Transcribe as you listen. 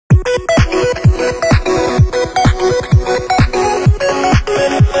Hello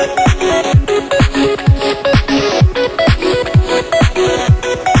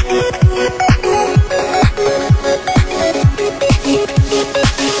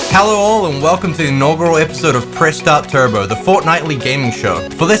all and welcome to the inaugural episode of Press Start Turbo, the fortnightly gaming show.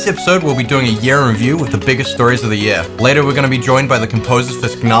 For this episode, we'll be doing a year in review with the biggest stories of the year. Later, we're going to be joined by the composers for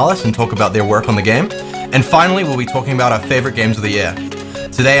Signalis and talk about their work on the game. And finally, we'll be talking about our favorite games of the year.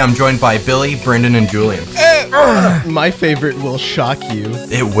 Today, I'm joined by Billy, Brendan, and Julian. My favorite will shock you.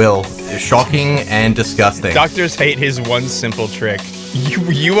 It will. It's shocking and disgusting. Doctors hate his one simple trick.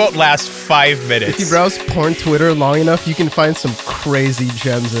 You won't last 5 minutes. If you browse porn Twitter long enough, you can find some crazy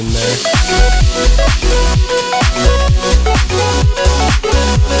gems in there.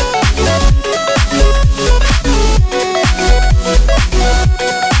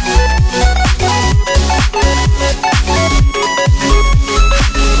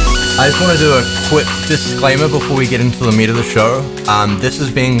 I just want to do a quick disclaimer before we get into the meat of the show. This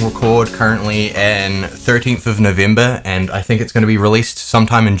is being recorded currently on 13th of November, and I think it's going to be released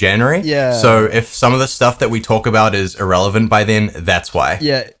sometime in January. Yeah. So if some of the stuff that we talk about is irrelevant by then, that's why.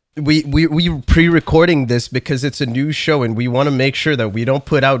 Yeah, we pre-recording this because it's a new show, and we want to make sure that we don't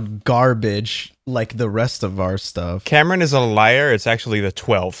put out garbage like the rest of our stuff. Cameron is a liar. It's actually the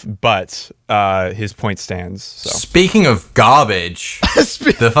 12th, but his point stands. So. Speaking of garbage,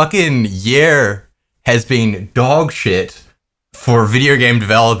 the fucking year has been dog shit for video game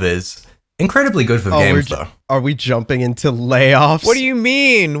developers. Incredibly good for games, though. Are we jumping into layoffs? What do you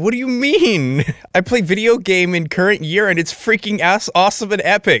mean? What do you mean? I play video game in current year and it's freaking awesome and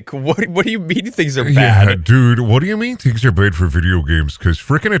epic. What do you mean things are bad? Yeah, dude, what do you mean things are bad for video games? Because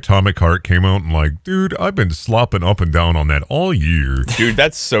freaking Atomic Heart came out and like, dude, I've been slopping up and down on that all year. Dude,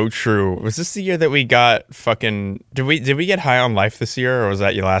 that's so true. Was this the year that we got fucking... Did we get high on life this year, or was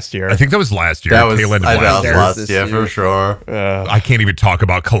that last year? I think that was last year. That was last year for sure. I can't even talk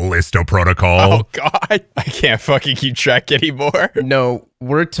about Callisto Protocol. Oh, God. I can't fucking keep track anymore. No,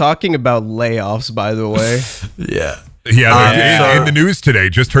 we're talking about layoffs, by the way. Yeah. Yeah, in the news today,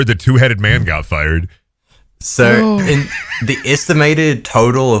 just heard the two-headed man got fired. So, in the estimated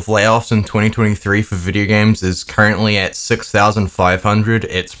total of layoffs in 2023 for video games is currently at 6,500.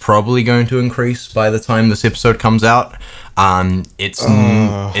 It's probably going to increase by the time this episode comes out.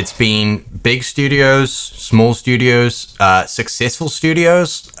 It's been big studios, small studios, successful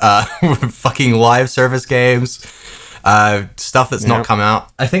studios, fucking live service games, stuff that's not come out.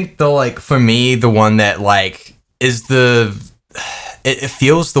 I think for me, the one that is it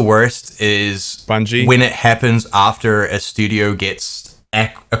feels the worst is Bungie, when it happens after a studio gets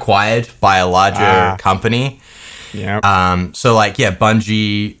acquired by a larger company. Yeah.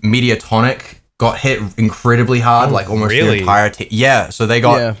 Bungie, Mediatonic got hit incredibly hard, almost their entire team. Yeah, so they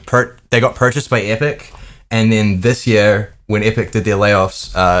got purchased by Epic, and then this year when Epic did their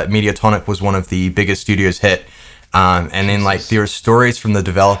layoffs, Mediatonic was one of the biggest studios hit. And then there are stories from the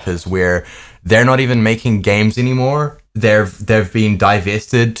developers where they're not even making games anymore. They've been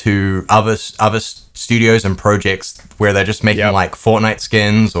divested to other studios and projects where they're just making Fortnite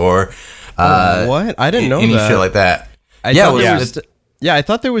skins or what? I didn't know any that. shit like that. I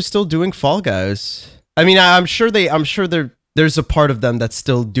thought they were still doing Fall Guys. I mean, I'm sure there's a part of them that's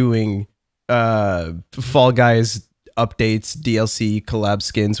still doing Fall Guys updates, DLC, collab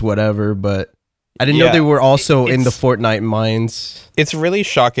skins, whatever, but I didn't know they were also in the Fortnite mines. It's really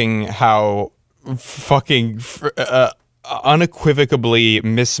shocking how fucking unequivocally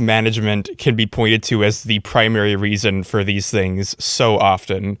mismanagement can be pointed to as the primary reason for these things so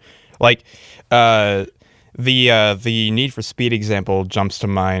often. The Need for Speed example jumps to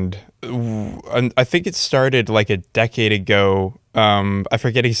mind. I think it started a decade ago. I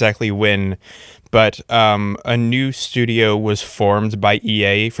forget exactly when, but a new studio was formed by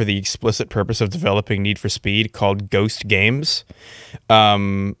EA for the explicit purpose of developing Need for Speed called Ghost Games.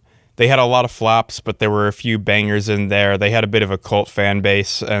 They had a lot of flops, but there were a few bangers in there. They had a bit of a cult fan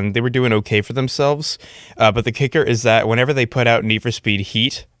base, and they were doing okay for themselves. But the kicker is that whenever they put out Need for Speed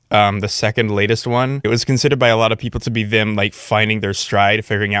Heat, the second latest one, it was considered by a lot of people to be them finding their stride,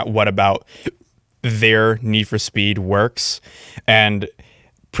 figuring out what about their Need for Speed works. And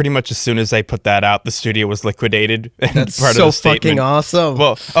pretty much as soon as they put that out, the studio was liquidated. That's so fucking awesome.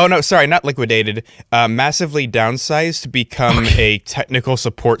 Well, oh no, sorry, not liquidated. Massively downsized to become a technical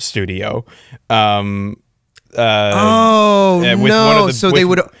support studio. So they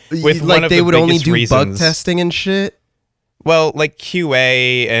would only do bug testing and shit. Well, like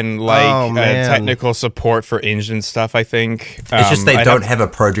QA and like technical support for engine stuff, I think. It's just they don't have a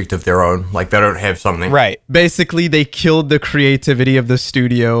project of their own. Like, they don't have something. Right. Basically, they killed the creativity of the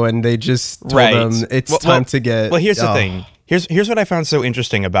studio, and they just told them it's time to get... Well, here's the thing. Here's what I found so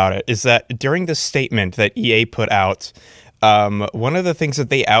interesting about it, is that during the statement that EA put out, one of the things that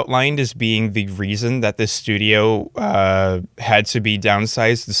they outlined as being the reason that this studio had to be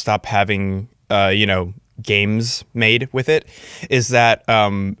downsized to stop having, games made with it, is that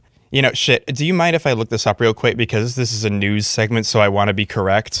shit, do you mind if I look this up real quick, because this is a news segment, so I want to be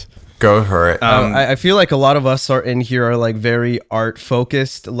correct? Go for it. I feel like a lot of us are in here are like very art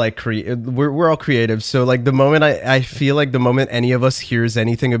focused, like we're all creative, so like the moment I feel like the moment any of us hears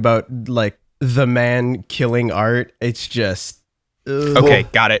anything about like the man killing art, it's just okay,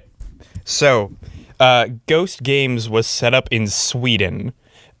 got it. So Ghost Games was set up in Sweden,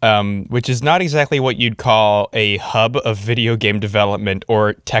 which is not exactly what you'd call a hub of video game development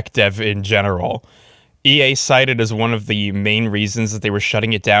or tech dev in general. EA cited as one of the main reasons that they were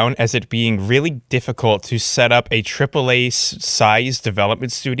shutting it down as it being really difficult to set up a AAA-sized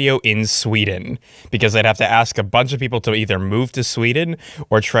development studio in Sweden, because they'd have to ask a bunch of people to either move to Sweden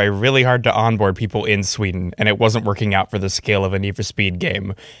or try really hard to onboard people in Sweden, and it wasn't working out for the scale of a Need for Speed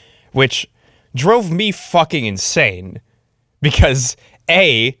game, which drove me fucking insane, because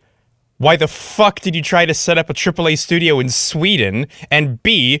A, why the fuck did you try to set up a AAA studio in Sweden, and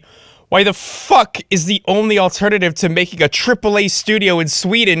B, why the fuck is the only alternative to making a AAA studio in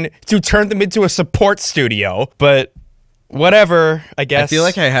Sweden to turn them into a support studio? But whatever, I guess. I feel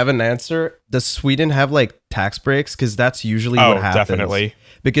like I have an answer. Does Sweden have like tax breaks? Because that's usually what happens. Definitely.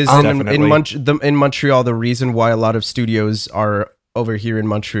 Because in Montreal, the reason why a lot of studios are over here in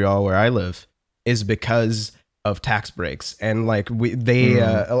Montreal, where I live, is because of tax breaks. And like a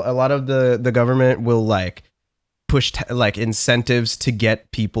lot of the government will like push like incentives to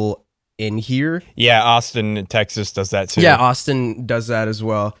get people in here. Yeah, Austin, Texas does that too. Yeah, Austin does that as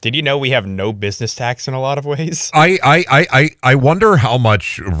well. Did you know we have no business tax in a lot of ways? I wonder how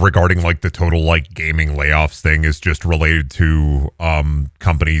much regarding like the total like gaming layoffs thing is just related to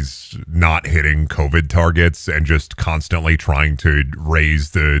companies not hitting COVID targets and just constantly trying to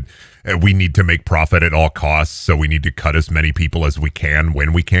raise the we need to make profit at all costs, so we need to cut as many people as we can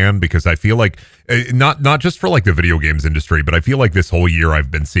when we can, because I feel like not just for like the video games industry, but I feel like this whole year I've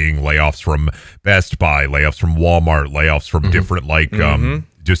been seeing layoffs from Best Buy, layoffs from Walmart, layoffs from different like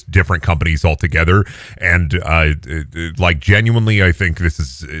just different companies altogether. And like genuinely, I think this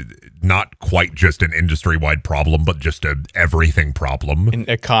is not quite just an industry-wide problem, but just a everything problem. An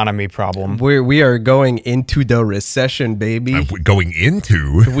economy problem. We are going into the recession, baby. Going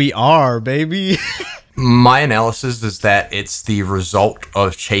into? We are, baby. My analysis is that it's the result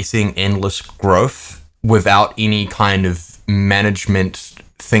of chasing endless growth without any kind of management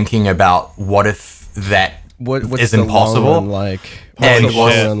thinking about what if that is impossible. I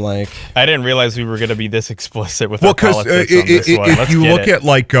didn't realize we were going to be this explicit with our politics on this one. If you look at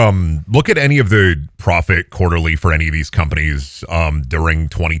like look at any of the profit quarterly for any of these companies during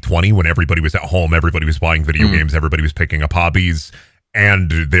 2020, when everybody was at home, everybody was buying video games, everybody was picking up hobbies,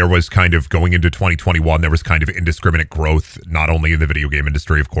 and there was kind of going into 2021, there was kind of indiscriminate growth, not only in the video game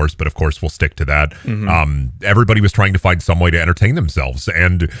industry, of course, but of course we'll stick to that. Everybody was trying to find some way to entertain themselves.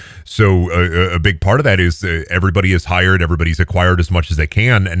 And so a big part of that is everybody is hired, everybody's acquired as much as they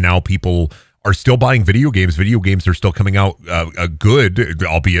can. And now people are still buying video games. Video games are still coming out good,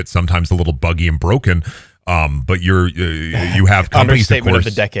 albeit sometimes a little buggy and broken. But you have companies, of course, of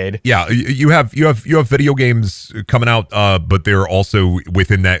the decade. Yeah, you have video games coming out, but they're also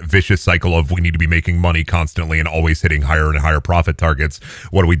within that vicious cycle of we need to be making money constantly and always hitting higher and higher profit targets.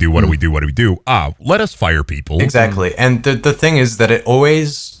 What do we do? What do we do? What do we do? Let us fire people. Exactly. And the thing is that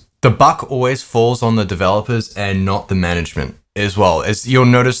the buck always falls on the developers and not the management as well. As you'll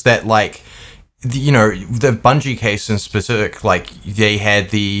notice that like, the Bungie case in specific, like they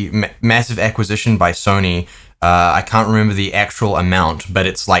had the massive acquisition by Sony. I can't remember the actual amount, but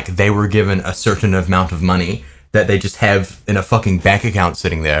it's like they were given a certain amount of money that they just have in a fucking bank account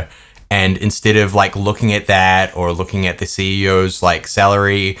sitting there. And instead of like looking at that or looking at the CEO's like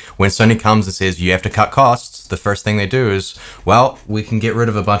salary, when Sony comes and says you have to cut costs, the first thing they do is, well, we can get rid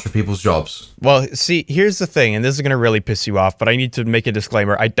of a bunch of people's jobs. Well, see, here's the thing, and this is going to really piss you off, but I need to make a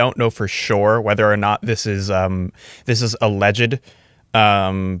disclaimer. I don't know for sure whether or not this is alleged.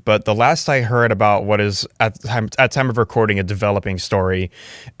 But the last I heard about what is at time of recording a developing story,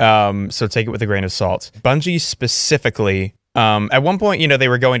 so take it with a grain of salt. Bungie specifically At one point, they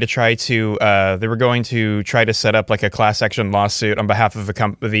were going to try to set up like a class action lawsuit on behalf of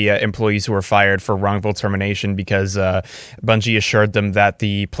the employees who were fired for wrongful termination because Bungie assured them that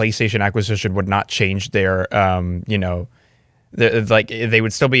the PlayStation acquisition would not change their, like they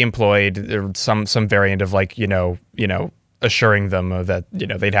would still be employed. There was some variant of like, assuring them that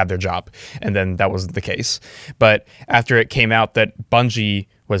they'd have their job, and then that wasn't the case. But after it came out that Bungie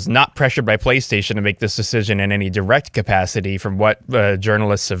was not pressured by PlayStation to make this decision in any direct capacity, from what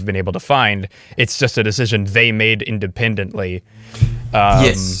journalists have been able to find, it's just a decision they made independently.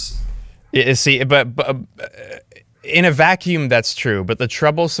 Yes. But in a vacuum, that's true. But the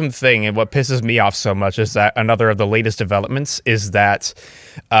troublesome thing, and what pisses me off so much, is that another of the latest developments is that,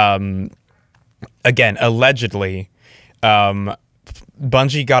 again, allegedly,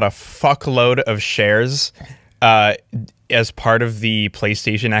 Bungie got a fuckload of shares as part of the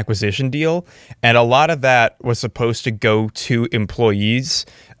PlayStation acquisition deal, and a lot of that was supposed to go to employees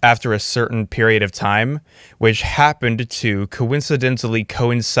after a certain period of time, which happened to coincidentally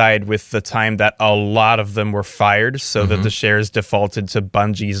coincide with the time that a lot of them were fired, so that the shares defaulted to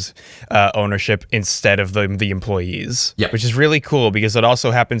Bungie's ownership instead of the employees. Yeah. Which is really cool, because it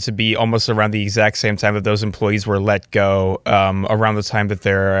also happened to be almost around the exact same time that those employees were let go, around the time that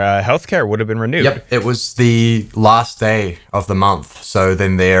their healthcare would have been renewed. Yep, it was the last day of the month, so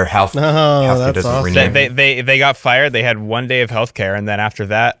then their healthcare doesn't renew. They got fired. They had 1 day of healthcare, and then after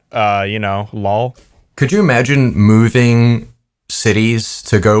that, lol. Could you imagine moving cities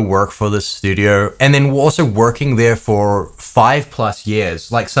to go work for this studio, and then also working there for 5+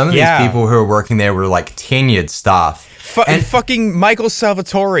 years? Like, some of these people who are working there were like tenured staff. And fucking Michael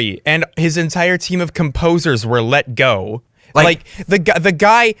Salvatore and his entire team of composers were let go. Like the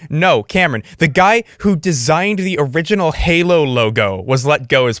guy, no, Cameron, the guy who designed the original Halo logo was let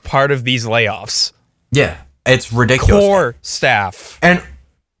go as part of these layoffs. Yeah, it's ridiculous. Core staff. And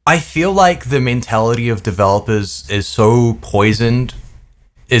I feel like the mentality of developers is so poisoned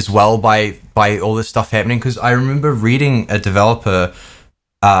as well by all this stuff happening, because I remember reading a developer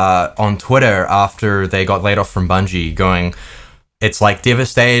on Twitter after they got laid off from Bungie going, it's like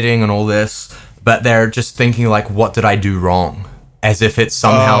devastating and all this, but they're just thinking like, what did I do wrong? As if it's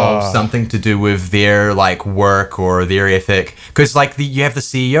somehow something to do with their like work or their ethic. Because like you have the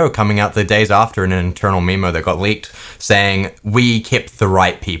CEO coming out the days after in an internal memo that got leaked saying, we kept the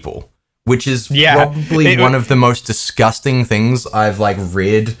right people, which is probably one of the most disgusting things I've like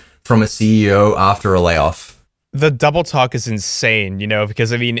read from a CEO after a layoff. The double talk is insane,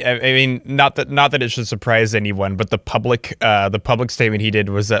 because I mean, not that it should surprise anyone, but the public statement he did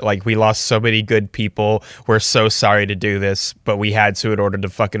was that like, we lost so many good people. We're so sorry to do this, but we had to in order to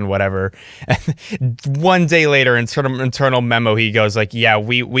fucking whatever. And 1 day later, internal memo, he goes like, yeah,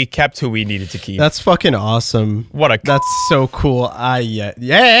 we kept who we needed to keep. That's fucking awesome. That's so cool.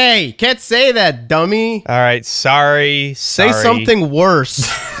 Hey, can't say that, dummy. All right, sorry. Say something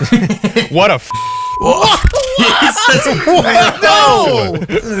worse. What a. No!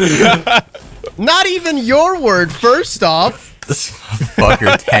 Not even your word, first off. This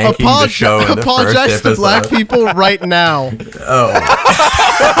fucker tanking the show in the apologize first to episode. black people right now. Oh.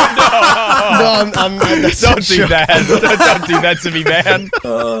 No, I'm don't do that. Don't do that to me, man.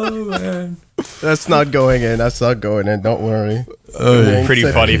 Oh, man. That's not going in. Don't worry. Pretty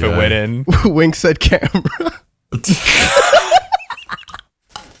funny if it went in. Wink said camera.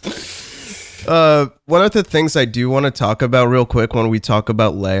 One of the things I do want to talk about real quick when we talk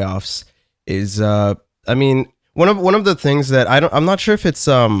about layoffs is, one of the things that I'm not sure if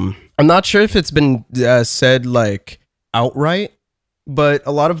it's been said like outright, but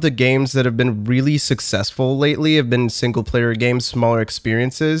a lot of the games that have been really successful lately have been single player games, smaller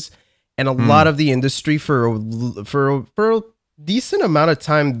experiences, and a lot of the industry for a decent amount of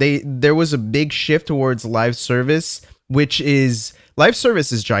time, there was a big shift towards live service, which is. Live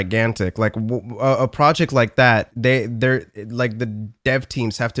service is gigantic. Like a project like that, they're like the dev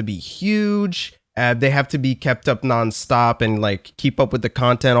teams have to be huge. They have to be kept up nonstop and like keep up with the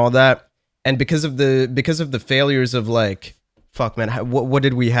content, all that. And because of the failures of like, fuck man, what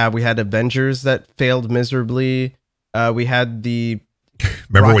did we have? We had Avengers that failed miserably. We had the.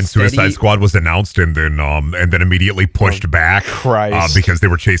 Remember when Suicide Squad was announced and then immediately pushed back because they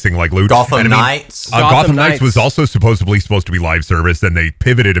were chasing like loot. Gotham Knights. Gotham Knights was also supposed to be live service, and they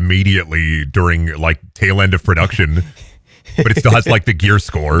pivoted immediately during like tail end of production. But it still has like the gear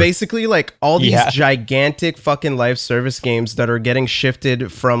score. Basically, like all these gigantic fucking live service games that are getting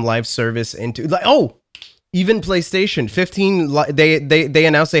shifted from live service into like even PlayStation 15. They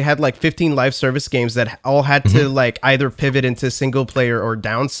announced they had like 15 live service games that all had to like either pivot into single player or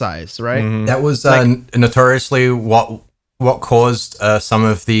downsize. Right. That was notoriously what what caused some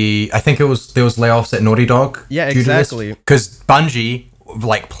of the. I think there was layoffs at Naughty Dog. Yeah, exactly. Because Bungie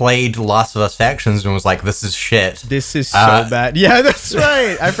like played Last of Us Factions and was like, "This is shit. This is so bad." Yeah, that's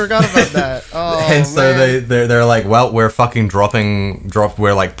right. I forgot about that. Oh, and so they're like, "Well, we're fucking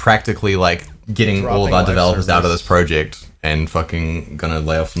We're like practically like getting all of our developers out of this project." And fucking gonna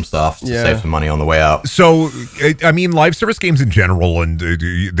lay off some staff to save some money on the way out. So, I mean, live service games in general and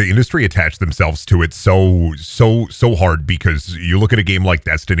the industry attached themselves to it so hard because you look at a game like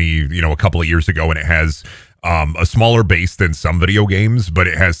Destiny, you know, a couple of years ago, and it has a smaller base than some video games, but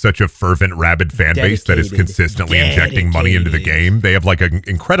it has such a fervent, rabid fan base that is consistently injecting money into the game. They have like an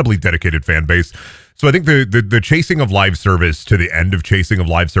incredibly dedicated fan base. So I think the chasing of live service to the end of chasing of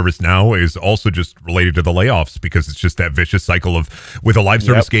live service now is also just related to the layoffs because it's just that vicious cycle of with a live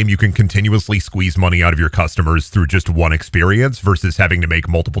service game, you can continuously squeeze money out of your customers through just one experience versus having to make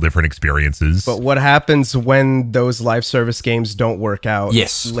multiple different experiences. But what happens when those live service games don't work out?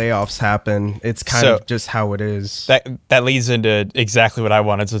 Yes. Layoffs happen. It's kind of just how it is. That leads into exactly what I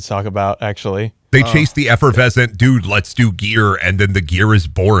wanted to talk about, actually. They chase the effervescent, dude, let's do gear, and then the gear is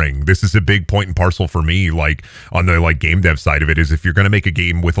boring. This is a big point and parcel for me, like, on the, like, game dev side of it, is if you're going to make a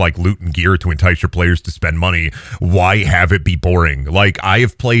game with, like, loot and gear to entice your players to spend money, why have it be boring? Like, I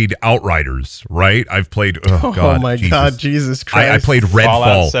have played Outriders, right? I've played, God, Jesus Christ. I played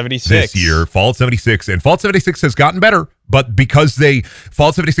Redfall this year, Fallout 76, and Fallout 76 has gotten better. But because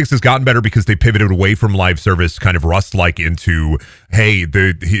Fallout 76 has gotten better because they pivoted away from live service kind of Rust-like into, hey,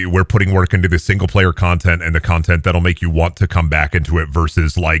 we're putting work into the single-player content and the content that'll make you want to come back into it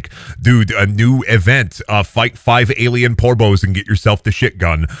versus like, dude, a new event, fight 5 alien porbos and get yourself the shit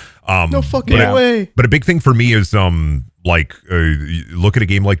gun. No fucking way. But a big thing for me is look at a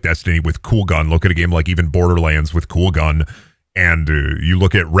game like Destiny with Cool Gun, look at a game like even Borderlands with Cool Gun. And you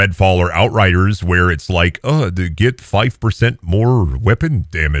look at Redfall or Outriders where it's like, to get 5% more weapon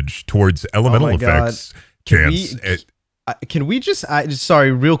damage towards elemental effects. Can we just,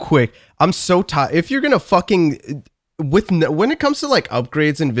 sorry, real quick. I'm so tired. If you're going to fucking, when it comes to like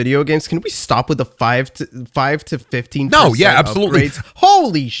upgrades in video games, can we stop with the 5 to 15%? No, yeah, absolutely. Upgrades?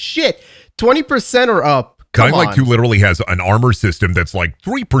 Holy shit. 20% or up. Dying Light 2 literally has an armor system that's like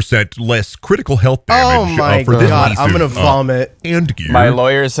 3% less critical health damage. Oh my God, I'm going to vomit. And gear. My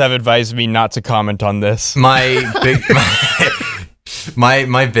lawyers have advised me not to comment on this. My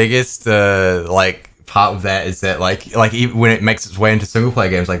biggest like part of that is that like even when it makes its way into single player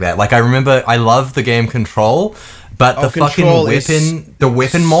games like that. Like I remember I love the game Control, but the fucking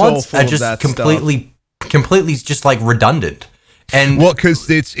weapon mods are just completely just like redundant. And well, because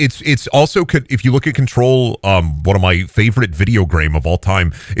it's also, if you look at Control, one of my favorite video game of all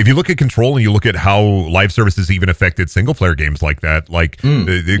time, if you look at Control and you look at how live services even affected single player games like that, like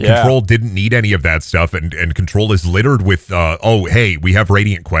Control didn't need any of that stuff, and Control is littered with hey, we have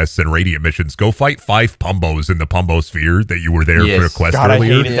Radiant quests and Radiant missions. Go fight 5 Pumbos in the Pumbo Sphere that you were there for a quest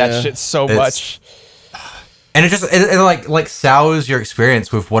earlier. I hated that shit so much. And it like sours your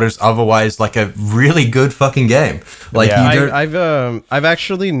experience with what is otherwise like a really good fucking game. Like I've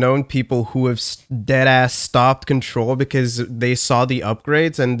actually known people who have dead ass stopped Control because they saw the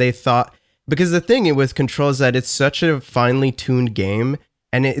upgrades and they thought, because the thing with Control is that it's such a finely tuned game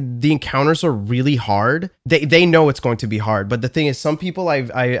and the encounters are really hard. They know it's going to be hard, but the thing is, some people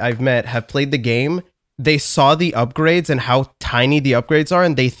I've met have played the game. They saw the upgrades and how tiny the upgrades are,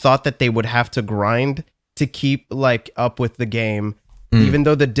 and they thought that they would have to grind to keep like up with the game, even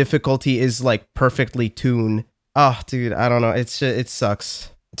though the difficulty is like perfectly tuned. Oh, dude, I don't know. It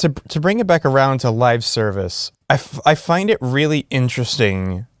sucks. To bring it back around to live service, I find it really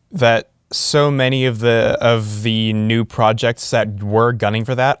interesting that so many of the new projects that were gunning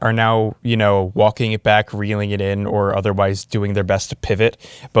for that are now, walking it back, reeling it in, or otherwise doing their best to pivot,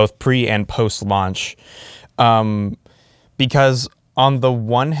 both pre and post launch. Because on the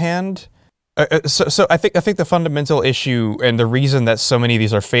one hand, so I think the fundamental issue and the reason that so many of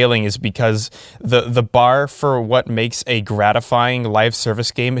these are failing is because the bar for what makes a gratifying live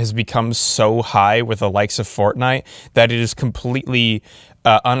service game has become so high with the likes of Fortnite that it is completely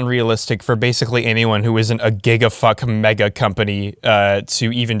unrealistic for basically anyone who isn't a gigafuck mega company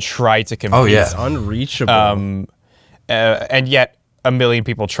to even try to compete. Oh yeah, it's unreachable. And yet a million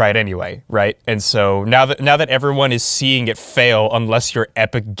people try it anyway, right? And so now that everyone is seeing it fail, unless you're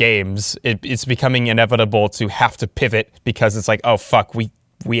Epic Games, it's becoming inevitable to have to pivot because it's like, oh fuck,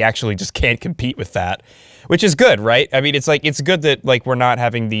 we actually just can't compete with that, which is good, right? I mean, it's good that like we're not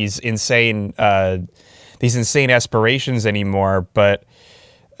having these insane aspirations anymore, but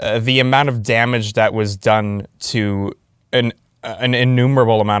the amount of damage that was done to an an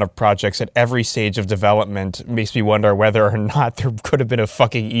innumerable amount of projects at every stage of development makes me wonder whether or not there could have been a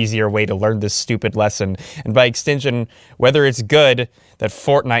fucking easier way to learn this stupid lesson. And by extension, whether it's good that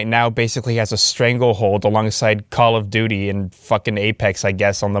Fortnite now basically has a stranglehold alongside Call of Duty and fucking Apex, I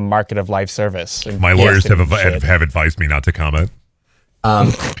guess, on the market of live service. My lawyers have advised me not to comment. I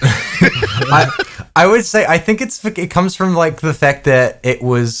would say, I think it comes from like the fact that it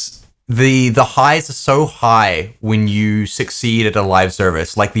was the highs are so high when you succeed at a live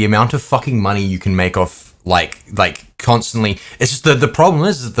service. Like the amount of fucking money you can make off like constantly. It's just the problem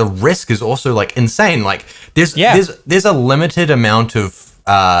is that the risk is also like insane. Like there's a limited amount of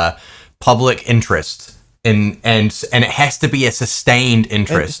public interest. And it has to be a sustained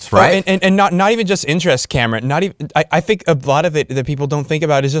interest, right? And not even just interest, Cameron. Not even. I think a lot of it that people don't think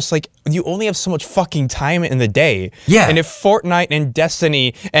about is just like you only have so much fucking time in the day. Yeah. And if Fortnite and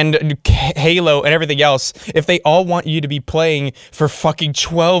Destiny and Halo and everything else, if they all want you to be playing for fucking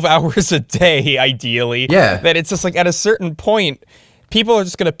 12 hours a day, ideally, then it's just like at a certain point, people are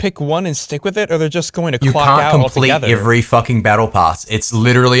just going to pick one and stick with it, or they're just going to clock out altogether. You can't complete every fucking battle pass. It's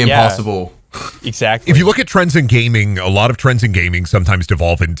literally impossible. Exactly. If you look at trends in gaming, a lot of trends in gaming sometimes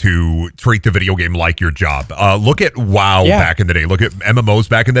devolve into treat the video game like your job. Look at WoW back in the day. Look at MMOs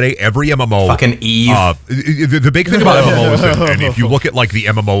back in the day. Every MMO. Fucking Eve. The big thing about MMOs, and if you look at like the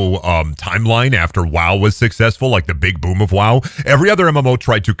MMO timeline after WoW was successful, like the big boom of WoW, every other MMO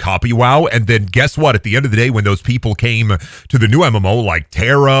tried to copy WoW. And then guess what? At the end of the day, when those people came to the new MMO, like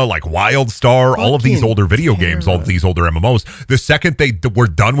Terra, like WildStar, all of these older video games, all of these older MMOs, the second they were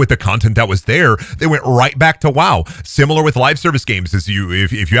done with the content that was there, they went right back to WoW. Similar with live service games, is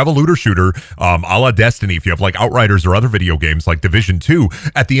if you have a looter shooter, a la Destiny, if you have like Outriders or other video games like Division 2,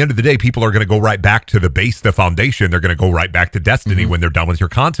 at the end of the day, people are going to go right back to the base, the foundation. They're going to go right back to Destiny when they're done with your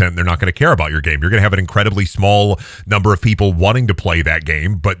content. They're not going to care about your game. You're going to have an incredibly small number of people wanting to play that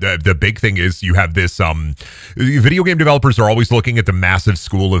game. But the big thing is you have this, video game developers are always looking at the massive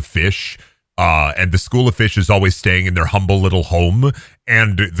school of fish. And the school of fish is always staying in their humble little home.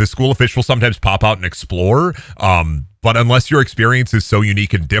 And the school of fish will sometimes pop out and explore. But unless your experience is so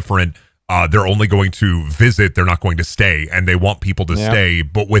unique and different, they're only going to visit. They're not going to stay. And they want people to stay,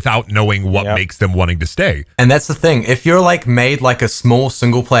 but without knowing what makes them wanting to stay. And that's the thing. If you're like made like a small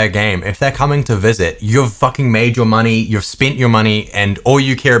single player game, if they're coming to visit, you've fucking made your money, you've spent your money, and all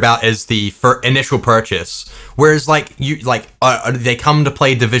you care about is the initial purchase. Whereas like they come to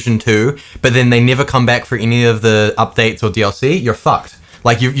play Division 2, but then they never come back for any of the updates or DLC, you're fucked.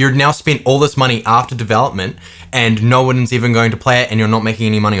 Like you're now spent all this money after development, and no one's even going to play it, and you're not making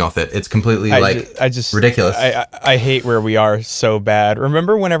any money off it. It's completely ridiculous. I hate where we are so bad.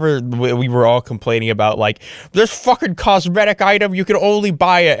 Remember whenever we were all complaining about like this fucking cosmetic item, you can only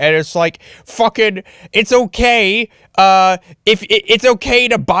buy it, and it's like fucking it's okay. If it's okay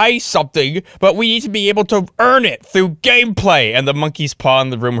to buy something, but we need to be able to earn it through gameplay. And the monkey's paw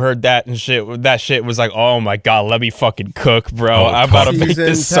in the room heard that and shit. That shit was like, oh my god, let me fucking cook, bro. I'm about to make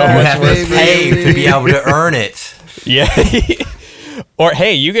this so much more. You have to pay to be able to earn it. Yeah. Or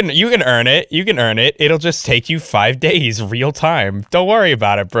hey, you can earn it. You can earn it. It'll just take you 5 days, real time. Don't worry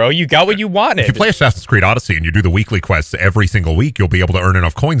about it, bro. You got what you wanted. If you play Assassin's Creed Odyssey and you do the weekly quests every single week, you'll be able to earn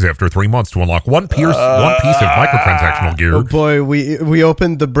enough coins after 3 months to unlock one piece of microtransactional gear. Oh boy, we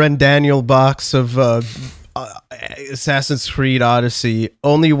opened the Brendaniel box of Assassin's Creed Odyssey.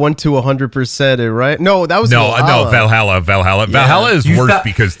 Only 1 to 100%, right? No, that was Valhalla. Yeah. Valhalla is worse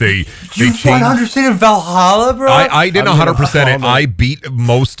because they changed. 100% Valhalla, bro. I didn't 100% it. I beat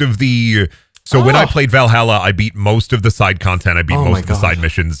most of the. So when I played Valhalla, I beat most of the side content. I beat most of the side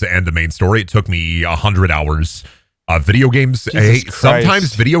missions and the main story. It took me 100 hours. Video games.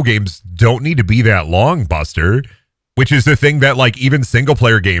 Sometimes video games don't need to be that long, Buster. Which is the thing that like even single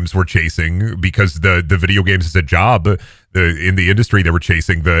player games were chasing, because the video games is a job in the industry. They were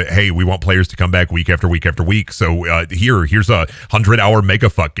chasing hey, we want players to come back week after week after week. So here's a 100-hour mega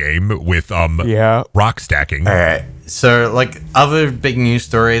fuck game with rock stacking. All right. So like other big news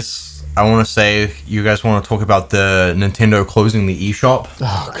stories, I want to say you guys want to talk about the Nintendo closing the eShop.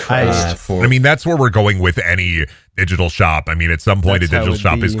 Oh Christ! I mean that's where we're going with any digital shop. I mean, at some point, a digital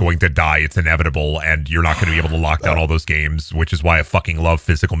shop is going to die. It's inevitable, and you're not going to be able to lock down all those games, which is why I fucking love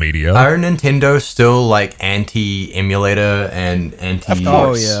physical media. Are Nintendo still like anti-emulator and anti? Of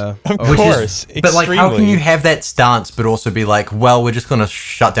course, of course. But like, how can you have that stance, but also be like, well, we're just going to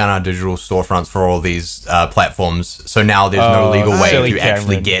shut down our digital storefronts for all these platforms. So now there's no legal way to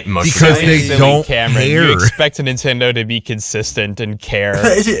actually get most because they don't care. You expect Nintendo to be consistent and care.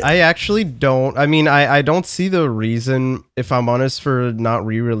 I actually don't. I mean, I don't see the reason if I'm honest, for not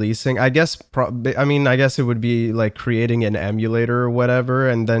re-releasing. I guess I guess it would be like creating an emulator or whatever,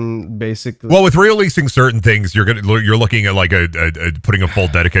 and then basically. Well, with re-releasing certain things, you're looking at like a putting a full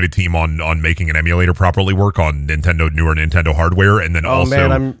dedicated team on making an emulator properly work on newer Nintendo hardware, and then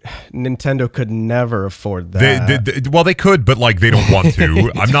Nintendo could never afford that. Well, they could, but like they don't want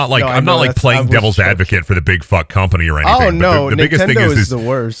to. I'm not like playing devil's advocate for the big fuck company or anything. Oh no, the biggest thing is the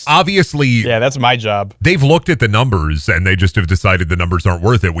worst. Obviously, yeah, that's my job. They've looked at the numbers and they just have decided the numbers aren't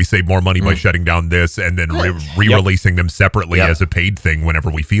worth it. We save more money by shutting down this and then re-releasing them separately as a paid thing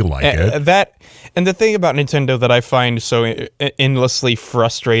whenever we feel like it. And the thing about Nintendo that I find so endlessly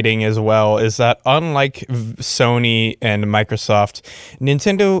frustrating as well is that unlike Sony and Microsoft,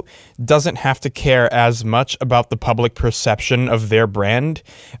 Nintendo doesn't have to care as much about the public perception of their brand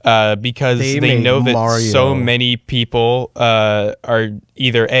because they know that so many people are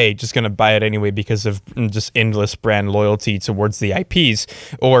either A, just going to buy it anyway because of just endless brand loyalty towards the IPs,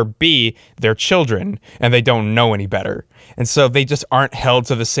 or B, they're children and they don't know any better. And so they just aren't held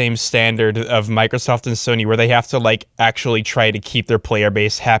to the same standard of Microsoft and Sony where they have to like actually try to keep their player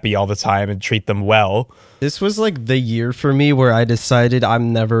base happy all the time and treat them well. This was like the year for me where I decided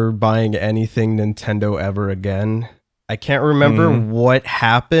I'm never buying anything Nintendo ever again. I can't remember what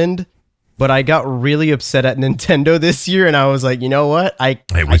happened, but I got really upset at Nintendo this year, and I was like, you know what?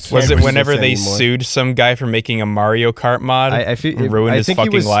 Was it whenever they sued some guy for making a Mario Kart mod? Ruined his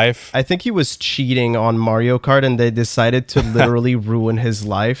fucking life. I think he was cheating on Mario Kart, and they decided to literally ruin his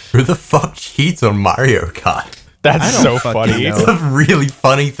life. Who the fuck cheats on Mario Kart? That's so funny. It's a really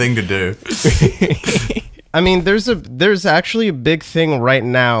funny thing to do. I mean, there's actually a big thing right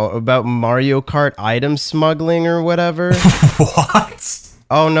now about Mario Kart item smuggling or whatever. What?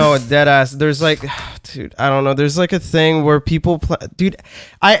 Oh no, deadass. There's like, dude, I don't know. There's like a thing where people play, dude.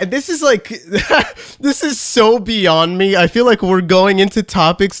 This is like, this is so beyond me. I feel like we're going into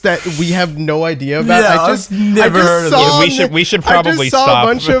topics that we have no idea about. Yeah, I've never heard of it. We should probably stop. A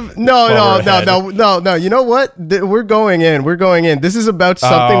bunch of no. You know what? We're going in. This is about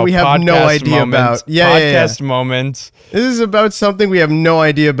something we have no idea about. Podcast moment. This is about something we have no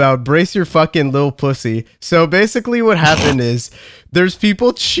idea about. Brace your fucking little pussy. So basically, what happened is. There's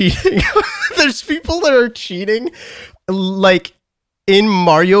people cheating. There's people that are cheating, like in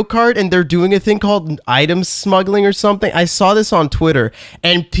Mario Kart, and they're doing a thing called item smuggling or something. I saw this on Twitter,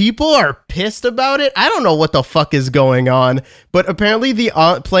 and people are pissed about it. I don't know what the fuck is going on, but apparently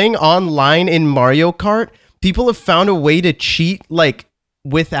playing online in Mario Kart, people have found a way to cheat like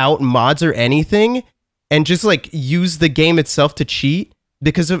without mods or anything, and just like use the game itself to cheat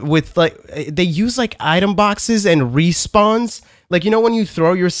because they use like item boxes and respawns. Like, you know, when you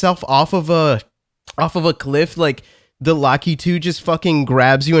throw yourself off of a cliff, like the Lucky 2 just fucking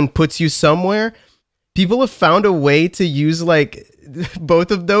grabs you and puts you somewhere. People have found a way to use like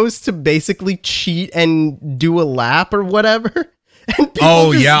both of those to basically cheat and do a lap or whatever.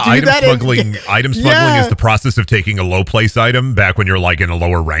 Oh yeah, item smuggling is the process of taking a low place item back when you're like in a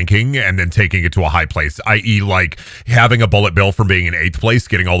lower ranking and then taking it to a high place, i.e. like having a bullet bill from being in 8th place,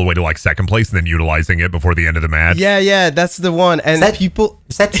 getting all the way to like 2nd place and then utilizing it before the end of the match. Yeah, that's the one. And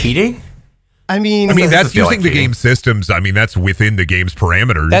is that cheating? I mean, that's using the game systems. I mean, that's within the game's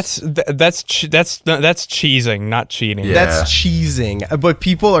parameters. That's cheesing, not cheating. Yeah. That's cheesing. But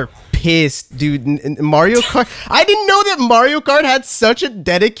people are pissed, dude. Mario Kart. I didn't know that Mario Kart had such a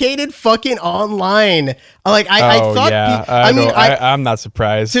dedicated fucking online. Like I thought. Yeah. I'm not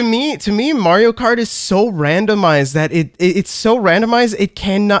surprised. To me, Mario Kart is so randomized that it's so randomized. It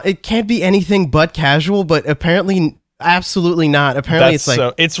can't be anything but casual. But apparently. Absolutely not. Apparently,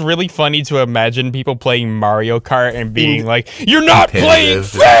 it's really funny to imagine people playing Mario Kart and being like, "You're not playing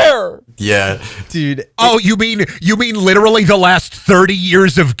fair." Yeah, dude. Oh, you mean literally the last 30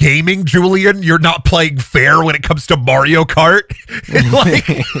 years of gaming, Julian? You're not playing fair when it comes to Mario Kart? Like,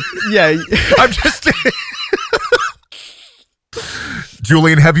 yeah, I'm just.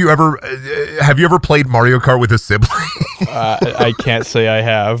 Julian, have you ever played Mario Kart with a sibling? I can't say I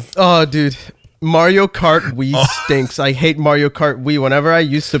have. Oh, dude. Mario Kart Wii stinks. I hate Mario Kart Wii. Whenever I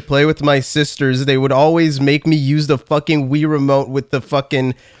used to play with my sisters, they would always make me use the fucking Wii remote with the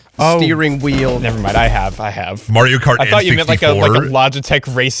fucking steering wheel. Never mind. I have. Mario Kart. I thought you meant like a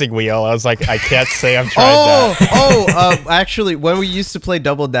Logitech racing wheel. I was like, I can't say I've tried that. Actually, when we used to play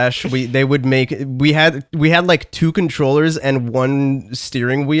Double Dash, we had like 2 controllers and 1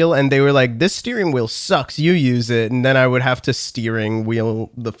 steering wheel, and they were like, "This steering wheel sucks. You use it." And then I would have to steering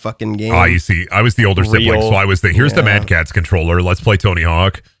wheel the fucking game. You see, I was the older sibling, so I was here's the Mad Catz controller. Let's play Tony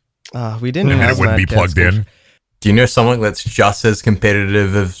Hawk. We didn't have it wouldn't be plugged in. Do you know something that's just as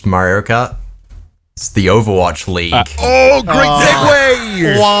competitive as Mario Kart? It's the Overwatch League. Oh, great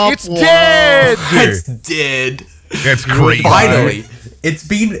segue! It's dead! It's dead. That's crazy. Finally.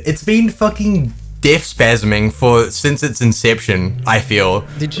 It's been fucking death spasming since its inception, I feel.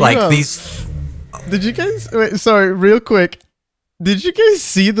 Did you guys wait, sorry, real quick. Did you guys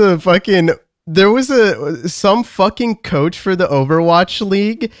see the fucking there was some fucking coach for the Overwatch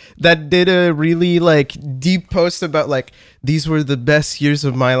League that did a really like deep post about like these were the best years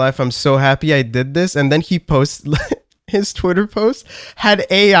of my life. I'm so happy I did this. And then he posted his Twitter post had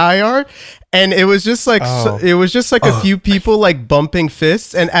AI art, and it was just like a few people like bumping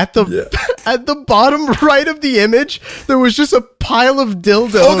fists, and at the bottom right of the image there was just a pile of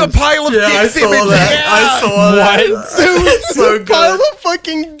dildos. Oh, the pile of dicks image. I saw that. There was so a pile of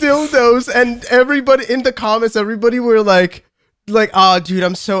fucking dildos, and everybody in the comments, everybody were like, oh, dude,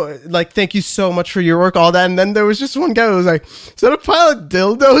 I'm so like, thank you so much for your work, all that. And then there was just one guy who was like, is that a pile of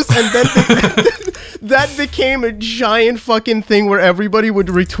dildos? And then that became a giant fucking thing where everybody would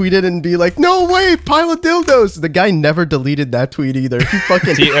retweet it and be like, no way, pile of dildos. The guy never deleted that tweet either. He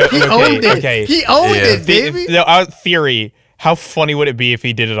fucking owned it. Okay. He owned it, baby. Theory, how funny would it be if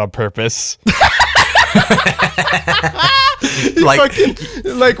he did it on purpose?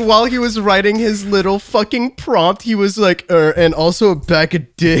 like while he was writing his little fucking prompt, he was like, and also a bag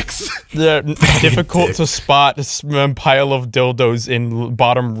of dicks. Difficult to spot a pile of dildos in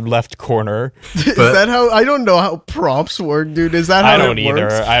bottom left corner. Is that how? I don't know how prompts work, dude. Is that how I don't it either.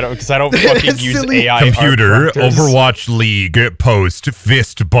 works? I don't, because I don't fucking use silly. AI. Computer, Overwatch League, post,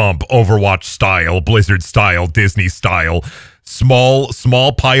 fist bump, Overwatch style, Blizzard style, Disney style. Small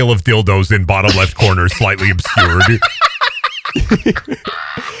pile of dildos in bottom left corner, slightly obscured.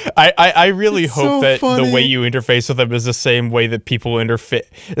 I really hope so that funny. the way you interface with them is the same way that people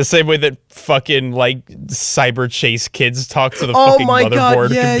the same way that fucking like cyber chase kids talk to the fucking motherboard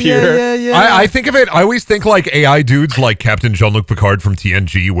computer. Yeah. I think of it, I always think like AI dudes like Captain Jean-Luc Picard from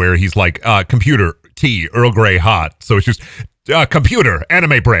TNG, where he's like, computer, tea, Earl Grey hot. So it's just computer,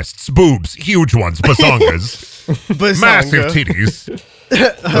 anime breasts, boobs, huge ones, basangas. Massive titties.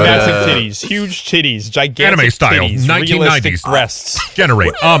 Massive titties, huge titties, gigantic anime style, titties, 1990s breasts.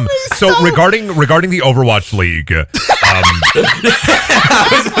 Generate. So regarding the Overwatch League,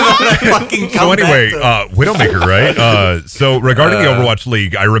 so anyway, Widowmaker, right? So regarding the Overwatch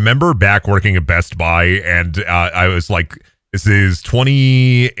League, I remember back working at Best Buy, and I was like, this is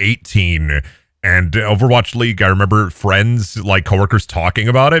 2018, and Overwatch League, I remember friends, like coworkers talking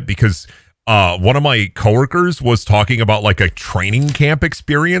about it because one of my coworkers was talking about like a training camp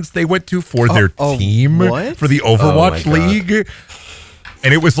experience they went to for their team for the Overwatch League.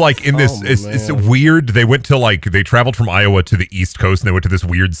 And it was like in this, it's weird. They went to like, they traveled from Iowa to the East Coast, and they went to this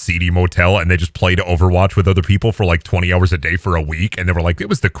weird seedy motel, and they just played Overwatch with other people for like 20 hours a day for a week. And they were like, it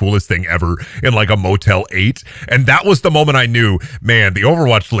was the coolest thing ever in like a Motel 8. And that was the moment I knew, man, the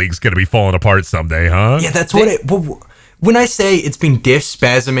Overwatch League's going to be falling apart someday, huh? Yeah, that's what it... When I say it's been death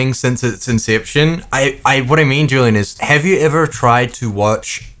spasming since its inception, what I mean, Julian, is have you ever tried to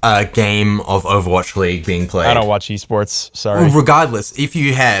watch a game of Overwatch League being played? I don't watch esports, sorry. Well, regardless, if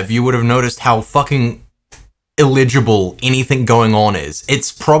you have, you would have noticed how fucking illegible anything going on is.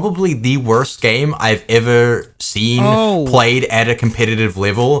 It's probably the worst game I've ever seen played at a competitive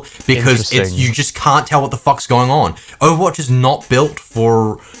level because you just can't tell what the fuck's going on. Overwatch is not built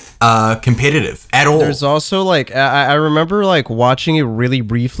for... competitive at all. There's also like I remember like watching it really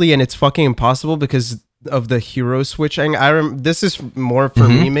briefly, and it's fucking impossible because of the hero switching. This is more for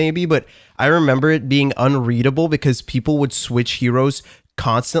me maybe, but I remember it being unreadable because people would switch heroes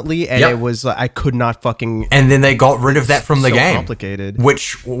constantly, and it was I could not fucking. And then they got rid of that from the game. Complicated.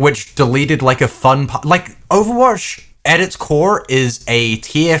 Which deleted like a fun like Overwatch at its core is a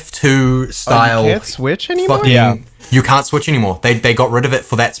TF2 style. You can't switch anymore. You can't switch anymore. They got rid of it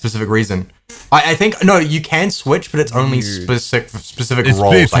for that specific reason. I think no, you can switch, but it's only specific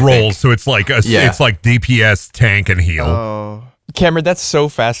roles. It's roles, so it's like it's like DPS, tank, and heal. Oh. Cameron, that's so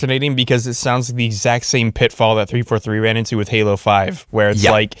fascinating because it sounds like the exact same pitfall that 343 ran into with Halo 5, where it's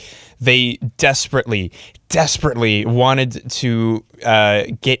like they desperately wanted to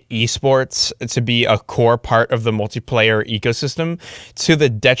get esports to be a core part of the multiplayer ecosystem to the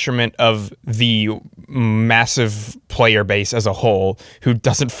detriment of the massive player base as a whole who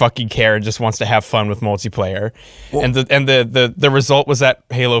doesn't fucking care and just wants to have fun with multiplayer. Well, and the result was that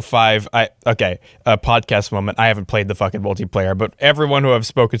Halo 5, a podcast moment, I haven't played the fucking multiplayer, but everyone who I've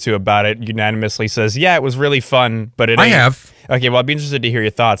spoken to about it unanimously says, yeah, it was really fun, but it ain't. Okay, well, I'd be interested to hear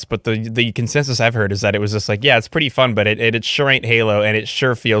your thoughts, but the consensus I've heard is that it was just like, yeah, it's pretty fun, but it sure ain't Halo, and it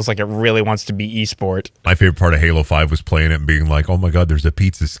sure feels like it really wants to be esport. My favorite part of Halo 5 was playing it and being like, oh my god, there's a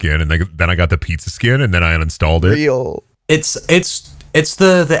pizza skin, and then I got the pizza skin, and then I uninstalled it. Real. It's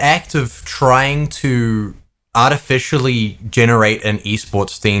the act of trying to artificially generate an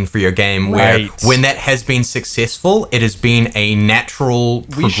esports scene for your game, where when that has been successful, it has been a natural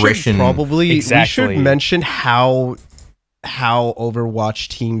progression. We should mention how Overwatch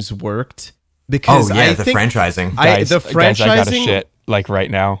teams worked, because the franchising. The franchising. Guys, I gotta shit like right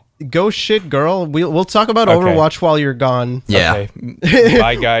now. Go shit, girl. We'll talk about Overwatch while you're gone. Yeah. Okay.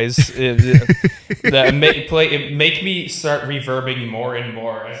 Bye, guys. Make me start reverbing more and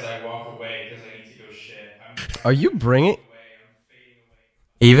more as I walk away because I need to go shit. Are you bringing?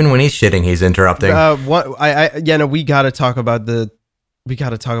 Even when he's shitting, he's interrupting. We gotta talk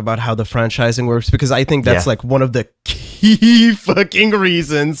about how the franchising works, because I think that's like one of the key fucking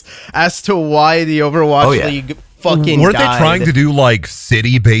reasons as to why the Overwatch League fucking Weren't they trying to do like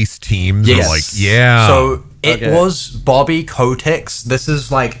city-based teams? Yes. So it was Bobby Kotick's. This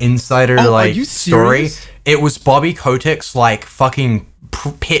is like insider story. It was Bobby Kotick's like fucking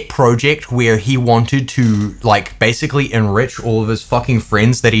pet project where he wanted to like basically enrich all of his fucking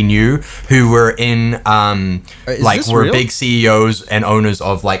friends that he knew who were in were big CEOs and owners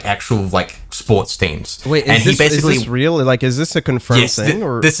of like actual like sports teams. Wait, is this real? Like, is this a confirmed thing?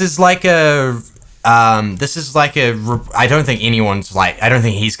 Or this is like a I don't think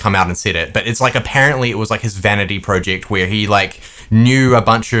he's come out and said it, but it's like apparently it was like his vanity project where he like knew a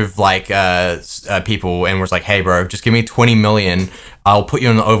bunch of like people and was like, hey bro, just give me 20 million, I'll put you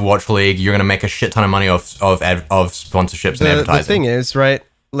in the Overwatch League, you're gonna make a shit ton of money off sponsorships and advertising. The thing is, right,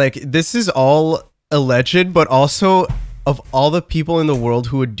 like this is all alleged, but also of all the people in the world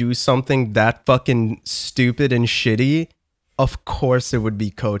who would do something that fucking stupid and shitty, of course it would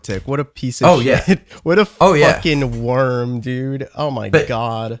be Kotick. What a piece of shit. Yeah. What a fucking worm, dude. Oh my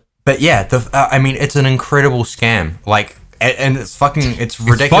god. But yeah, I mean, it's an incredible scam. Like, and it's ridiculous. It's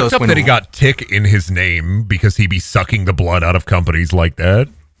fucked up that he got Tick in his name because he'd be sucking the blood out of companies like that.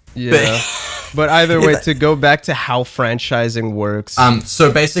 Yeah. But either way, to go back to how franchising works.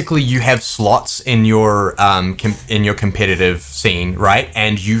 So basically, you have slots in your competitive scene, right?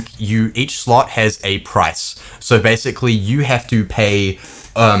 And each slot has a price. So basically, you have to pay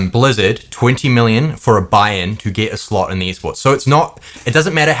Blizzard 20 million for a buy-in to get a slot in the esports. So it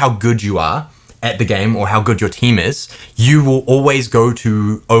doesn't matter how good you are at the game or how good your team is, you will always go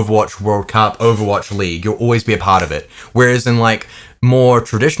to Overwatch World Cup, Overwatch League. You'll always be a part of it. Whereas in like more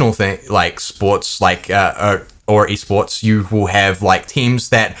traditional like sports, like or esports, you will have like teams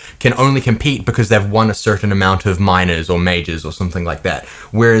that can only compete because they've won a certain amount of minors or majors or something like that.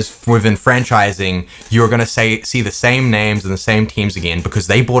 Whereas within franchising, you're going to see the same names and the same teams again because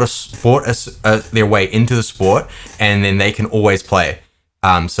they bought their way into the sport, and then they can always play.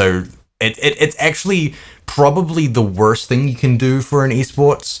 So it's actually probably the worst thing you can do for an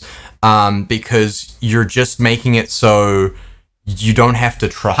esports, because you're just making it so you don't have to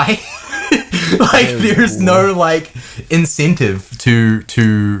try. Like there's no like incentive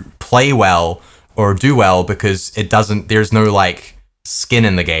to play well or do well because there's no like skin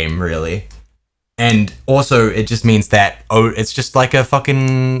in the game really. And also it just means that it's just like a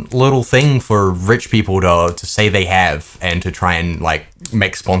fucking little thing for rich people to say they have and to try and like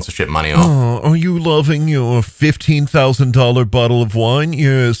make sponsorship money off. Oh, are you loving your $15,000 bottle of wine?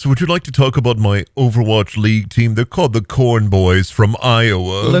 Yes. Would you like to talk about my Overwatch League team? They're called the Corn Boys from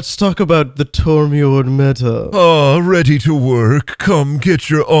Iowa. Let's talk about the Tormjord meta. Oh, ready to work. Come get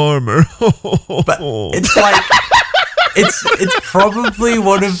your armor. But it's like... It's probably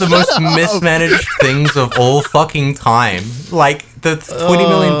one of the most mismanaged things of all fucking time. Like, the 20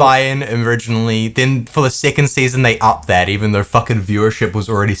 million buy-in originally, then for the second season they upped that, even though fucking viewership was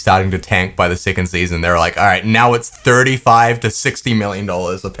already starting to tank by the second season. They were like, alright, now it's $35 to $60 million,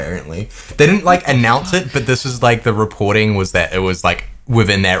 apparently. They didn't, like, announce it, but this was, like, the reporting was that it was, like,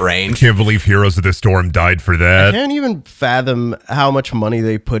 within that range. I can't believe Heroes of the Storm died for that. I can't even fathom how much money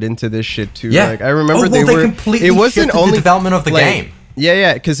they put into this shit too. Yeah. Like I remember it wasn't only the development of the game.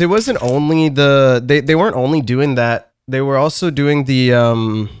 Yeah, because it wasn't only they weren't only doing that. They were also doing the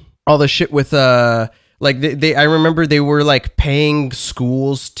all the shit with like they I remember they were like paying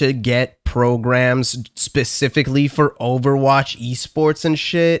schools to get programs specifically for Overwatch esports and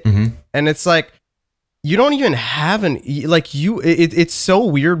shit. Mm-hmm. And it's like, you don't even have it's so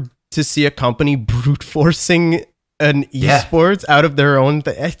weird to see a company brute forcing an esports out of their own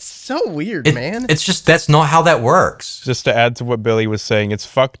thing. It's so weird, man. It's just, that's not how that works. Just to add to what Billy was saying, it's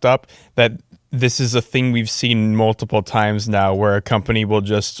fucked up that this is a thing we've seen multiple times now, where a company will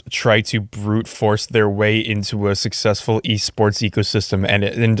just try to brute force their way into a successful esports ecosystem,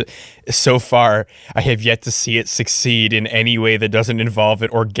 and so far I have yet to see it succeed in any way that doesn't involve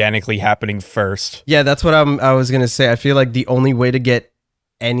it organically happening first. Yeah, that's what I was gonna say. I feel like the only way to get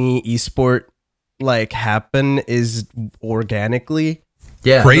any esport like happen is organically.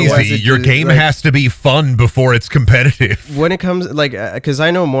 Yeah, crazy. Your game has to be fun before it's competitive. When it comes, like, because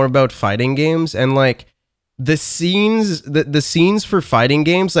I know more about fighting games, and like the scenes, the scenes for fighting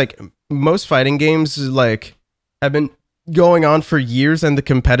games, like most fighting games, like have been going on for years, and the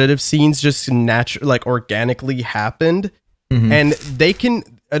competitive scenes just like organically happened, and they can,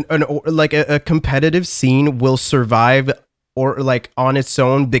 a competitive scene will survive or like on its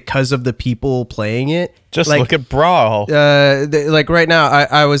own because of the people playing it. Just like, look at Brawl. Like right now,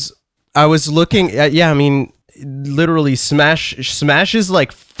 I was looking at, I mean, literally Smash is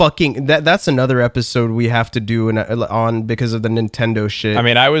like fucking that's another episode we have to do on because of the Nintendo shit. I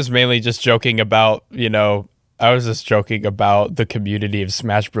mean, I was mainly just joking about, I was just joking about the community of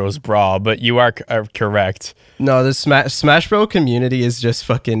Smash Bros. Brawl, but you are correct. No, the Smash Bros. Community is just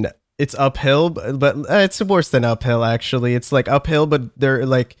fucking. It's uphill, but it's worse than uphill, actually. It's like uphill, but they're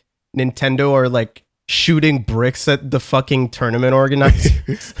like Nintendo are like shooting bricks at the fucking tournament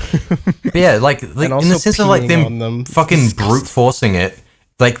organizers. Yeah, like in the sense of like them fucking brute forcing it.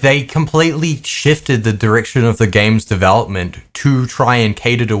 Like they completely shifted the direction of the game's development to try and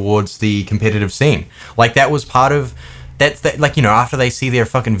cater towards the competitive scene. Like that was part of that, like, after they see their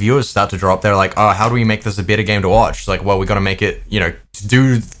fucking viewers start to drop, they're like, oh, how do we make this a better game to watch? It's like, well, we got to make it,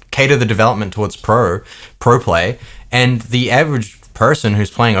 cater the development towards pro play, and the average person who's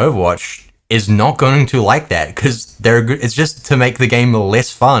playing Overwatch is not going to like that because it's just to make the game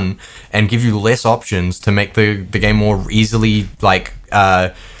less fun and give you less options to make the game more easily like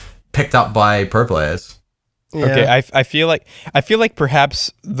picked up by pro players. Yeah. Okay, I feel like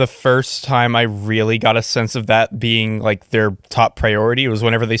perhaps the first time I really got a sense of that being like their top priority was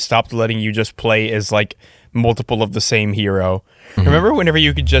whenever they stopped letting you just play as like multiple of the same hero. Remember whenever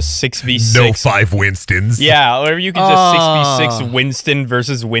you could just 6v6? No 5 Winstons. Yeah, whenever you could just 6v6 Winston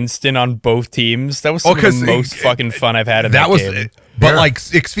versus Winston on both teams. That was some of the most fucking fun I've had in that game. But like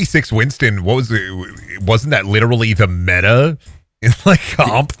 6v6 Winston, what was it? Wasn't that literally the meta in like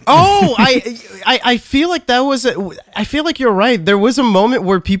comp? Oh, I feel like that was I feel like you're right. There was a moment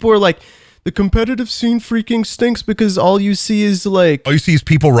where people were like, the competitive scene freaking stinks because all you see is like... All you see is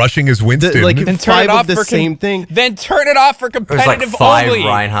people rushing as Winston. Then turn it off for same thing. Then turn it off for competitive like 5 only.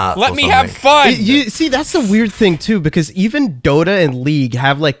 Reinhardt Let me have fun. You see, that's the weird thing too, because even Dota and League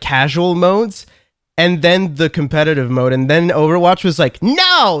have like casual modes and then the competitive mode, and then Overwatch was like,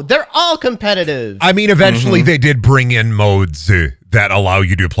 no, they're all competitive. I mean, eventually they did bring in modes that allow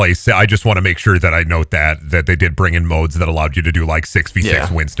you to play. I just want to make sure that I note that they did bring in modes that allowed you to do like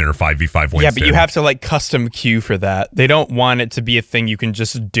 6v6 Winston or 5v5 Winston. Yeah, but you have to like custom queue for that. They don't want it to be a thing you can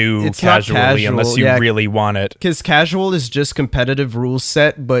just do casually unless you really want it. Because casual is just competitive rule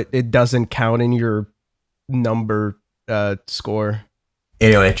set, but it doesn't count in your number score.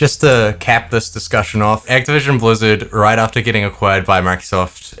 Anyway, just to cap this discussion off, Activision Blizzard, right after getting acquired by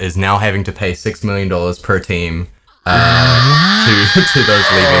Microsoft, is now having to pay $6 million per team to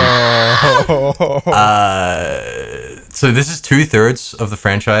those leaving. So this is 2/3 of the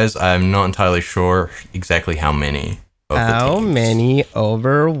franchise. I'm not entirely sure exactly how many. How many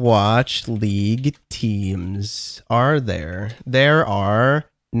Overwatch League teams are there? There are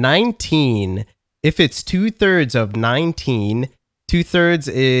 19. If it's 2/3 of 19, 2/3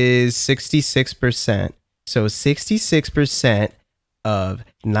 is 66%. So 66% of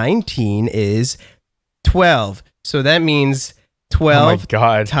 19 is 12. So that means 12 oh my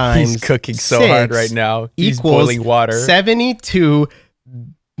God. times He's cooking so hard right now. He's boiling water. 72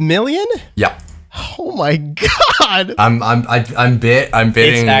 million? Yeah. Oh my God. I'm betting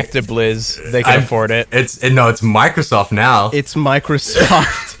it's ActiBliz. They can afford it. It's Microsoft now. It's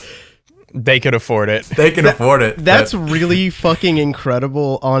Microsoft. They could afford it. They can afford it. That's really fucking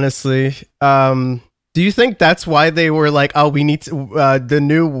incredible, honestly. Do you think that's why they were like, oh, we need to, the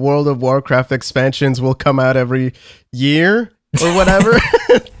new World of Warcraft expansions will come out every year or whatever?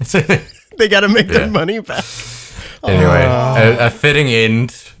 They got to make their money back. Anyway, a fitting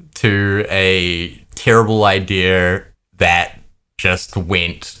end to a terrible idea that just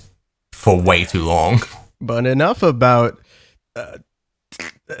went for way too long. But enough about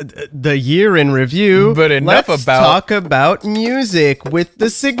the year in review. But enough Let's about talk about music with the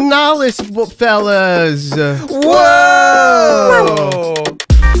Signalis fellas. Whoa!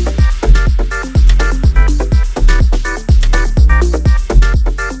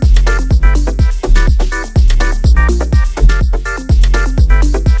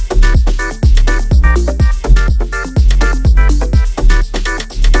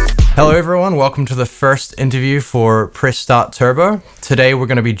 Hello everyone, welcome to the first interview for Press Start Turbo. Today we're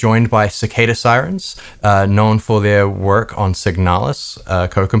going to be joined by Cicada Sirens, known for their work on Signalis,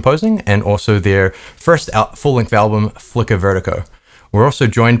 co-composing, and also their first full-length album, Flicker Vertigo. We're also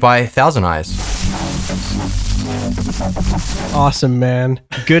joined by Thousand Eyes. Awesome, man.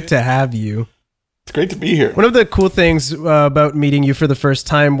 Good to have you. It's great to be here. One of the cool things about meeting you for the first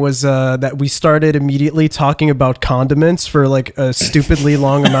time was that we started immediately talking about condiments for like a stupidly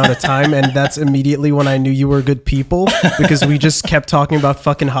long amount of time, and that's immediately when I knew you were good people, because we just kept talking about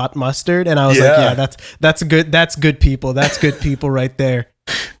fucking hot mustard, and I was like, yeah, that's good. That's good people. That's good people right there.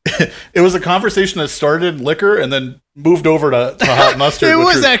 It was a conversation that started in liquor and then moved over to hot mustard.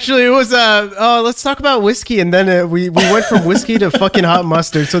 Let's talk about whiskey, and then we went from whiskey to fucking hot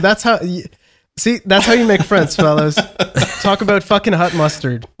mustard. So that's how. That's how you make friends, fellas. Talk about fucking hot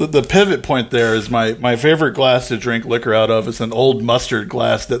mustard. The pivot point there is my favorite glass to drink liquor out of is an old mustard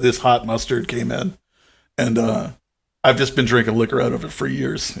glass that this hot mustard came in. And I've just been drinking liquor out of it for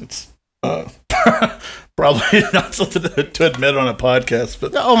years. It's probably not something to admit on a podcast,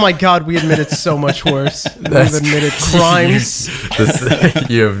 but oh my god, we admitted so much worse. We've admitted crimes.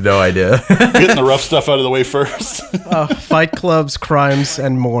 You have no idea. Getting the rough stuff out of the way first. Fight clubs, crimes,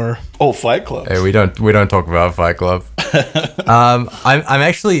 and more. Oh, Fight Clubs. Hey, we don't talk about Fight Club. I'm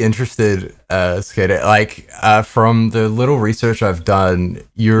actually interested, Cicada. Like from the little research I've done,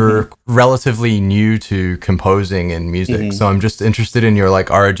 you're relatively new to composing and music, so I'm just interested in your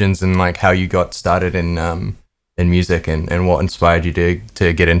like origins and like how you got started in music and what inspired you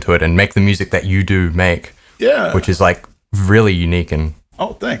to get into it and make the music that you do make. Yeah, which is like really unique and.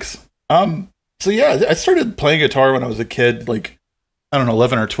 Oh, thanks. So yeah, I started playing guitar when I was a kid, like I don't know,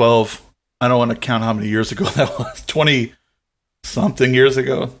 11 or 12. I don't want to count how many years ago that was. 20 something years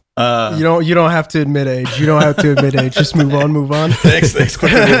ago. You don't have to admit age. You don't have to admit age. Just move on. Thanks.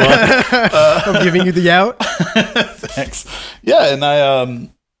 Quickly move on. I'm giving you the out. Thanks. Yeah, and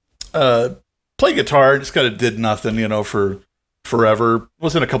I played guitar. Just kind of did nothing, for forever.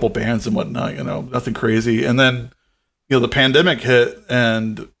 Was in a couple bands and whatnot. Nothing crazy. And then, the pandemic hit,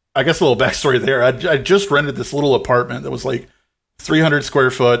 and I guess a little backstory there. I just rented this little apartment that was like 300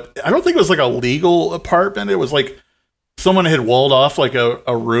 square foot. I don't think it was like a legal apartment. It was like someone had walled off like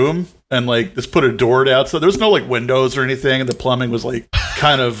a room and like just put a door out. So there was no like windows or anything. And the plumbing was like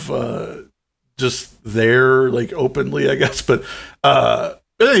kind of just there, like openly, I guess. But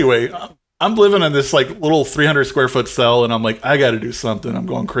anyway, I'm living in this like little 300 square foot cell, and I'm like, I got to do something. I'm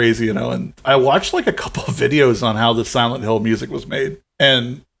going crazy, and I watched like a couple of videos on how the Silent Hill music was made.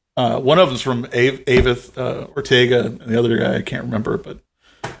 And one of them's from Avith Ortega, and the other guy I can't remember, but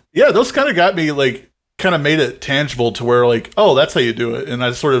yeah, those kind of got me like kind of made it tangible to where like, oh, that's how you do it. And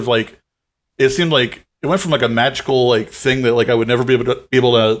I sort of like, it seemed like it went from like a magical like thing that like I would never be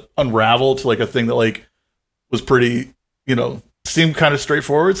able to unravel to like a thing that like was pretty, seemed kind of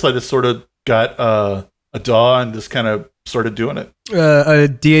straightforward. So I just sort of got a DAW and just kind of started doing it. A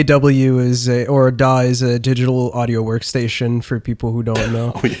DAW is a DAW is a digital audio workstation for people who don't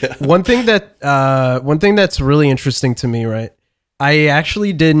know. Oh, yeah. One thing that's really interesting to me, right? I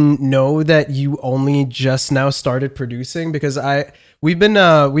actually didn't know that you only just now started producing, because we've been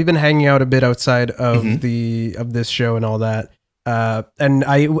hanging out a bit outside of this show and all that. And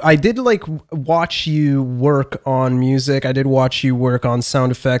I did like watch you work on music. I did watch you work on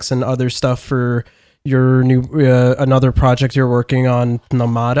sound effects and other stuff for your new another project you're working on,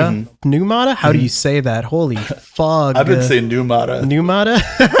 Numata. Numata? How do you say that? Holy fuck! I've been saying Numata. Numata?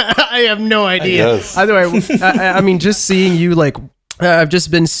 I have no idea. Either way, I mean, just seeing you like, I've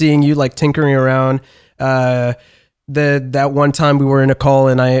just been seeing you like tinkering around. That one time we were in a call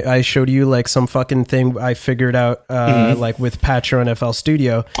and I showed you like some fucking thing I figured out like with Patcher on FL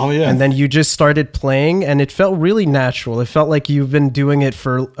Studio. Oh yeah. And then you just started playing and it felt really natural. It felt like you've been doing it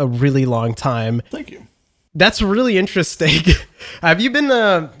for a really long time. Thank you. That's really interesting. Have you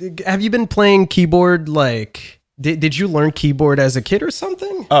been playing keyboard like did you learn keyboard as a kid or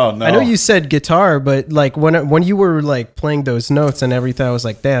something? Oh no. I know you said guitar, but like when you were like playing those notes and everything, I was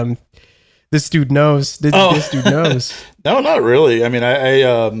like, damn. This dude knows. This dude knows. No, not really. I mean,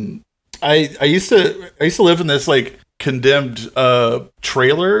 I used to live in this like condemned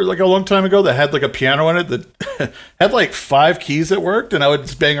trailer like a long time ago that had like a piano in it that had like 5 keys that worked, and I would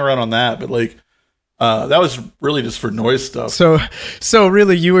just bang around on that. But like that was really just for noise stuff. So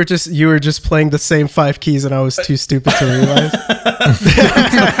really, you were just playing the same 5 keys, and I was too stupid to realize.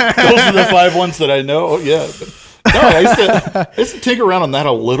 Those are the 5 ones that I know. Yeah. No, I used to tinker around on that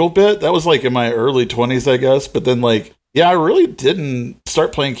a little bit. That was like in my early 20s, I guess. But then like, yeah, I really didn't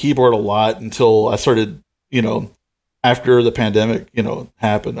start playing keyboard a lot until I started, after the pandemic,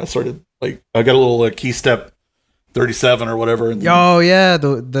 happened, I started like, I got a little Key Step 37 or whatever. And oh yeah,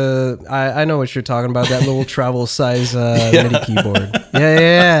 I know what you're talking about. That little travel size MIDI keyboard.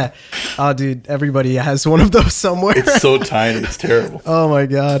 Yeah. Oh, dude, everybody has one of those somewhere. It's so tiny, it's terrible. Oh my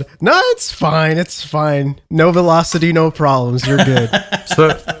god. No, it's fine. It's fine. No velocity, no problems. You're good.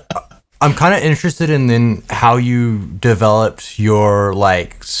 So I'm kind of interested in then how you developed your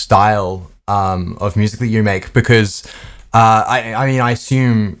like style of music that you make, because I mean, I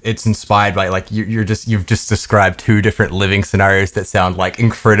assume it's inspired by like you've just described two different living scenarios that sound like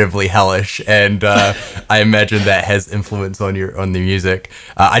incredibly hellish, and I imagine that has influence on the music.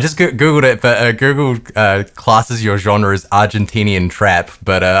 I just googled it, but Google classes your genre as Argentinian trap,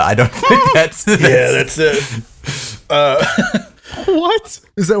 but I don't think that's that's it. What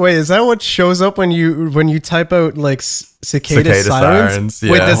is that? Wait, is that what shows up when you type out like Cicada Sirens?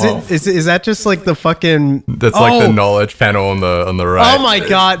 Yeah. Wait, is that just like the fucking? That's like the knowledge panel on the right. Oh my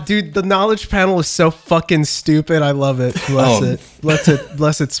god, dude, the knowledge panel is so fucking stupid. I love it.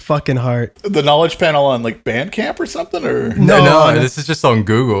 Bless its fucking heart. The knowledge panel on like Bandcamp or something, or no, this is just on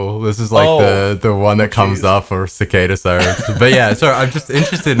Google. This is like the one that comes up for Cicada Sirens. But yeah, so I'm just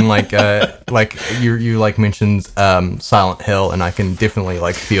interested in like you like mentioned Silent Hill, and I can definitely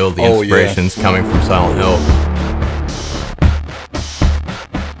like feel the inspirations coming from Silent Hill.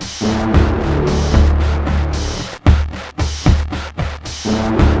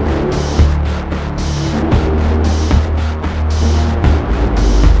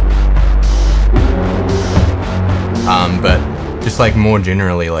 But just like more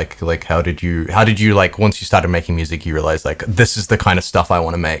generally, like how did you like once you started making music, you realized like this is the kind of stuff I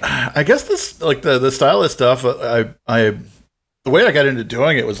want to make? I guess this like the style of stuff. The way I got into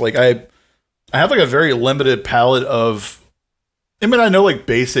doing it was like I have like a very limited palette of. I mean, I know like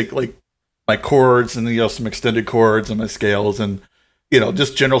basic like my chords and some extended chords and my scales and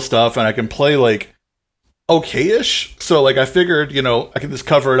just general stuff, and I can play like okay-ish. So like I figured I can just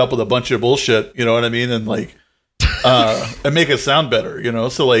cover it up with a bunch of bullshit. You know what I mean? And like. And make it sound better,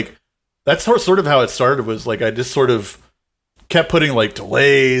 so like that's sort of how it started. Was like I just sort of kept putting like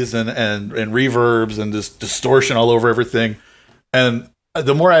delays and reverbs and just distortion all over everything, and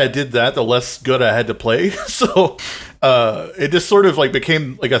the more I did that, the less good I had to play. So it just sort of like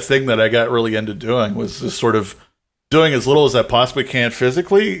became like a thing that I got really into doing, was just sort of doing as little as I possibly can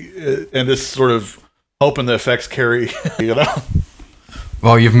physically, and just sort of hoping the effects carry.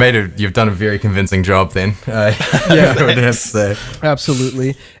 Well, you've done a very convincing job then. Yeah, I would have to say.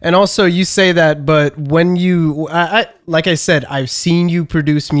 Absolutely. And also you say that, but when I like I said, I've seen you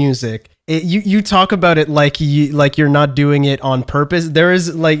produce music. You talk about it like you're not doing it on purpose. There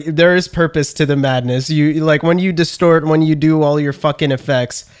is purpose to the madness. You like when you distort, when you do all your fucking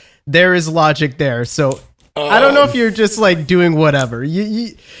effects, there is logic there. So I don't know if you're just like doing whatever.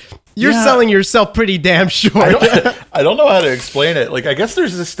 You're selling yourself pretty damn short. I don't know how to explain it. Like, I guess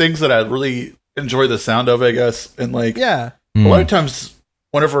there's just things that I really enjoy the sound of, I guess. And like, a lot of times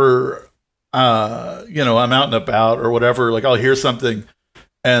whenever, I'm out and about or whatever, like I'll hear something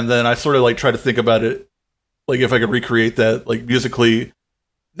and then I sort of like try to think about it. Like if I could recreate that, like musically,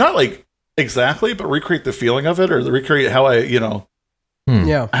 not like exactly, but recreate the feeling of it or recreate how I, how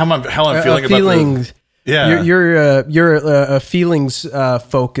I'm feeling about it. Yeah, you're a feelings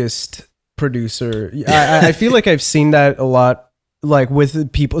focused producer. I feel like I've seen that a lot. Like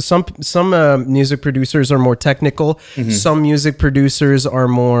with people, some music producers are more technical. Mm-hmm. Some music producers are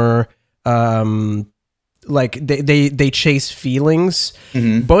more like they chase feelings.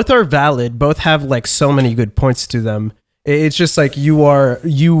 Mm-hmm. Both are valid. Both have like so many good points to them. It's just like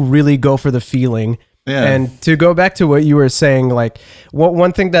you really go for the feeling. Yeah. And to go back to what you were saying, like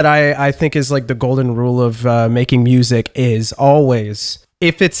one thing that I think is like the golden rule of making music is always,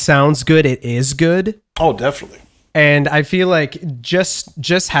 if it sounds good, it is good. Oh, definitely. And I feel like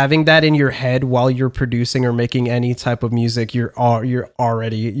just having that in your head while you're producing or making any type of music, you're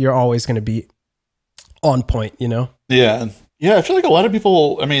always going to be on point, Yeah. Yeah. I feel like a lot of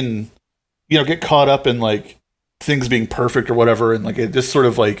people, I mean, get caught up in like things being perfect or whatever. And like, it just sort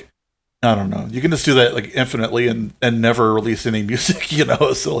of like, I don't know. You can just do that like infinitely and never release any music,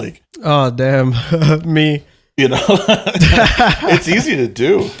 So like, oh damn, me. It's easy to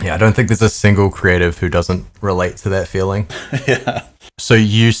do. Yeah, I don't think there's a single creative who doesn't relate to that feeling. Yeah. So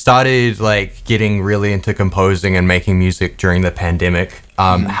you started like getting really into composing and making music during the pandemic.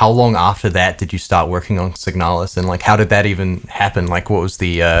 How long after that did you start working on Signalis, and like how did that even happen? Like what was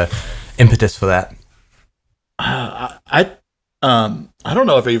the impetus for that? I don't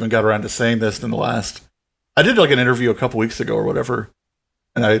know if I even got around to saying this in the last. I did like an interview a couple weeks ago or whatever,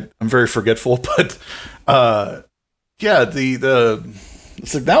 and I'm very forgetful. But yeah, the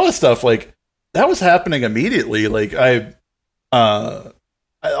Signalis stuff, like that was happening immediately. Like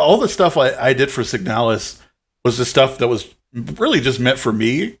all the stuff I did for Signalis was the stuff that was really just meant for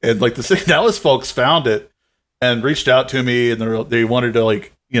me. And like the Signalis folks found it and reached out to me, and they wanted to,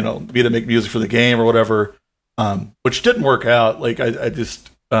 like, you know, me to make music for the game or whatever, which didn't work out. Like I just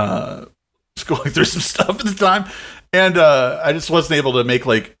was going through some stuff at the time, and I just wasn't able to make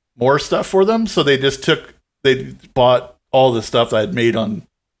like more stuff for them. So they bought all the stuff that I'd made on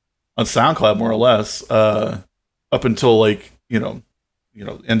SoundCloud, more or less, up until like, you know,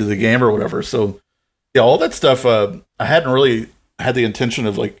 end of the game or whatever. So yeah, all that stuff, I hadn't really had the intention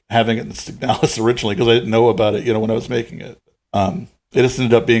of like having it in Signalis originally, because I didn't know about it, you know, when I was making it. It just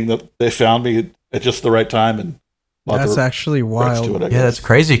ended up being that they found me at just the right time, and that's actually wild. Yeah, that's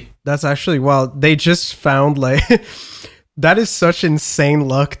crazy. That's actually wild. They just found, like, that is such insane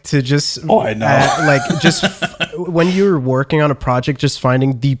luck to just, I know. When you're working on a project, just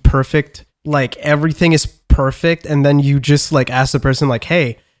finding the perfect, like, everything is perfect, and then you just like ask the person, like,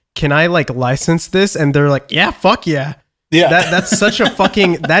 hey, can I like license this? And they're like, yeah, fuck yeah. Yeah, that's such a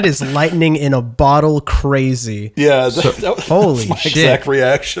fucking, that is lightning in a bottle crazy. Yeah, that was holy my shit. Exact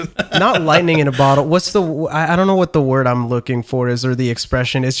reaction. Not lightning in a bottle. What's I don't know what the word I'm looking for is, or the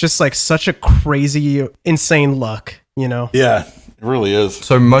expression. It's just like such a crazy, insane luck, you know? Yeah, it really is.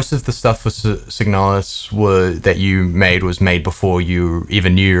 So most of the stuff for Signalis that you made was made before you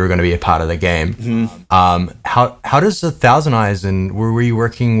even knew you were going to be a part of the game. Mm-hmm. How does 1,000 Eyes, and were you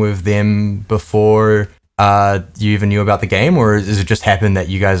working with them before you even knew about the game, or does it just happen that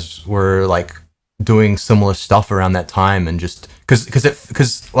you guys were like doing similar stuff around that time, and just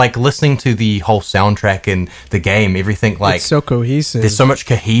because like listening to the whole soundtrack and the game, everything, like, it's so cohesive. There's so much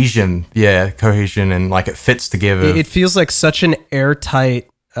cohesion, and like it fits together. It feels like such an airtight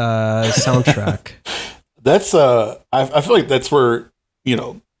soundtrack. That's I feel like that's where, you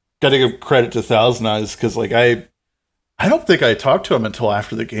know, got to give credit to 1,000 Eyes, because like I don't think I talked to him until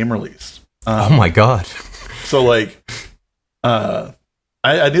after the game released. Oh my god. So like, I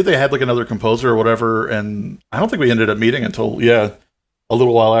knew they had like another composer or whatever, and I don't think we ended up meeting until a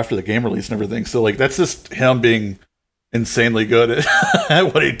little while after the game release and everything. So like, that's just him being insanely good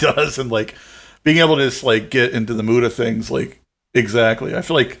at what he does, and like being able to just like get into the mood of things. Like, exactly. I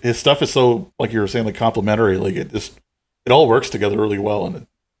feel like his stuff is so, like you were saying, like complementary. Like it all works together really well, and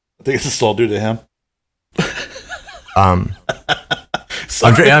I think it's just all due to him.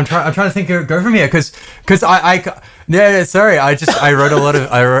 I'm trying to think. Go from here, because I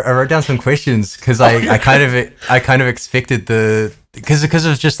wrote down some questions, because I kind of expected because it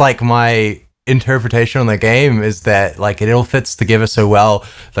was just like my interpretation on the game is that like it all fits together so well.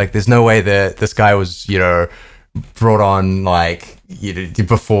 Like there's no way that this guy was, you know, brought on like, you know,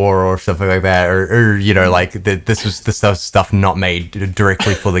 before or something like that, or you know, like this was the stuff not made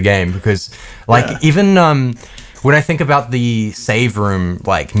directly for the game, because like even when I think about the save room,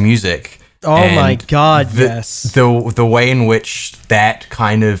 like music, oh my god, yes, the way in which that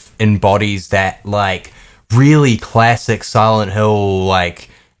kind of embodies that like really classic Silent Hill like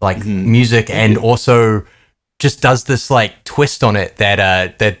music, and also just does this like twist on it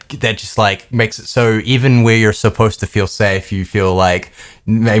that just like makes it so even where you're supposed to feel safe, you feel like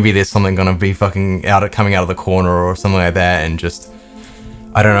maybe there's something gonna be coming out of the corner or something like that, and just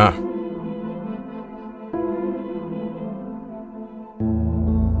I don't know.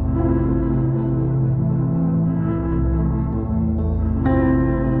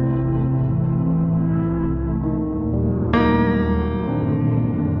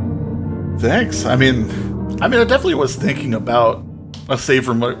 Thanks. I mean, I definitely was thinking about a save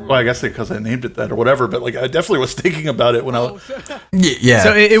room. Well, I guess because I named it that or whatever, but like I definitely was thinking about it when I was. Yeah.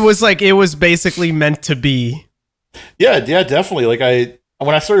 So it was like, it was basically meant to be. Yeah, definitely. Like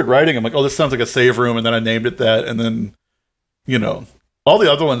when I started writing, I'm like, oh, this sounds like a save room, and then I named it that, and then, you know, all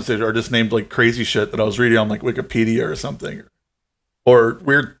the other ones that are just named like crazy shit that I was reading on like Wikipedia or something, or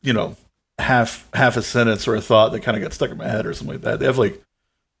weird, you know, half a sentence or a thought that kind of got stuck in my head or something like that. They have like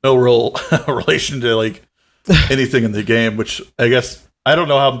no real relation to like anything in the game, which I guess I don't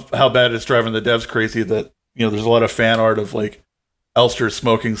know how bad it's driving the devs crazy that, you know, there's a lot of fan art of like Elster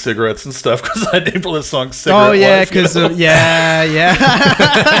smoking cigarettes and stuff, because I named this song Cigarette Oh yeah, Life, because yeah.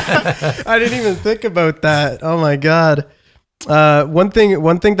 I didn't even think about that. Oh my god. One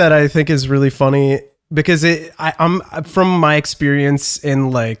thing that I think is really funny, because I'm from my experience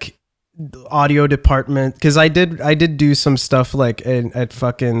in like audio department, because I did do some stuff like at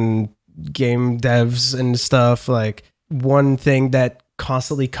fucking game devs and stuff. Like one thing that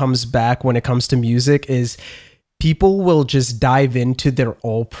constantly comes back when it comes to music is people will just dive into their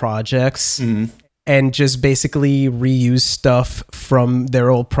old projects and just basically reuse stuff from their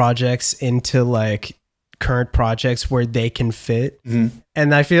old projects into like current projects where they can fit.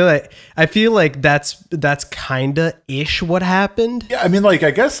 And I feel like that's kind of ish what happened. Yeah, I mean, like, I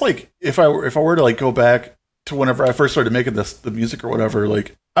guess, like, if I were to like go back to whenever I first started making the music or whatever,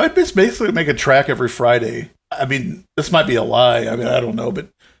 like, I would just basically make a track every Friday. I mean, this might be a lie. I mean, I don't know, but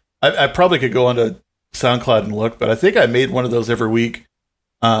I probably could go onto SoundCloud and look, but I think I made one of those every week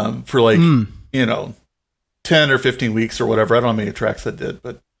for like, 10 or 15 weeks or whatever. I don't know how many tracks I did,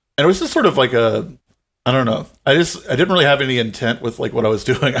 but and it was just sort of like I don't know. I didn't really have any intent with like what I was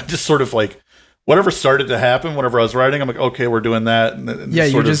doing. I just sort of like whatever started to happen whenever I was writing, I'm like, okay, we're doing that. And yeah,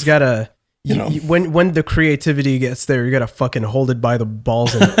 you just gotta, when the creativity gets there, you gotta fucking hold it by the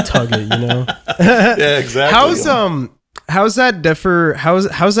balls and tug it, Yeah, exactly. How's that differ?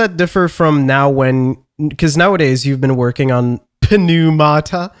 How's that differ from now when? Because nowadays you've been working on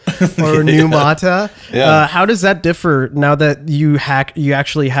Pneumata or Pneumata. Yeah. How does that differ now that you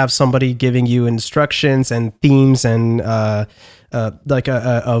actually have somebody giving you instructions and themes and like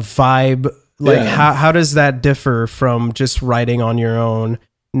a vibe? Like how does that differ from just writing on your own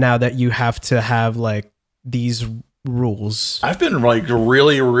now that you have to have like these rules? I've been like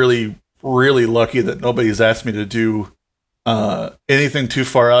really, really, really lucky that nobody's asked me to do anything too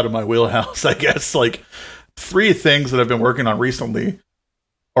far out of my wheelhouse, I guess. Like 3 things that I've been working on recently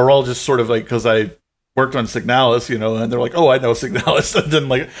are all just sort of like because I worked on Signalis, and they're like, oh, I know Signalis, and then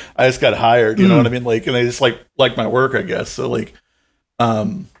like I just got hired, you know what I mean? Like, and they just like my work, I guess. So like,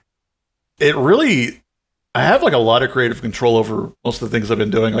 it really, I have like a lot of creative control over most of the things I've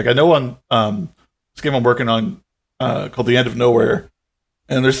been doing. Like I know on this game I'm working on called The End of Nowhere,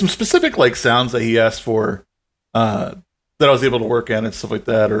 and there's some specific like sounds that he asked for that I was able to work in and stuff like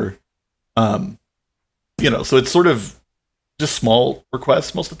that, or so it's sort of just small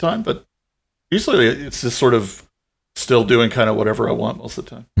requests most of the time, but usually it's just sort of still doing kind of whatever I want most of the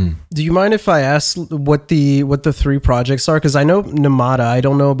time. Do you mind if I ask what the 3 projects are? Because I know Pneumata, I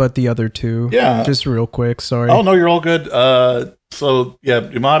don't know about the other 2. Yeah, just real quick. Sorry. Oh no, you're all good. So yeah,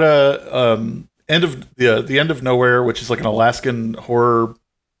 Pneumata, the End of Nowhere, which is like an Alaskan horror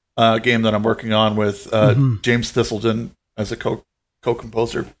game that I'm working on with James Thistleton as a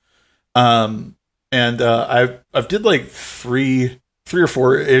co-composer. And I've did like 3 or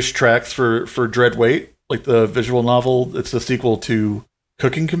 4-ish tracks for Dread Weight, like the visual novel. It's a sequel to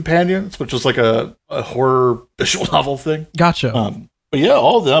Cooking Companions, which was like a horror visual novel thing. Gotcha. But yeah,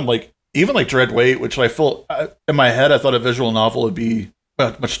 all of them, like even like Dread Weight, which I feel in my head I thought a visual novel would be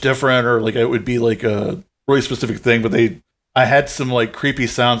much different, or like it would be like a really specific thing. But I had some like creepy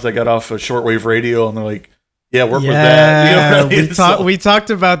sounds that got off a shortwave radio, and they're like, yeah, work with that. We talked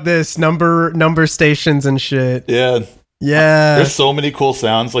about this number stations and shit. Yeah. There's so many cool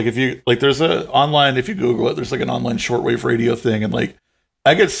sounds. Like if you there's if you Google it, there's like an online shortwave radio thing, and like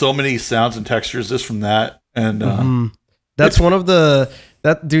I get so many sounds and textures just from that. And that's one of the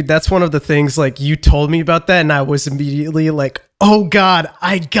things, like you told me about that, and I was immediately like, oh god,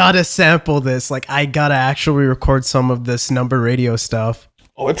 I gotta sample this. Like I gotta actually record some of this number radio stuff.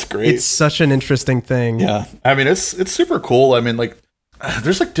 Oh, it's great. It's such an interesting thing. Yeah. I mean, it's super cool. I mean, like,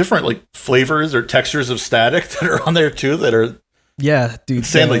 there's like different like flavors or textures of static that are on there too that are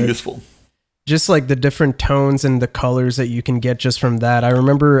insanely useful. Just like the different tones and the colors that you can get just from that. I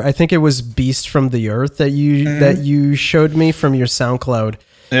remember, I think it was Beast from the Earth that you showed me from your SoundCloud.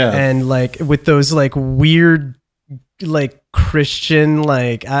 Yeah. And like with those like weird like Christian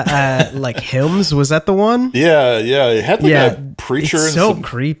like hymns, was that the one? Yeah, it had like a preacher. It's so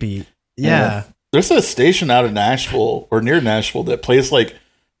creepy. Yeah. There's a station out of Nashville or near Nashville that plays like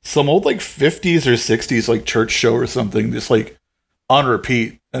some old like 50s or 60s like church show or something, just like on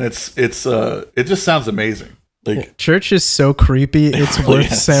repeat, and it just sounds amazing. Like church is so creepy, it's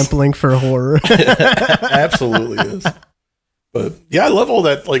worth sampling for horror. Absolutely is. But yeah, I love all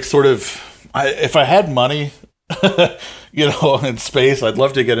that like sort of. If I had money, and space, I'd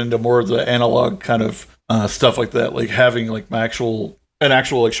love to get into more of the analog kind of stuff like that. Like having like an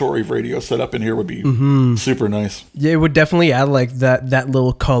actual like shortwave radio set up in here would be super nice. Yeah, it would definitely add like that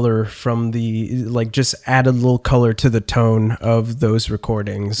little color from the like just add a little color to the tone of those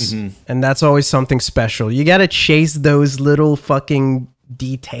recordings, and that's always something special. You got to chase those little fucking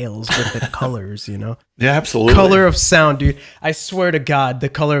details with the colors, Yeah, absolutely. Color of sound, dude. I swear to God, the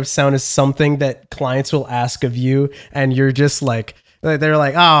color of sound is something that clients will ask of you, and you're just like, they're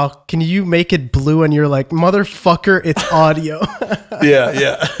like, oh, can you make it blue? And you're like, motherfucker, it's audio.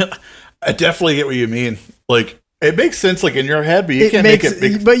 Yeah. I definitely get what you mean. Like, it makes sense, like in your head, but you can't make it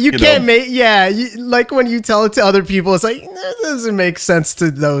big. But you can't make, like when you tell it to other people, it's like, that doesn't make sense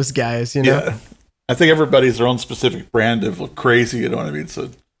to those guys, Yeah. I think everybody's their own specific brand of crazy. You know what I mean? So.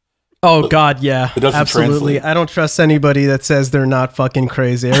 Oh God, yeah, absolutely. Translate. I don't trust anybody that says they're not fucking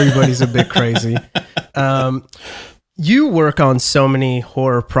crazy. Everybody's a bit crazy. You work on so many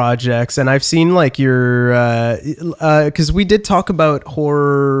horror projects, and I've seen like your because we did talk about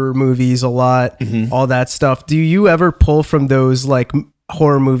horror movies a lot, all that stuff. Do you ever pull from those like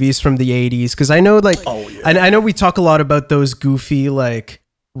horror movies from the 80s? Because I know like I know we talk a lot about those goofy like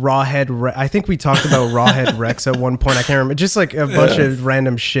Rawhead. I think we talked about Rawhead Rex at one point. I can't remember. Just like a bunch of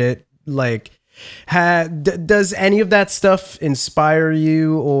random shit. Like, does any of that stuff inspire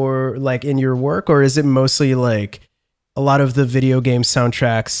you, or like in your work, or is it mostly like a lot of the video game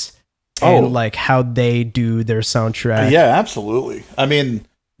soundtracks and like how they do their soundtrack? Yeah, absolutely. I mean,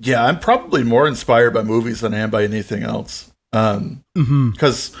 yeah, I'm probably more inspired by movies than I am by anything else.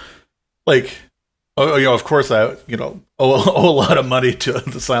 Because, like, of course, I owe a lot of money to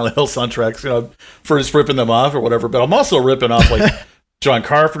the Silent Hill soundtracks, for just ripping them off or whatever. But I'm also ripping off like John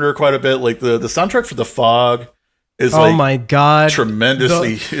Carpenter quite a bit. Like the soundtrack for The Fog is oh my God,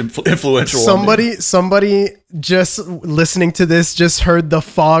 tremendously influential. Somebody just listening to this just heard The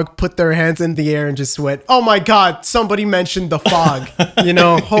Fog, put their hands in the air and just went, oh my God, somebody mentioned The Fog.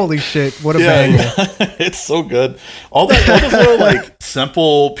 Holy shit, what a banger. Yeah. It's so good. All those little like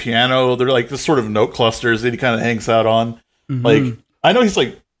simple piano, they're like this sort of note clusters that he kind of hangs out on. Like, I know he's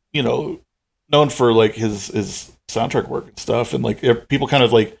like, known for like his soundtrack work and stuff, and like people kind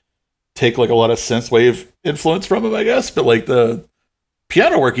of like take like a lot of synthwave influence from him, I guess, but like the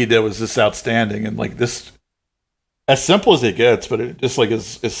piano work he did was just outstanding, and like this, as simple as it gets, but it just like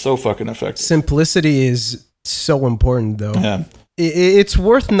is so fucking effective. Simplicity is so important, though. Yeah. It's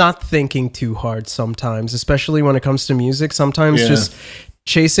worth not thinking too hard sometimes, especially when it comes to music. Sometimes just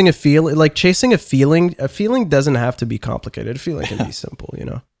chasing a feeling doesn't have to be complicated. A feeling can be simple,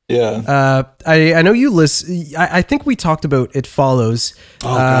 Yeah. I know you list. I think we talked about It Follows.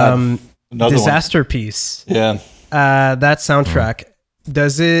 Oh, God. Another Disaster one. Piece. Yeah. That soundtrack.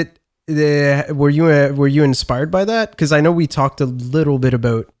 Does it? Were you inspired by that? Because I know we talked a little bit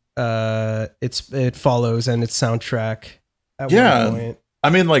about It Follows and its soundtrack. At one point. I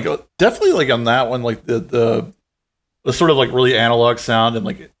mean, like definitely like on that one, like the sort of like really analog sound, and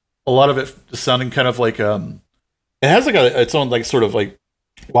like a lot of it just sounding kind of like it has like its own like sort of like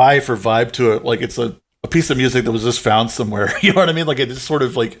life or vibe to it. Like it's a piece of music that was just found somewhere. You know what I mean? Like it just sort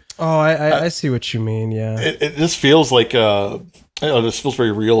of like. Oh, I see what you mean. Yeah. It just feels like it just feels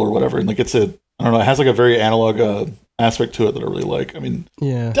very real or whatever, and like I don't know. It has like a very analog aspect to it that I really like. I mean,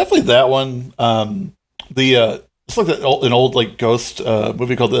 definitely that one. It's like an old like ghost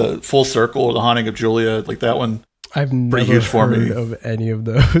movie called The Full Circle, The Haunting of Julia. Like that one. I've never huge for heard me. Of any of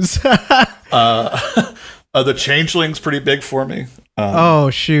those. The Changeling's pretty big for me. Oh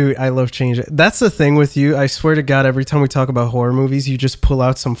shoot, I love Changeling. That's the thing with you. I swear to God, every time we talk about horror movies, you just pull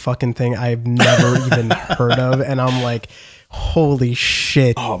out some fucking thing I've never even heard of, and I'm like, holy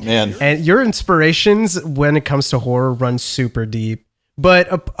shit. Oh man. And your inspirations when it comes to horror run super deep. But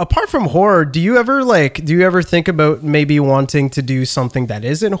apart from horror, do you ever think about maybe wanting to do something that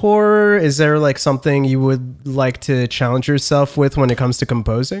isn't horror? Is there like something you would like to challenge yourself with when it comes to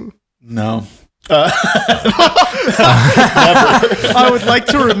composing? No. I would like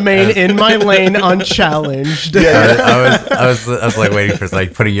to remain in my lane unchallenged. Yeah, I was like waiting for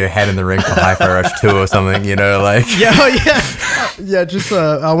like putting your head in the ring for Hi-Fi Rush 2 or something, like. Yeah. Just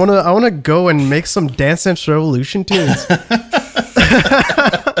I wanna go and make some Dance Dance Revolution tunes.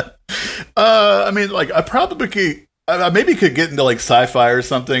 I mean, like I maybe could get into like sci-fi or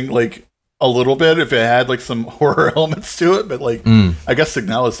something, like a little bit if it had like some horror elements to it, but like I guess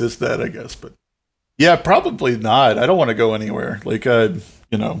Signalis is that, I guess, but yeah, probably not. I don't want to go anywhere. Like I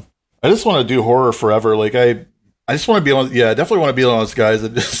just want to do horror forever. Like I just want to be on. Yeah, I definitely want to be one of those guys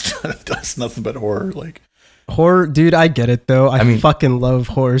that just does nothing but horror. Like horror, dude. I get it though. I mean, fucking love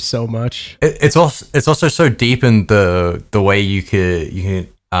horror so much. It's also so deep in the way you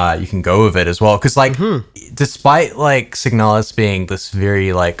can go with it as well. Because like, despite like Signalis being this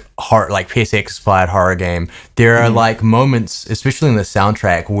very like hard, like PSX inspired horror game, there are like moments, especially in the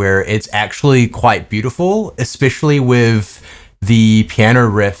soundtrack, where it's actually quite beautiful, especially with the piano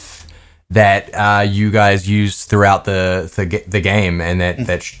riff that you guys use throughout the game, and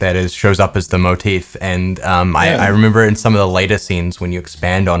that shows up as the motif. And I remember in some of the later scenes when you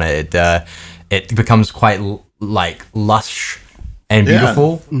expand on it, it becomes quite like lush and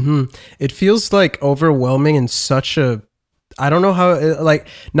beautiful. It feels like overwhelming in such a, I don't know how, like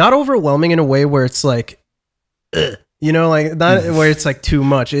not overwhelming in a way where it's like, like not where it's like too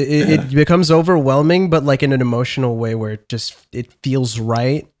much. It becomes overwhelming, but like in an emotional way where it feels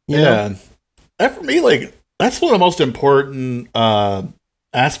right. You know? that for me, like, that's one of the most important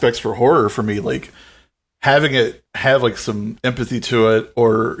aspects for horror for me. Like, having it have like some empathy to it,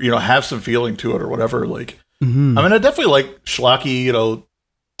 or have some feeling to it, or whatever. Like, I mean, I definitely like schlocky,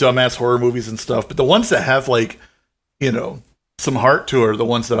 dumbass horror movies and stuff, but the ones that have like, some heart to it are the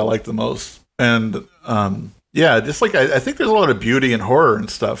ones that I like the most. And yeah, just like I think there's a lot of beauty in horror and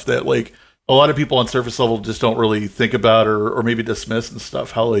stuff that like a lot of people on surface level just don't really think about, or maybe dismiss and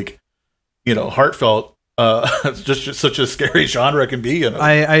stuff. How like, heartfelt just such a scary genre can be.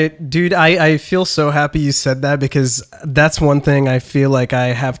 Dude, I feel so happy you said that, because that's one thing I feel like I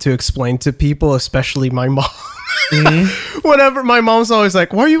have to explain to people, especially my mom. Whenever my mom's always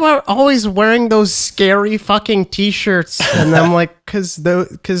like, why are you always wearing those scary fucking t-shirts? And I'm like, cause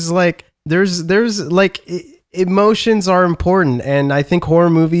like there's like emotions are important, and I think horror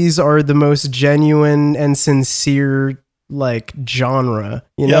movies are the most genuine and sincere like genre,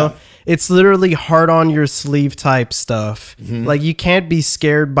 you know? It's literally heart on your sleeve type stuff. Like, you can't be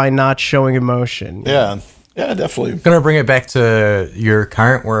scared by not showing emotion. Yeah, definitely. I'm gonna bring it back to your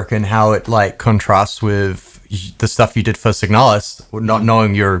current work and how it like contrasts with the stuff you did for Signalis, not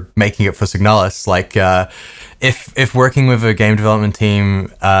knowing you're making it for Signalis. Like, if working with a game development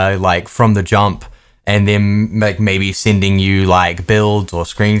team like from the jump, and then like maybe sending you like builds or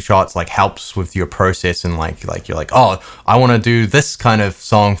screenshots like helps with your process, and like you're like, oh, I want to do this kind of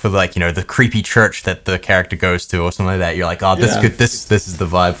song for like the creepy church that the character goes to or something like that. You're like, oh, this good, this is the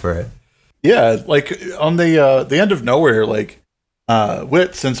vibe for it. Yeah, like on the End of Nowhere, like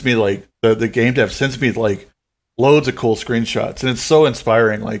Wit sends me like the game dev sends me like loads of cool screenshots, and it's so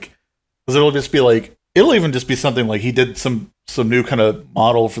inspiring. Like, because it'll just be like, it'll even just be something like he did some new kind of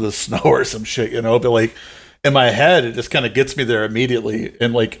model for the snow or some shit, but like in my head it just kind of gets me there immediately.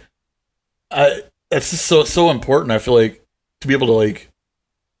 And like it's just so important, I feel like, to be able to like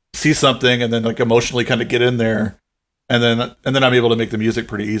see something and then like emotionally kind of get in there, and then I'm able to make the music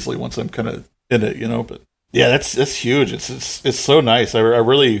pretty easily once I'm kind of in it, but yeah, that's huge. It's so nice. I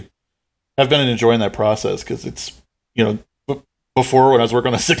really have been enjoying that process, because it's before, when I was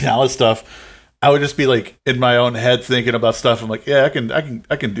working on the Signalis stuff, I would just be like in my own head thinking about stuff. I'm like, yeah, I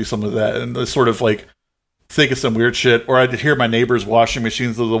can do some of that, and sort of like think of some weird shit. Or I'd hear my neighbors' washing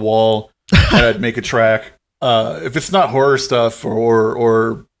machines to the wall, and I'd make a track. If it's not horror stuff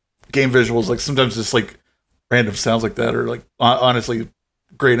or game visuals, like sometimes it's like random sounds like that, or like honestly,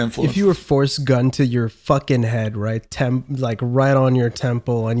 great influence. If you were forced gun to your fucking head, right, like right on your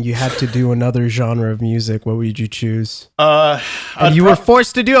temple, and you had to do another genre of music, what would you choose? And you were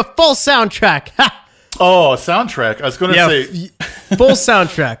forced to do a full soundtrack. Oh, a soundtrack. I was going to say full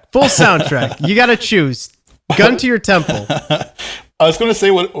soundtrack. You got to choose. Gun to your temple. I was going to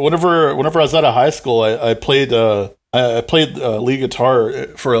say, whenever I was out of high school, I played lead guitar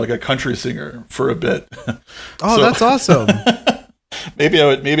for like a country singer for a bit. Oh, so, that's awesome. Maybe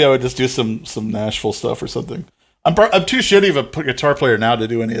I would just do some Nashville stuff or something. I'm too shitty of a guitar player now to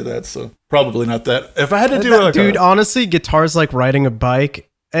do any of that, so probably not that. If I had to do dude, honestly, guitar's like riding a bike.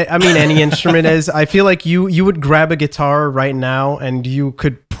 I mean, any instrument is. I feel like you would grab a guitar right now, and you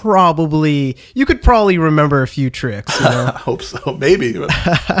could probably remember a few tricks. I hope so, maybe. But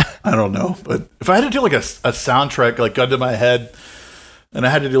I don't know. But if I had to do like a soundtrack, like gun to my head, and I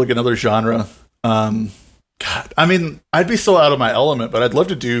had to do like another genre, God, I mean, I'd be so out of my element, but I'd love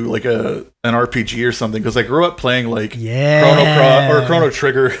to do like an RPG or something, because I grew up playing like Chrono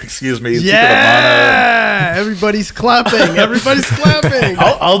Trigger, excuse me. Yeah, everybody's clapping. Everybody's clapping.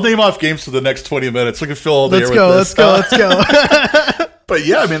 I'll name off games for the next 20 minutes. We can fill all the air with this. Let's go. But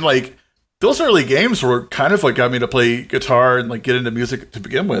yeah, I mean, like those early games were kind of like got me to play guitar and like get into music to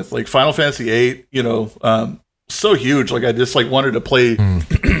begin with. Like Final Fantasy VIII, so huge. Like I just like wanted to play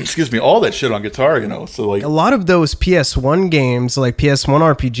excuse me, all that shit on guitar, so like a lot of those PS1 games, like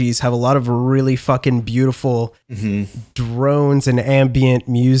PS1 RPGs, have a lot of really fucking beautiful drones and ambient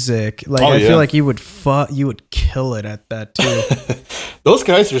music. Like I feel like you would kill it at that too. Those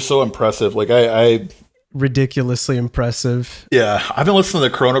guys are so impressive. Like I ridiculously impressive. Yeah, I've been listening to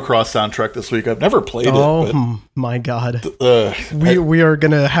the Chrono Cross soundtrack this week. I've never played it. Oh my god. We are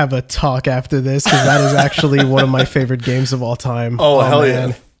gonna have a talk after this, because that is actually one of my favorite games of all time. Oh hell man.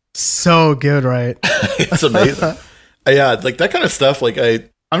 Yeah. So good, right? It's amazing. Yeah, like that kind of stuff, like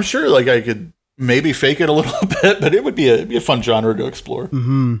I'm sure like I could maybe fake it a little bit, but it'd be a fun genre to explore.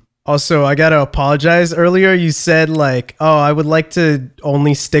 Also, I gotta apologize. Earlier you said like, oh, I would like to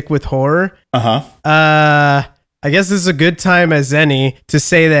only stick with horror. I guess this is a good time as any to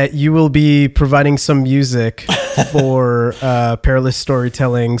say that you will be providing some music for Perilous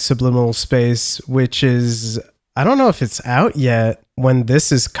Storytelling Subliminal Space, which is I don't know if it's out yet when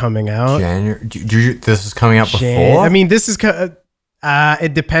this is coming out. January. This is coming out before? I mean, this is...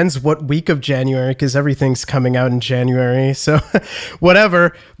 it depends what week of January, because everything's coming out in January. So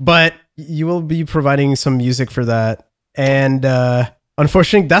whatever. But you will be providing some music for that. And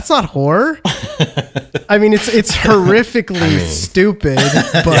unfortunately, that's not horror. I mean, it's horrifically stupid,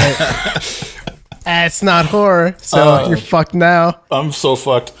 but it's not horror. So you're fucked now. I'm so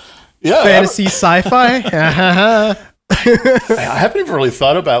fucked. Yeah, fantasy sci-fi. I haven't even really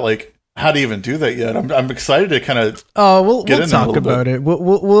thought about like how to even do that yet. I'm excited to kind of. Oh, we'll talk about it. We'll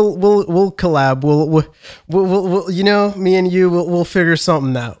collab. We'll you know, me and you we'll figure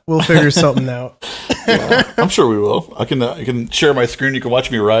something out. We'll figure something out. Yeah, I'm sure we will. I can share my screen. You can watch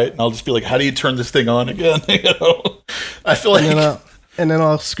me write, and I'll just be like, "How do you turn this thing on again?" You know, I feel like, and then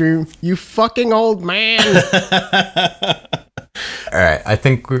I'll scream, "You fucking old man!" All right, I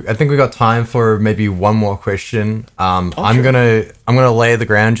think we got time for maybe one more question. I'm gonna lay the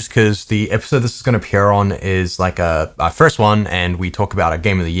ground just because the episode this is gonna appear on is like our first one, and we talk about our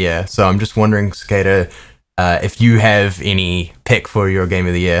game of the year. So I'm just wondering, Cicada, if you have any pick for your game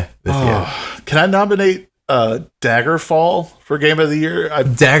of the year this year. Can I nominate Daggerfall for game of the year?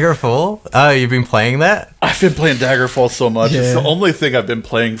 Daggerfall? Oh, you've been playing that? I've been playing Daggerfall so much. Yeah. It's the only thing I've been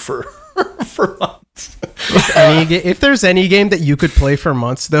playing for months. If there's any game that you could play for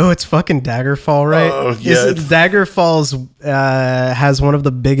months, though, it's fucking Daggerfall, right? Oh, yeah. Daggerfall has one of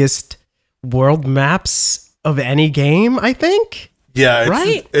the biggest world maps of any game, I think. Yeah,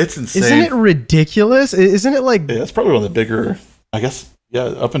 right? It's insane. Isn't it ridiculous? Isn't it like... Yeah, it's probably one of the bigger, I guess,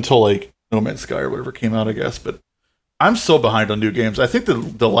 up until like No Man's Sky or whatever came out, I guess. But I'm so behind on new games. I think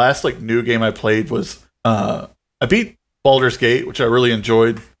the last like new game I played was... I beat Baldur's Gate, which I really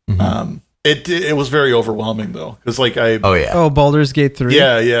enjoyed. Mm-hmm. It was very overwhelming though, because like Baldur's Gate 3.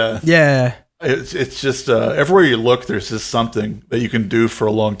 Yeah. It's just everywhere you look, there's just something that you can do for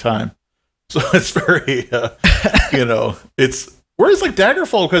a long time. So it's very, you know, it's whereas like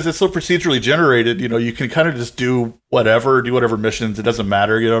Daggerfall, because it's so procedurally generated, you know, you can kind of just do whatever missions. It doesn't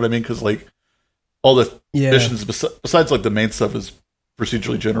matter, you know what I mean? Because like all the missions besides like the main stuff is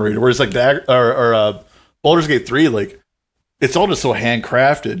procedurally generated. Whereas like Baldur's Gate 3, like. It's all just so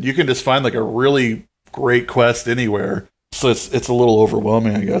handcrafted. You can just find like a really great quest anywhere. So it's a little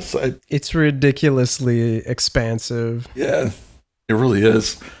overwhelming, I guess. It's ridiculously expansive. Yeah, it really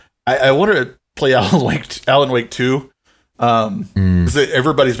is. I want to play Alan Wake 2. Because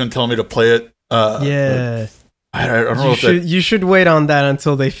everybody's been telling me to play it. Yeah. I don't know you should wait on that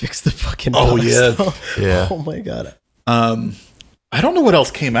until they fix the fucking bugs, yeah. Oh my god. I don't know what else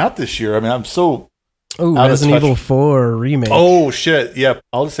came out this year. I mean, I'm so... Oh, Resident Evil 4 remake. Oh shit! Yep,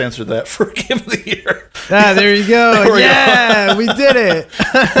 I'll just answer that for Game of the Year. There you go. We did it.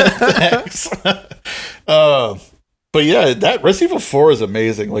 Thanks. But yeah, that Resident Evil 4 is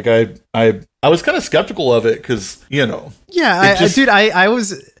amazing. Like I was kind of skeptical of it because you know. Yeah, I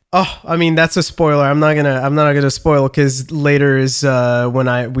was. Oh, I mean that's a spoiler. I'm not gonna spoil because later is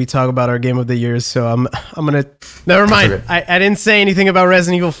when we talk about our Game of the Year. So I'm gonna. Never mind. Okay. I didn't say anything about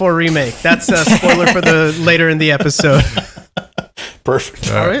Resident Evil 4 remake. That's a spoiler for the later in the episode. Perfect.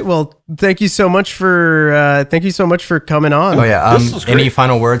 All right. Well, thank you so much for coming on. Oh yeah. Any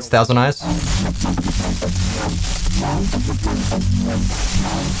final words, Thousand Eyes?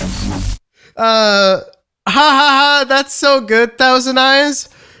 That's so good, Thousand Eyes.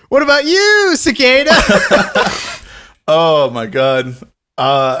 What about you, Cicada? Oh my god.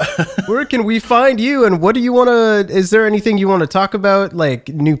 Where can we find you, and what do you want to? Is there anything you want to talk about, like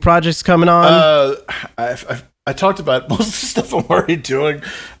new projects coming on? I talked about most of the stuff I'm already doing.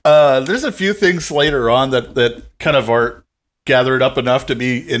 There's a few things later on that kind of aren't gathered up enough to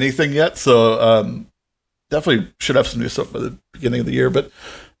be anything yet. So definitely should have some new stuff by the beginning of the year. But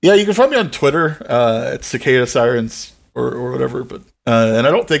yeah, you can find me on Twitter at Cicada Sirens or whatever. But and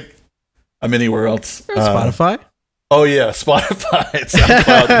I don't think I'm anywhere else. Spotify. Oh yeah, Spotify.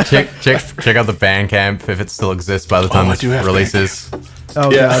 SoundCloud. check out the Bandcamp if it still exists by the time this releases.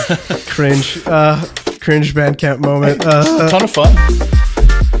 Oh yeah. God, cringe Bandcamp moment. A ton of fun.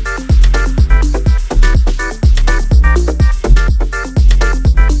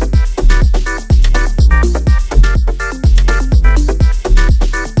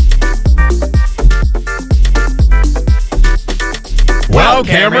 Well Wow,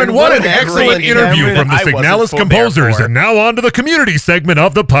 Cameron, what an excellent interview from the Signalis composers. And now on to the community segment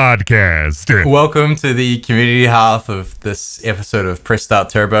of the podcast. Welcome to the community half of this episode of Press Start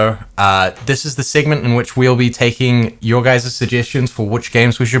Turbo. This is the segment in which we'll be taking your guys' suggestions for which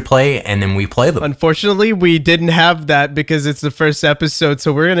games we should play, and then we play them. Unfortunately, we didn't have that because it's the first episode,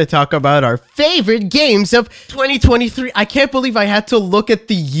 so we're going to talk about our favorite games of 2023. I can't believe I had to look at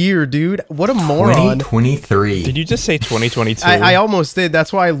the year, dude. What a moron. 2023. Did you just say 2022? I almost did.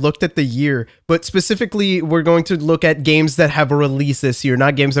 That's why I looked at the year. But specifically, we're going to look at games that have a release this year,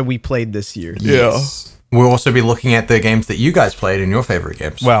 not games that we played this year. Yes. We'll also be looking at the games that you guys played in your favorite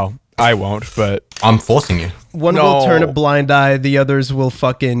games. Well, I won't, but... I'm forcing you. One will turn a blind eye, the others will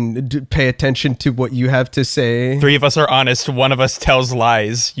fucking pay attention to what you have to say. 3 of us are honest, 1 of us tells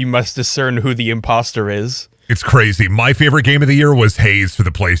lies. You must discern who the imposter is. It's crazy. My favorite game of the year was Haze for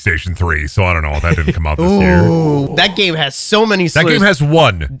the PlayStation 3, so I don't know. That didn't come out this year. That game has so many slurs. That game has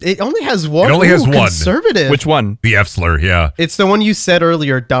 1. It only has 1? It only has 1. Conservative. Which one? The F slur, yeah. It's the one you said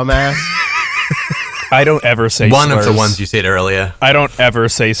earlier, dumbass. I don't ever say slurs. One of the ones you said earlier. I don't ever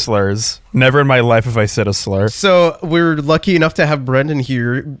say slurs. Never in my life have I said a slur. So we're lucky enough to have Brendan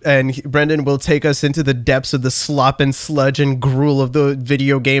here, and Brendan will take us into the depths of the slop and sludge and gruel of the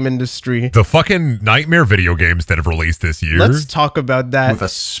video game industry. The fucking nightmare video games that have released this year. Let's talk about that. With a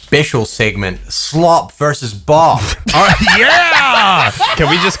special segment, Slop versus Bob. Yeah! Can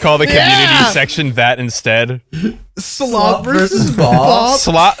we just call the community section that instead? Slop versus Bob.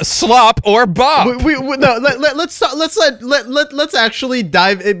 Slop or Bob. No, let's actually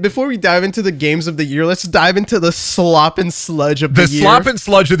dive before we dive into the games of the year. Let's dive into the slop and sludge of the year. The slop and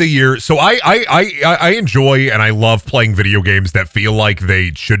sludge of the year. So I enjoy and I love playing video games that feel like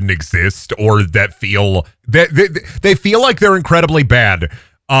they shouldn't exist, or that feel they feel like they're incredibly bad.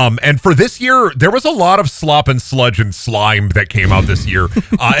 And for this year, there was a lot of slop and sludge and slime that came out this year.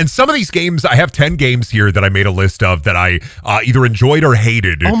 And some of these games, I have 10 games here that I made a list of that I either enjoyed or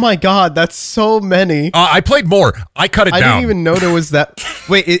hated. Oh my God, that's so many. I played more. I cut it down. I didn't even know there was that.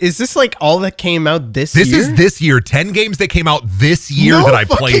 Wait, is this like all that came out this year? This is this year. 10 games that came out this year that I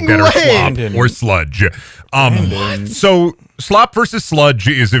played that are slop or sludge. So slop versus sludge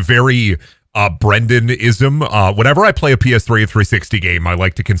is a very... Brendan-ism. Whenever I play a PS3 or 360 game, I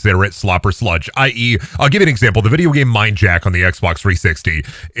like to consider it slop or sludge, i.e., I'll give you an example. The video game Mind Jack on the Xbox 360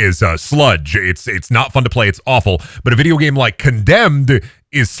 is sludge. It's not fun to play. It's awful. But a video game like Condemned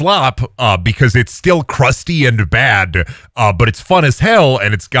is slop because it's still crusty and bad, but it's fun as hell,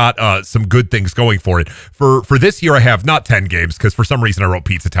 and it's got some good things going for it. For this year, I have not 10 games, because for some reason I wrote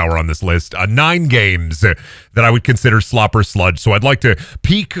Pizza Tower on this list. 9 games that I would consider slop or sludge. So I'd like to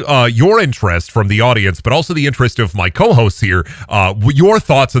pique your interest from the audience, but also the interest of my co-hosts here. Your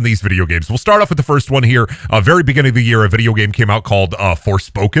thoughts on these video games. We'll start off with the first one here. Very beginning of the year, a video game came out called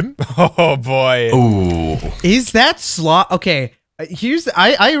Forspoken. Oh boy. Ooh. Is that slop? Okay.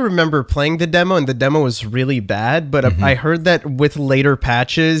 I remember playing the demo, and the demo was really bad, but I heard that with later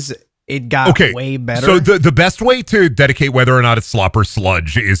patches it got way better. So the best way to dedicate whether or not it's slop or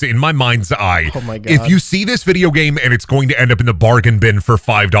sludge is, in my mind's eye, oh my God, if you see this video game and it's going to end up in the bargain bin for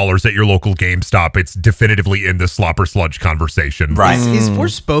 $5 at your local GameStop, it's definitively in the slop or sludge conversation. Right. Is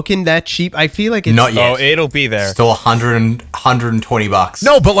Forspoken that cheap? I feel like it's not yet. Oh, it'll be there. Still $120.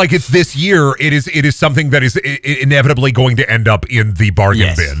 No, but like, it's this year. It is something that is inevitably going to end up in the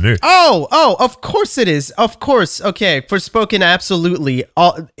bargain bin. Oh, of course it is. Of course. Okay, Forspoken, absolutely.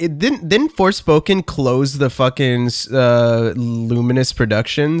 Didn't Forspoken close the fucking Luminous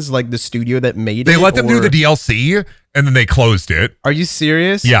Productions, like the studio that made it? They let them do the DLC, and then they closed it. Are you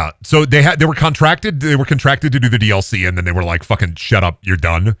serious? Yeah. So they were contracted to do the DLC, and then they were like, fucking shut up, you're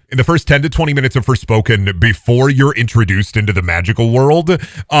done. In the first 10 to 20 minutes of Forspoken, before you're introduced into the magical world,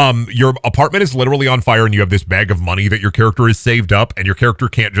 your apartment is literally on fire, and you have this bag of money that your character has saved up, and your character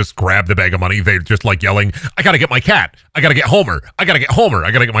can't just grab the bag of money. They're just like yelling, I gotta get my cat. I gotta get Homer. I gotta get Homer.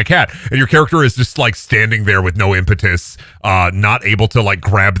 I gotta get my cat. And your character is just like standing there with no impetus, not able to like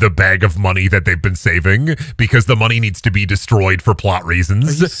grab the bag of money that they've been saving because the money needs to be destroyed for plot reasons.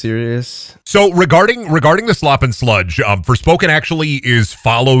 Are you serious? So regarding the slop and sludge, Forspoken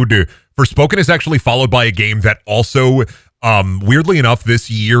is actually followed by a game that also, weirdly enough,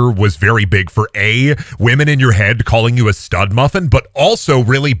 this year was very big for women in your head calling you a stud muffin, but also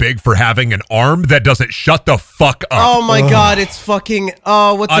really big for having an arm that doesn't shut the fuck up. Oh my God, it's fucking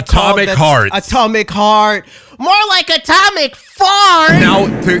what's it called? Atomic Heart. Atomic Heart. More like Atomic Fart. Now,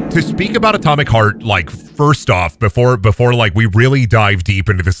 to speak about Atomic Heart, like, first off, before like we really dive deep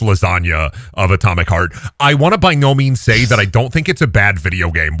into this lasagna of Atomic Heart, I want to by no means say that I don't think it's a bad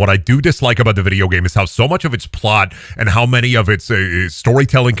video game. What I do dislike about the video game is how so much of its plot and how many of its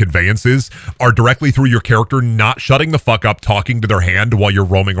storytelling conveyances are directly through your character not shutting the fuck up, talking to their hand while you're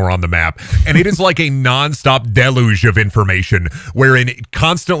roaming around the map. And it is like a non-stop deluge of information wherein it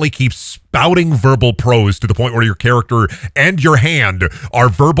constantly keeps spouting verbal prose to the point where your character and your hand are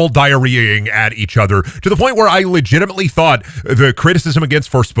verbal diarrheaing at each other, to the point where I legitimately thought the criticism against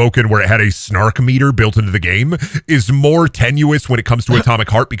Forspoken, where it had a snark meter built into the game, is more tenuous when it comes to Atomic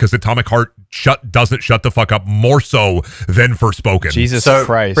Heart, because Atomic Heart doesn't shut the fuck up more so than Forspoken. Jesus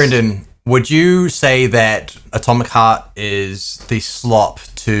Christ. Brendan, would you say that Atomic Heart is the slop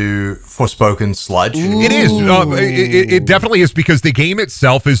to Forspoken sludge? It is. It definitely is, because the game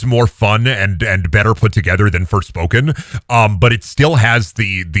itself is more fun and better put together than Forspoken. But it still has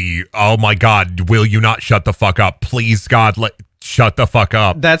the oh my God, will you not shut the fuck up? Please, God, shut the fuck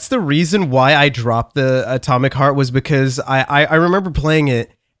up. That's the reason why I dropped the Atomic Heart, was because I remember playing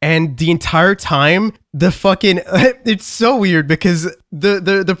it, and the entire time the fucking it's so weird because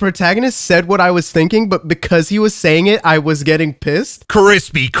the protagonist said what I was thinking, but because he was saying it, I was getting pissed.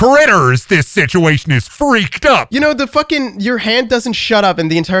 Crispy critters, this situation is freaked up. You know, the fucking your hand doesn't shut up,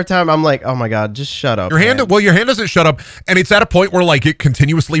 and the entire time I'm like, oh my God, just shut up. Your hand doesn't shut up, and it's at a point where like it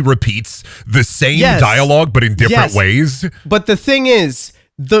continuously repeats the same dialogue but in different ways. But the thing is,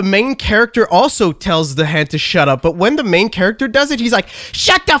 the main character also tells the hand to shut up, but when the main character does it, he's like,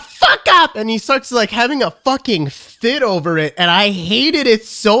 shut the fuck up! And he starts like having a fucking fit over it, and I hated it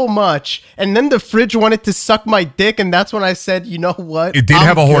so much. And then the fridge wanted to suck my dick, and that's when I said, you know what? It did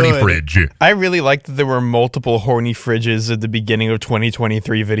have a horny fridge. I really liked that there were multiple horny fridges at the beginning of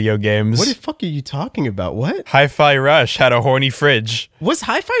 2023 video games. What the fuck are you talking about? What? Hi-Fi Rush had a horny fridge. Was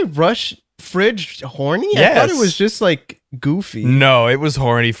Hi-Fi Rush fridge horny? Yes. I thought it was just like goofy. No, it was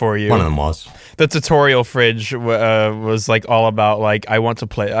horny for you. One of them was. The tutorial fridge was like all about like, I want to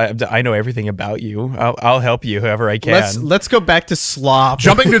play. I know everything about you. I'll help you however I can. Let's go back to Slop.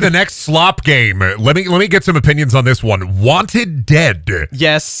 Jumping to the next Slop game. Let me get some opinions on this one. Wanted Dead.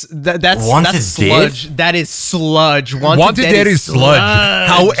 Yes, that's sludge. Dead? That is sludge. Wanted Dead is sludge.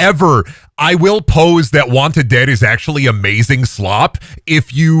 However, I will pose that Wanted Dead is actually amazing slop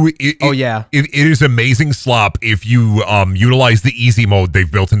if you... it is amazing slop if you utilize the easy mode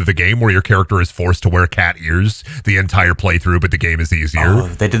they've built into the game, where your character is forced to wear cat ears the entire playthrough, but the game is easier. Oh,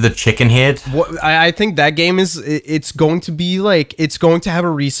 they did the chicken head? I think that game is... It's going to be like... It's going to have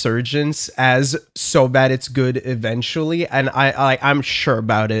a resurgence as so bad it's good eventually, and I'm sure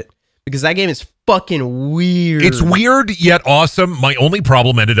about it. Because that game is fucking weird. It's weird yet awesome. My only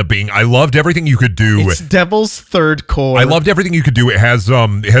problem ended up being I loved everything you could do. It's Devil's Third Core. I loved everything you could do. It has so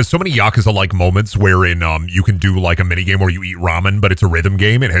many Yakuza-like moments wherein you can do like a mini game where you eat ramen, but it's a rhythm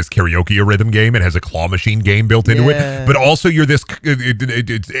game. It has karaoke, a rhythm game. It has a claw machine game built into it. But also you're this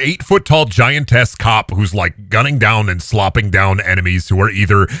 8-foot-tall giantess cop who's like gunning down and slopping down enemies who are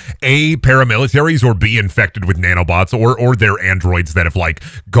either A, paramilitaries, or B, infected with nanobots, or they're androids that have like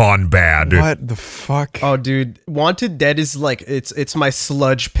gone bad. What the fuck? Oh, dude, Wanted Dead is like it's my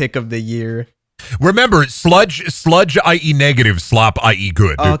sludge pick of the year. Remember, sludge, i.e. negative, slop, i.e.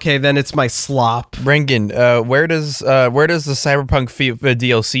 good. Okay, then it's my slop. Brengan, where does the Cyberpunk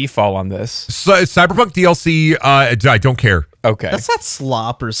DLC fall on this? Cyberpunk DLC, I don't care. Okay, that's not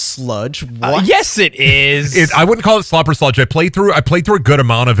slop or sludge. What? Yes, it is. I wouldn't call it slop or sludge. I played through a good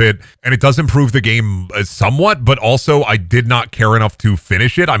amount of it, and it does improve the game somewhat. But also, I did not care enough to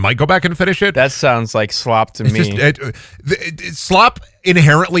finish it. I might go back and finish it. That sounds like slop to me. Slop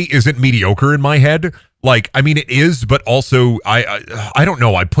inherently isn't mediocre in my head. Like, I mean, it is, but also, I don't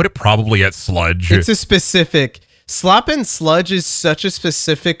know. I put it probably at sludge. It's a specific slop and sludge is such a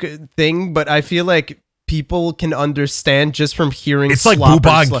specific thing, but I feel like people can understand just from hearing. It's like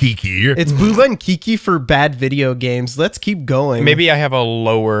Booba and Kiki. It's Booba and Kiki for bad video games. Let's keep going. Maybe I have a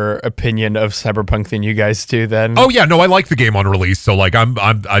lower opinion of Cyberpunk than you guys do. Then. Oh yeah, no, I like the game on release, so like I'm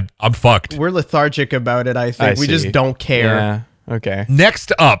fucked. We're lethargic about it. I think we just don't care. Yeah. Okay.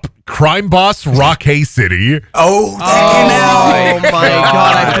 Next up, Crime Boss Rockay City. Oh, that came out. Oh my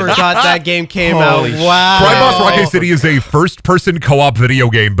God, I forgot that game came out. Wow. Crime Boss Rockay City is a first-person co-op video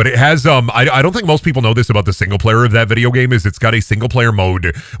game, but it has I don't think most people know this about the single player of that video game. Is it's got a single player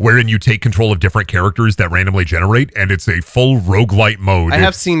mode wherein you take control of different characters that randomly generate, and it's a full roguelite mode. I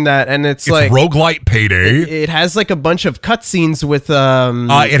have seen that, and it's like roguelite payday. It has like a bunch of cutscenes with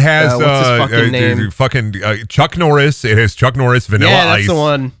it has what's his fucking name? Chuck Norris. It has Chuck Norris, Vanilla Ice. Yeah, that's the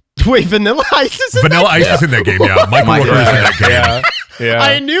one. Wait, Vanilla Ice is in Vanilla Ice is in that game, yeah. Michael Rooker is in that game. Yeah. Yeah.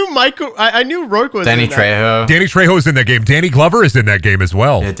 I knew Rourke was Danny in that. Trejo. Danny Trejo is in that game. Danny Glover is in that game as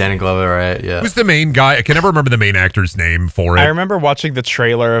well. Yeah, Danny Glover, right? Yeah. Who's the main guy? I can never remember the main actor's name for it. I remember watching the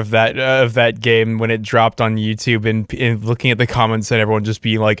trailer of that game when it dropped on YouTube and looking at the comments and everyone just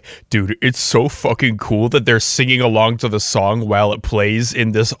being like, dude, it's so fucking cool that they're singing along to the song while it plays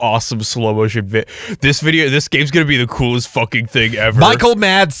in this awesome slow motion this game's gonna be the coolest fucking thing ever. Michael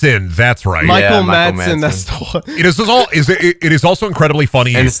Madsen, that's right. Michael Michael Madsen, that's the one. It is also incredibly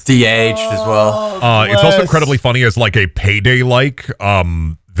funny. And it's de-aged as well. It's also incredibly funny as like a Payday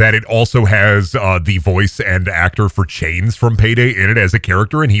that it also has the voice and actor for Chains from Payday in it as a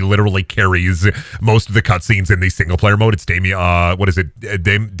character, and he literally carries most of the cutscenes in the single player mode. It's Damien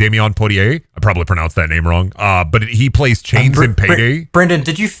Poitier. I probably pronounced that name wrong. But he plays Chains in Payday. Brendan,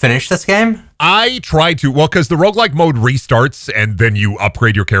 did you finish this game? I tried to, because the roguelike mode restarts and then you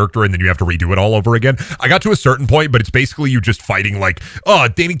upgrade your character and then you have to redo it all over again. I got to a certain point, but it's basically you just fighting like,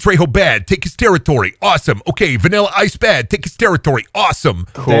 Danny Trejo bad, take his territory, awesome. Okay, Vanilla Ice bad, take his territory, awesome.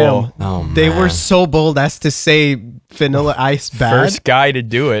 Cool. Damn. They were so bold as to say Vanilla Ice bad. First guy to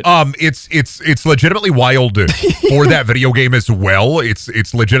do it. It's legitimately wild for that video game as well.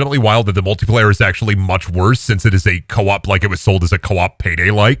 It's legitimately wild that the multiplayer is actually much worse since it is a co-op, like it was sold as a co-op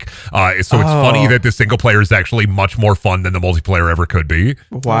Payday-like. So it's funny that the single player is actually much more fun than the multiplayer ever could be.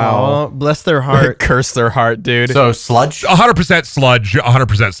 Wow. Bless their heart. Curse their heart, dude. So Sludge? 100% Sludge,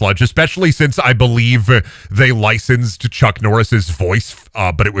 100% Sludge, especially since I believe they licensed Chuck Norris's voice,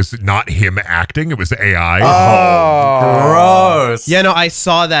 but it was not him acting, it was AI. Oh, gross. Yeah, no, I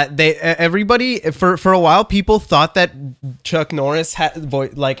saw that. Everybody for a while, people thought that Chuck Norris had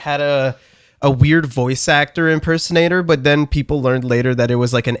a weird voice actor impersonator, but then people learned later that it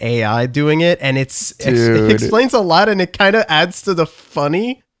was like an AI doing it, and it explains a lot, and it kind of adds to the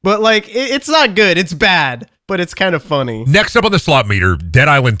funny. But like, it's not good. It's bad, but it's kind of funny. Next up on the slot meter, Dead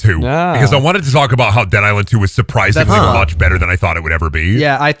Island 2. Because I wanted to talk about how Dead Island 2 was surprisingly much better than I thought it would ever be.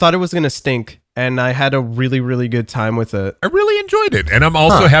 Yeah, I thought it was going to stink, and I had a really, really good time with it. I really enjoyed it. And I'm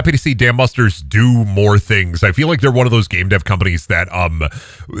also happy to see Dambusters do more things. I feel like they're one of those game dev companies that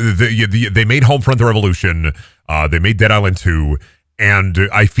they made Homefront: The Revolution, they made Dead Island 2, and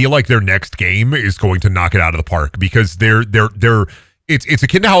I feel like their next game is going to knock it out of the park because it's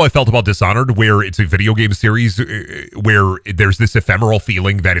akin to how I felt about Dishonored, where it's a video game series where there's this ephemeral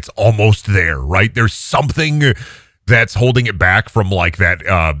feeling that it's almost there, right? There's something that's holding it back from like that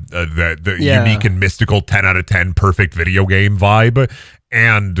the unique and mystical 10 out of 10 perfect video game vibe,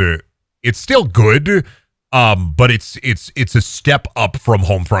 and it's still good, but it's a step up from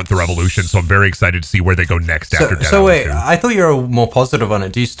Homefront: The Revolution, so I'm very excited to see where they go next after Dead Island wait, 2. I thought you were more positive on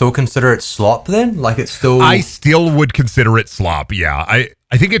it. Do you still consider it slop then? Like it's still... I still would consider it slop, yeah.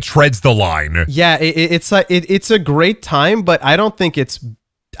 I think it treads the line. Yeah, it's a great time, but I don't think it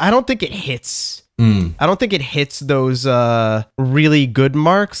hits. I don't think it hits those really good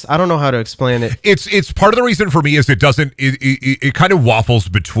marks. I don't know how to explain it. It's part of the reason for me is it kind of waffles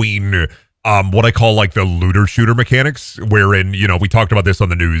between what I call like the looter shooter mechanics, wherein, we talked about this on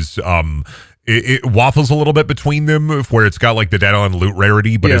the news. It waffles a little bit between them, where it's got like the Dead Island loot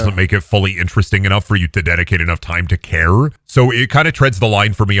rarity, but doesn't make it fully interesting enough for you to dedicate enough time to care. So it kind of treads the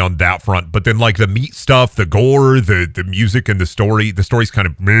line for me on that front. But then like the meat stuff, the gore, the music, and the story's kind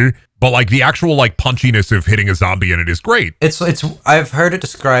of meh. But like the actual like punchiness of hitting a zombie in it is great. It's I've heard it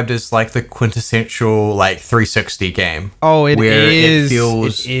described as like the quintessential like 360 game. Oh, it is. It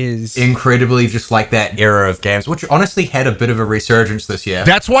feels incredibly just like that era of games, which honestly had a bit of a resurgence this year.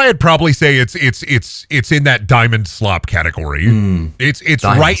 That's why I'd probably say it's in that diamond slop category. It's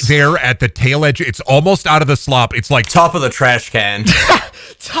diamonds. Right there at the tail edge. It's almost out of the slop. It's like top of the trash can.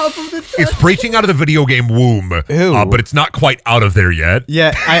 Top of the trash. It's breaching out of the video game womb, but it's not quite out of there yet.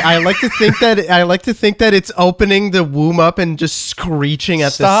 Yeah, I like to think that it's opening the womb up and just screeching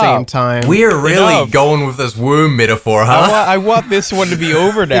at the same time. We are really going with this womb metaphor, huh? I want this one to be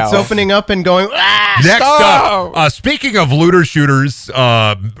over now. It's opening up and going. Next up, speaking of looter shooters,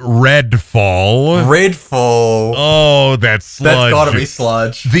 Redfall. Redfall. Oh, that's sludge. That's gotta be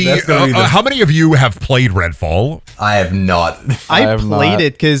sludge. How many of you have played Redfall? I have not. I played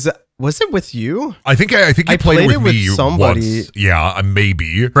it because. Was it with you? I think you played it with me somebody. Once. Yeah,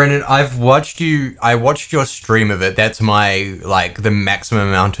 maybe. Brendan, I watched your stream of it. That's my the maximum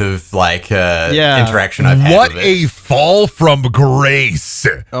amount of interaction I've had with it. What a fall from grace.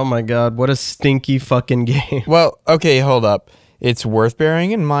 Oh my god, what a stinky fucking game. Well, okay, hold up. It's worth bearing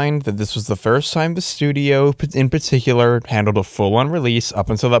in mind that this was the first time the studio in particular handled a full-on release.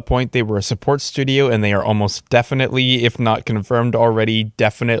 Up until that point, they were a support studio, and they are almost definitely, if not confirmed already,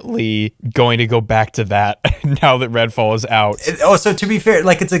 definitely going to go back to that now that Redfall is out. Also, to be fair,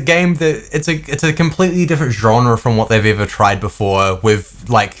 like, it's a game that it's a completely different genre from what they've ever tried before, with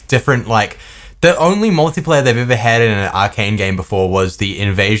like different like. The only multiplayer they've ever had in an Arcane game before was the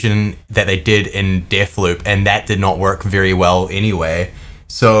invasion that they did in Deathloop, and that did not work very well anyway.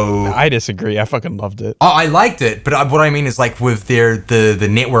 So I disagree. I fucking loved it. Oh, I liked it, but what I mean is like with the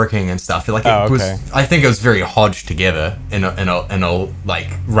networking and stuff. Like it was, I think it was very hodged together in a like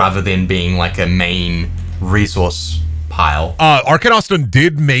rather than being like a main resource pile. Arcane Austin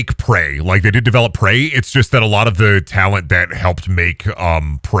did make Prey. Like they did develop Prey. It's just that a lot of the talent that helped make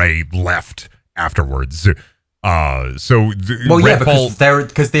Prey left afterwards. Redfall,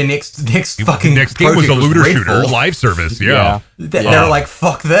 because their next fucking game was a looter shooter live service. They're like,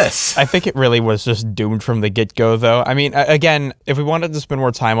 fuck this. I think it really was just doomed from the get-go, though. I mean, again, if we wanted to spend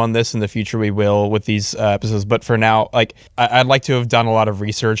more time on this in the future, we will with these episodes. But for now, like, I'd like to have done a lot of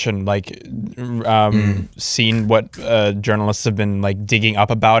research and like seen what journalists have been like digging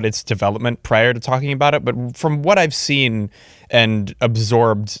up about its development prior to talking about it. But from what I've seen and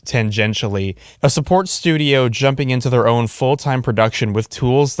absorbed tangentially, a support studio jumping into their own full-time production with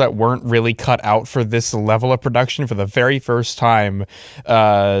tools that weren't really cut out for this level of production for the very first time,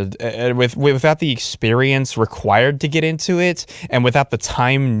 without the experience required to get into it, and without the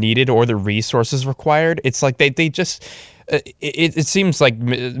time needed or the resources required, it's like they just... It seems like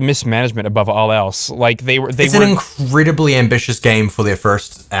mismanagement above all else. Like it's an incredibly ambitious game for their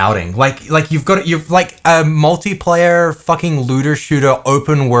first outing. Like you've like a multiplayer fucking looter shooter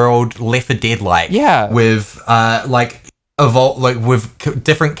open world Left 4 Dead with with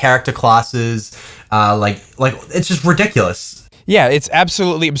different character classes. Like it's just ridiculous. Yeah, it's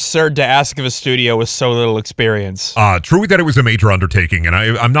absolutely absurd to ask of a studio with so little experience. True that it was a major undertaking, and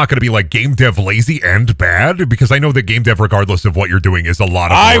I'm not going to be like game dev lazy and bad, because I know that game dev, regardless of what you're doing, is a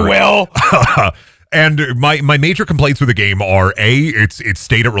lot of work. I will! And my major complaints with the game are A, its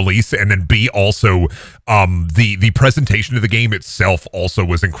state at release, and then B, also the presentation of the game itself also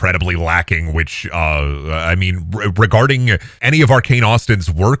was incredibly lacking, which I mean, regarding any of Arcane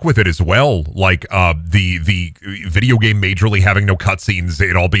Austin's work with it as well, like the video game majorly having no cutscenes,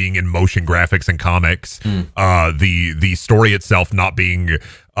 it all being in motion graphics and comics, the story itself not being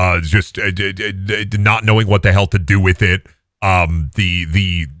just not knowing what the hell to do with it,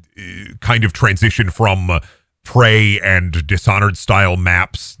 the kind of transition from Prey and Dishonored style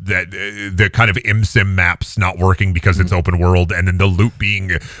maps, that the kind of ImSim maps not working because it's open world, and then the loot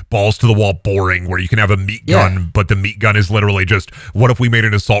being balls to the wall boring, where you can have a meat gun, but the meat gun is literally just, what if we made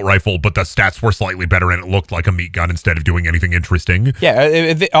an assault rifle but the stats were slightly better and it looked like a meat gun instead of doing anything interesting.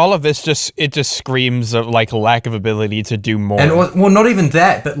 All of this just screams of like lack of ability to do more. And well, not even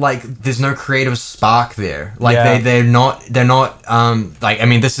that, but like there's no creative spark there. Like they're not like, I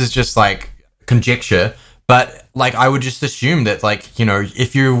mean, this is just like conjecture. But like I would just assume that, like, you know,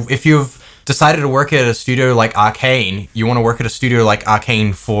 if you've decided to work at a studio like Arcane, you want to work at a studio like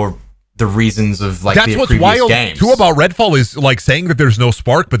Arcane for the reasons of like that's what's wild games. Too about Redfall is like saying that there's no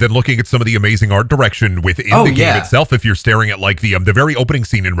spark, but then looking at some of the amazing art direction within the game itself. If you're staring at like the very opening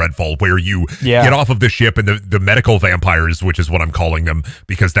scene in Redfall, where you get off of the ship and the medical vampires, which is what I'm calling them,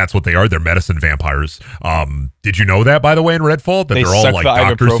 because that's what they are. They're medicine vampires. Did you know that, by the way, in Redfall, that they're all like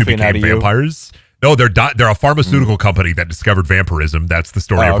doctors who became vampires? No, they're a pharmaceutical company that discovered vampirism. That's the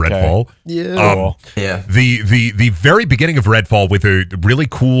story of Redfall. The very beginning of Redfall, with a really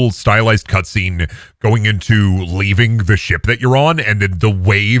cool stylized cutscene going into leaving the ship that you're on, and then the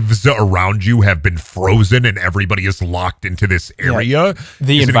waves around you have been frozen and everybody is locked into this area.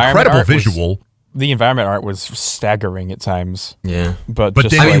 The is an incredible visual. The environment art was staggering at times. Yeah. But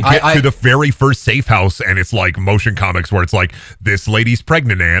then you get to the very first safe house, and it's like motion comics where it's like, this lady's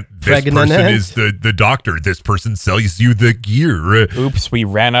pregnant, aunt. This person is the doctor. This person sells you the gear. Oops, we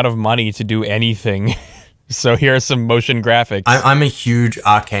ran out of money to do anything. So here are some motion graphics. I'm a huge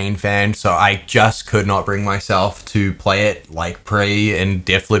Arcane fan, so I just could not bring myself to play it, like Prey and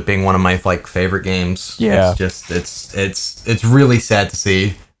Deathloop being one of my like favorite games. Yeah. It's just, it's really sad to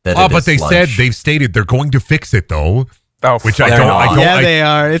see. But they've stated they're going to fix it though. Oh, which they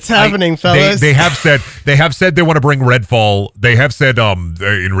are. It's happening, fellas. They have said they want to bring Redfall. They have said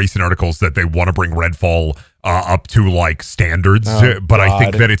in recent articles that they want to bring Redfall up to like standards. But I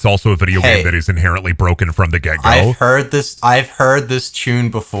think that it's also a video game that is inherently broken from the get-go. I've heard this tune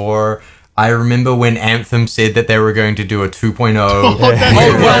before. I remember when Anthem said that they were going to do a 2.0.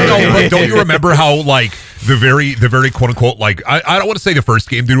 But don't you remember how like the very quote unquote, like, I don't want to say the first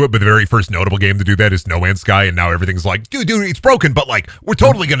game to do it, but the very first notable game to do that is No Man's Sky, and now everything's like, dude, it's broken, but like, we're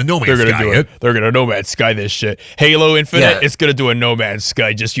totally gonna No Man's Sky it. They're gonna No Man's Sky this shit. Halo Infinite, it's gonna do a No Man's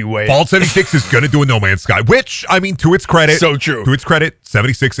Sky. Just you wait. Fallout 76 is gonna do a No Man's Sky, which, I mean, to its credit, so true. To its credit,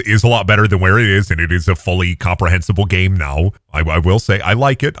 76 is a lot better than where it is, and it is a fully comprehensible game now. I will say, I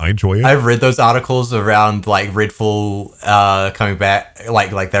like it. I enjoy it. I've read those articles around like Redfall coming back,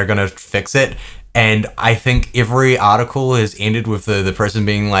 like they're gonna fix it. And I think every article has ended with the person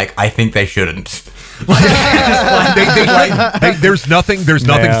being like, I think they shouldn't. There's nothing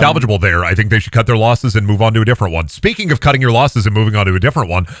salvageable there. I think they should cut their losses and move on to a different one. Speaking of cutting your losses and moving on to a different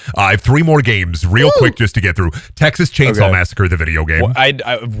one, I have 3 more games real quick just to get through. Texas Chainsaw Massacre, the video game.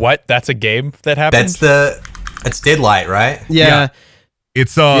 What? That's a game that happened? It's Deadlight, right? Yeah.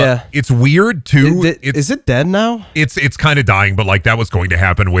 It's weird too. Is it dead now? It's kind of dying, but like that was going to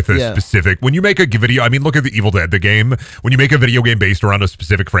happen with a specific. When you make a video, I mean, look at the Evil Dead, the game. When you make a video game based around a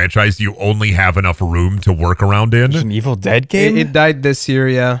specific franchise, you only have enough room to work around in. There's an Evil Dead game. It died this year,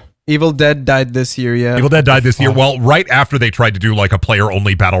 yeah. Evil Dead died this year, yeah. Evil Dead died this year. Well, right after they tried to do like a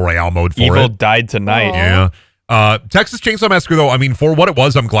player-only battle royale mode for Evil died tonight. Yeah. Texas Chainsaw Massacre, though, I mean, for what it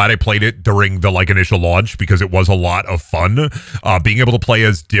was, I'm glad I played it during the like initial launch because it was a lot of fun. Being able to play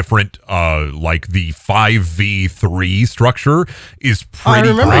as different, like the 5v3 structure is pretty. I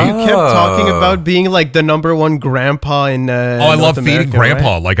remember you kept talking about being like the #1 grandpa in. I love feeding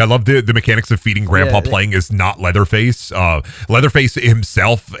Grandpa. Right? Like I love the mechanics of feeding Grandpa. Playing as not Leatherface. Leatherface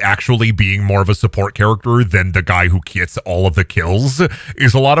himself actually being more of a support character than the guy who gets all of the kills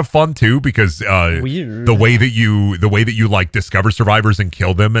is a lot of fun too because the way that you like discover survivors and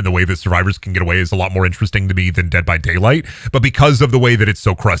kill them and the way that survivors can get away is a lot more interesting to me than Dead by Daylight. But because of the way that it's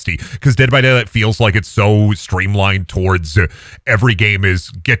so crusty, because Dead by Daylight feels like it's so streamlined towards every game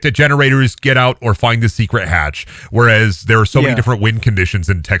is get the generators, get out, or find the secret hatch. Whereas there are so many different win conditions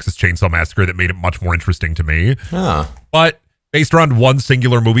in Texas Chainsaw Massacre that made it much more interesting to me. But based around one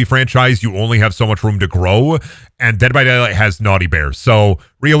singular movie franchise, you only have so much room to grow, and Dead by Daylight has Naughty Bear. So,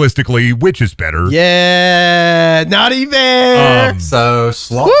 realistically, which is better? Yeah, Naughty Bear! So,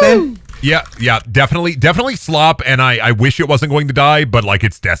 Slop then? Yeah, definitely Slop, and I wish it wasn't going to die, but, like,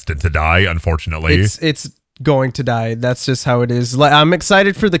 it's destined to die, unfortunately. It's going to die. That's just how it is. Like, I'm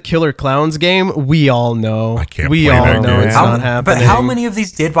excited for the Killer Clowns game. We all know. I can't play that game. It's not happening. But how many of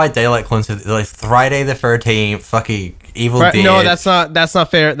these Dead by Daylight clones have, like, Friday the 13th, fucking Evil Dead? No, that's not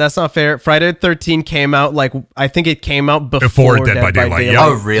fair. That's not fair. Friday the 13th came out, like, I think it came out before Dead by Daylight. Yeah.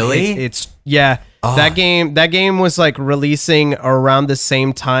 Oh, really? That game was, like, releasing around the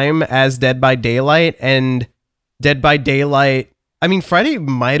same time as Dead by Daylight, and Dead by Daylight, I mean, Friday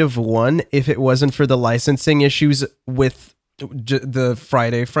might have won if it wasn't for the licensing issues with the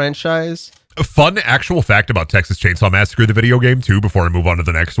Friday franchise. A fun actual fact about Texas Chainsaw Massacre, the video game, too, before I move on to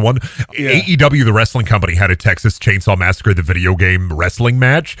the next one. AEW, the wrestling company, had a Texas Chainsaw Massacre, the video game wrestling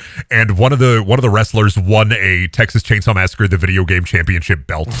match, and one of the wrestlers won a Texas Chainsaw Massacre, the video game championship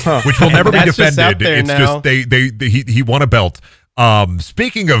belt, which will never be defended. It's just he won a belt.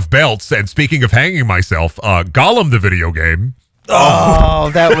 Speaking of belts and speaking of hanging myself, Gollum, the video game. Oh,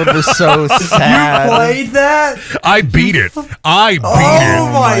 that one was so sad. You played that? I beat it. Oh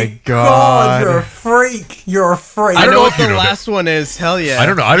my god, you're a freak. You're a freak. I don't know what the last one is. Hell yeah. I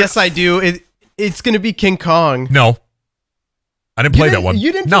don't know. Yes, I do. It's going to be King Kong. No. I didn't play that one.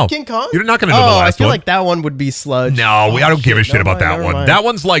 You didn't play King Kong? You're not going to know the last one. I feel like that one would be sludge. No, I don't give a shit about that one. That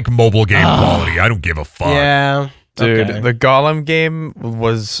one's like mobile game quality. I don't give a fuck. Yeah. Dude, the Gollum game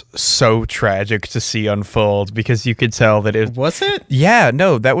was so tragic to see unfold because you could tell that it... Was it? Yeah,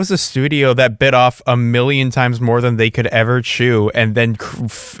 no, that was a studio that bit off 1,000,000 times more than they could ever chew and then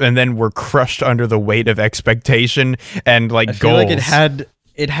were crushed under the weight of expectation and like goals. I feel like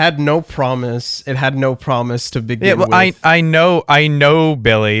it had no promise. It had no promise to begin with. I know,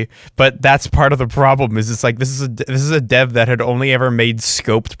 Billy, but that's part of the problem. Is it's like this is a dev that had only ever made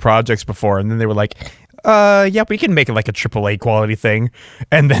scoped projects before, and then they were like, yeah, we can make it like a AAA quality thing,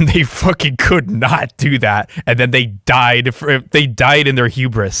 and then they fucking could not do that, and then they died in their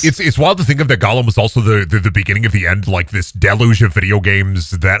hubris. It's wild to think of that Gollum was also the beginning of the end, like this deluge of video games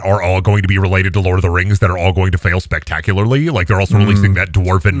that are all going to be related to Lord of the Rings that are all going to fail spectacularly. Like they're also releasing that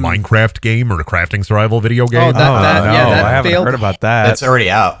dwarven Minecraft game or a crafting survival video game. I haven't heard about that. That's already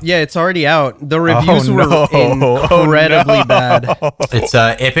out. Yeah, it's already out. The reviews were incredibly bad. It's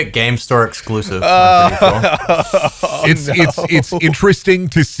Epic Game Store exclusive. It's interesting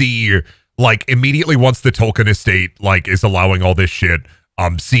to see, like, immediately once the Tolkien estate like is allowing all this shit,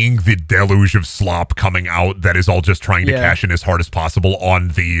 seeing the deluge of slop coming out that is all just trying to cash in as hard as possible on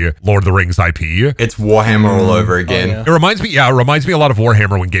the Lord of the Rings IP. It's Warhammer all over again. It reminds me a lot of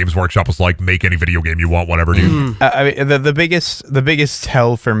Warhammer when Games Workshop was like, make any video game you want, whatever, dude. I mean, the biggest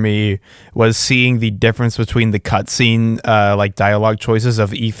tell for me was seeing the difference between the cutscene like dialogue choices of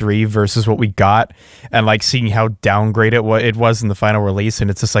E3 versus what we got, and like seeing how downgraded it was in the final release,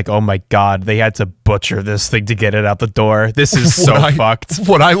 and it's just like, oh my god, they had to butcher this thing to get it out the door. This is so fucked.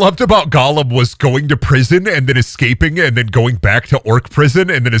 What I loved about Gollum was going to prison and then escaping and then going back to orc prison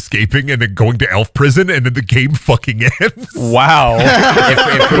and then escaping and then going to elf prison and then the game fucking ends. Wow.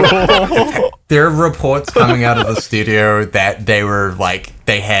 There are reports coming out of the studio that they were like,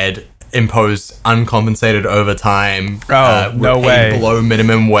 they had imposed uncompensated overtime. No way. Below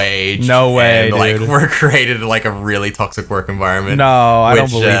minimum wage. No way, and, like, dude. were created like a really toxic work environment. No, I don't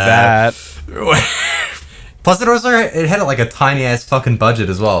believe that. Plus, it had like a tiny ass fucking budget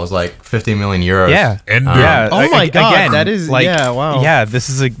as well. It was like 15 million euros. Yeah, and oh my god, again, that is like, wow. Yeah, this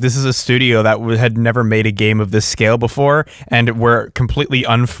is a studio that had never made a game of this scale before, and were completely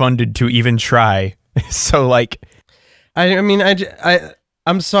unfunded to even try. So like,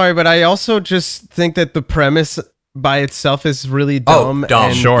 I'm sorry, but I also just think that the premise by itself is really dumb. Dumb.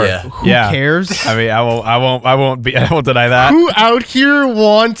 And sure. Who Yeah. cares? I mean, I won't deny that. Who out here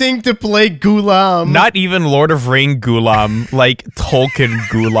wanting to play Gulam? Not even Lord of Ring Gulam, like Tolkien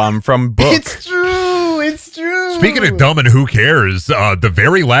Gulam from book. It's true. It's true. Speaking of dumb and who cares, the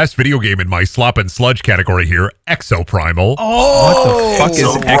very last video game in my slop and sludge category here, Exoprimal. What the fuck is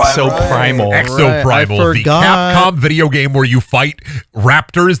Exoprimal? Exoprimal, the Capcom video game where you fight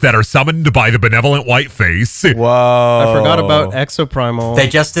raptors that are summoned by the benevolent white face. Whoa! I forgot about Exoprimal. They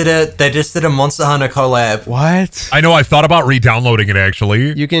just did a Monster Hunter collab. What? I know. I thought about re-downloading it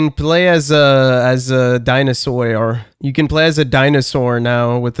actually. You can play as a dinosaur, or you can play as a dinosaur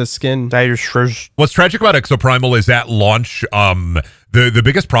now with a skin. What's tragic about Exoprimal is at launch, the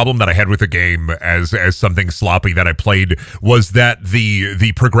biggest problem that I had with the game as something sloppy that I played was that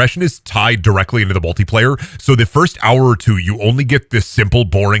the progression is tied directly into the multiplayer. So the first hour or two, you only get the simple,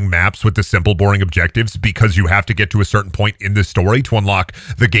 boring maps with the simple, boring objectives because you have to get to a certain point in the story to unlock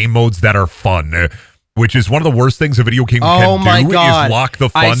the game modes that are fun. Which is one of the worst things a video game can do, is lock the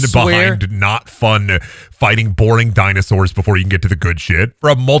fun behind not fun fighting boring dinosaurs before you can get to the good shit. For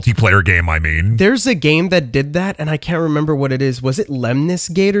a multiplayer game, I mean. There's a game that did that, and I can't remember what it is. Was it Lemnis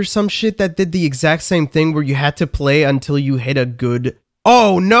Gate or some shit that did the exact same thing where you had to play until you hit a good...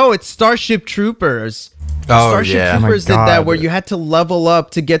 Oh, no, it's Starship Troopers. Starship Troopers did that, where you had to level up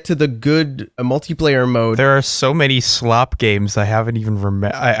to get to the good multiplayer mode. There are so many slop games I haven't even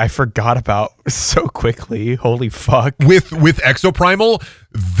I forgot about so quickly. Holy fuck. With Exoprimal,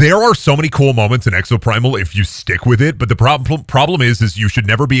 there are so many cool moments in Exoprimal if you stick with it, but the problem is you should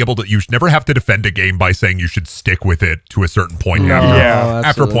never have to defend a game by saying you should stick with it to a certain point.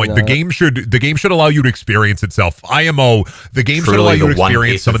 After a point. Not. The game should allow you to experience itself. IMO, the game should allow you to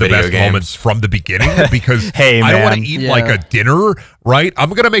experience some of the best moments from the beginning, because hey, I don't want to eat like a dinner, right? I'm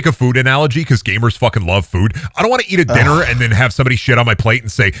going to make a food analogy because gamers fucking love food. I don't want to eat a dinner and then have somebody shit on my plate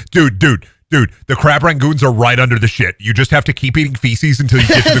and say, dude, the crab rangoons are right under the shit. You just have to keep eating feces until you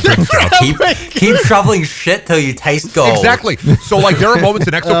get to the good stuff. Keep shoveling shit till you taste gold. Exactly. So like there are moments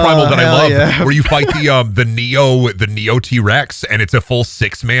in Exoprimal that I love where you fight the Neo T-Rex, and it's a full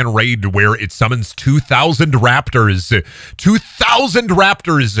 6-man raid where it summons 2,000 raptors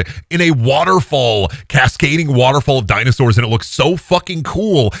in a waterfall, cascading waterfall of dinosaurs, and it looks so fucking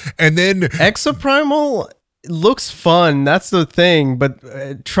cool. And then Exoprimal looks fun, that's the thing,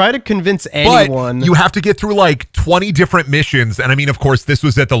 but try to convince anyone. But you have to get through like 20 different missions, and I mean, of course, this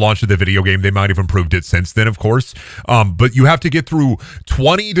was at the launch of the video game. They might have improved it since then, of course, but you have to get through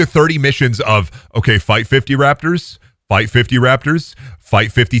 20 to 30 missions of, okay, fight 50 raptors, fight 50 raptors,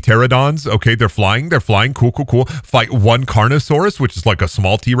 fight 50 pterodons. Okay, they're flying. Cool. Fight one Carnosaurus, which is like a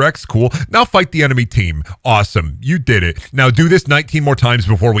small T-Rex. Cool. Now fight the enemy team. Awesome. You did it. Now do this 19 more times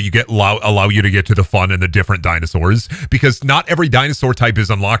before you get allow you to get to the fun and the different dinosaurs, because not every dinosaur type is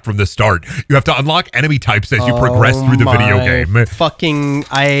unlocked from the start. You have to unlock enemy types as you progress through the video game.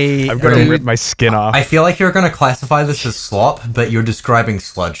 I'm going to rip my skin off. I feel like you're going to classify this as slop, but you're describing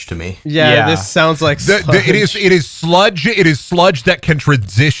sludge to me. Yeah. This sounds like sludge. It is sludge. It is sludge that can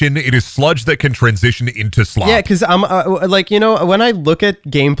transition. It is sludge that can transition into slop. Yeah, because I'm like, when I look at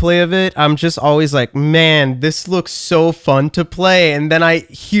gameplay of it, I'm just always like, man, this looks so fun to play. And then I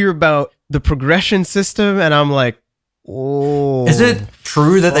hear about the progression system, and I'm like, oh. Is it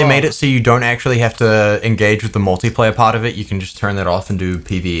true that they made it so you don't actually have to engage with the multiplayer part of it? You can just turn that off and do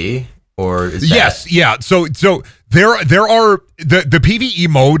PvE? Or is yes, yeah. So there are the PvE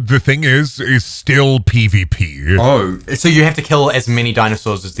mode. The thing is still PvP. Oh, so you have to kill as many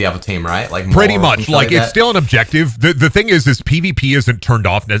dinosaurs as the other team, right? Like pretty much. Like it's still an objective. The thing is PvP isn't turned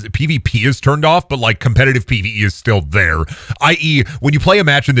off. PvP is turned off, but like competitive PvE is still there. I.e., when you play a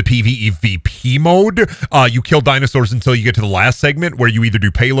match in the PvEVP mode, you kill dinosaurs until you get to the last segment where you either do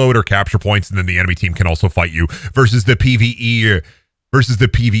payload or capture points, and then the enemy team can also fight you. Versus the PvE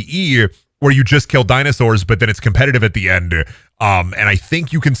where you just kill dinosaurs, but then it's competitive at the end. And I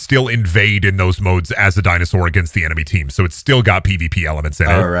think you can still invade in those modes as a dinosaur against the enemy team. So it's still got PvP elements in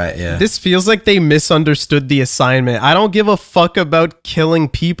it. Oh, right, yeah. This feels like they misunderstood the assignment. I don't give a fuck about killing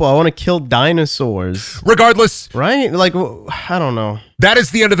people. I want to kill dinosaurs. Regardless. Right? Like, I don't know. That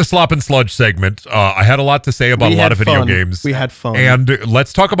is the end of the Slop and Sludge segment. I had a lot to say about a lot of video games. We had fun. And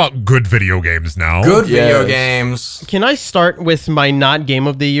let's talk about good video games now. Good video games. Can I start with my not game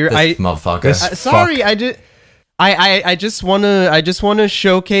of the year? This motherfucker. Sorry, I just wanna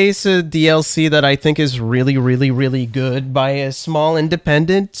showcase a DLC that I think is really, really, really good by a small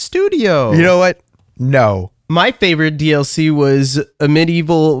independent studio. You know what? No. My favorite DLC was A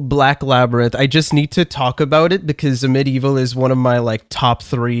Medieval Black Labyrinth. I just need to talk about it because A Medieval is one of my like top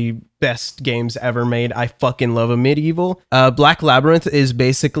 3 best games ever made. I fucking love A Medieval. Black Labyrinth is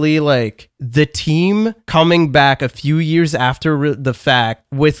basically like the team coming back a few years after the fact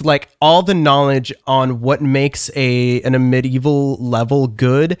with like all the knowledge on what makes a medieval level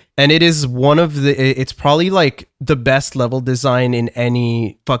good, and it is it's probably like the best level design in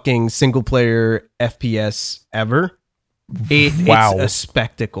any fucking single player FPS ever. Wow. It's a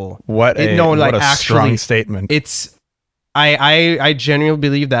spectacle. What a strong statement. It's I genuinely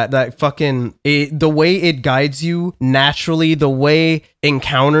believe that fucking the way it guides you naturally, the way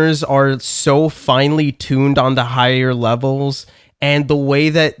encounters are so finely tuned on the higher levels, and the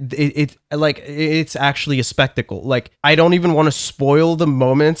way that it's actually a spectacle. Like, I don't even want to spoil the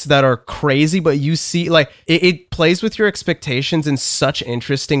moments that are crazy, but you see, like, it plays with your expectations in such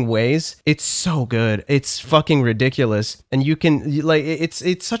interesting ways. It's so good. It's fucking ridiculous. And you can, like, it's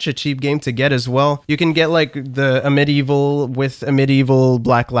such a cheap game to get as well. You can get, like, A Medieval with A Medieval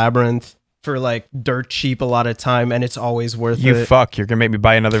Black Labyrinth for, like, dirt cheap a lot of time, and it's always worth it. You fuck. You're going to make me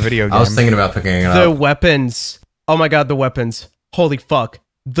buy another video game. I was thinking about picking it up. The weapons. Oh my god, the weapons. Holy fuck.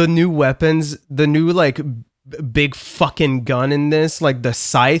 The new weapons, the new like big fucking gun in this, like the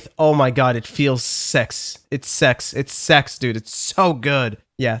scythe. Oh my god, it feels sex. It's sex, dude. It's so good.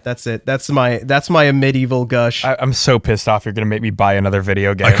 Yeah, that's it. That's my medieval gush. I'm so pissed off you're going to make me buy another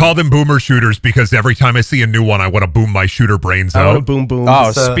video game. I call them boomer shooters because every time I see a new one, I want to boom my shooter brains out. I want to boom boom.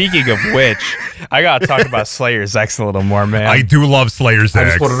 Oh, speaking of which, I got to talk about Slayer's X a little more, man. I do love Slayer's X.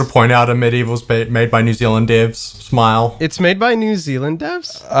 I just wanted to point out A Medieval's made by New Zealand devs. Smile. It's made by New Zealand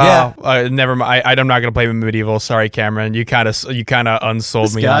devs? Yeah. Never mind. I'm not going to play Medieval. Sorry, Cameron. You kind of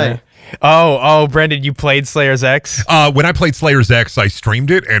unsold me on it. Oh, Brendan, you played Slayer's X? When I played Slayer's X, I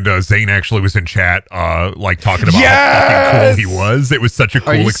streamed it, and Zane actually was in chat, like talking about how fucking cool he was. It was such a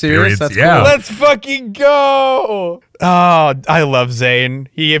cool experience. That's yeah, cool. Let's fucking go! Oh, I love Zane.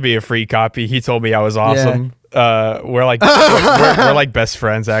 He gave me a free copy. He told me I was awesome. Yeah. We're like we're like best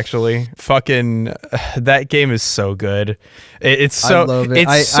friends, actually. Fucking that game is so good. It's so, I love it.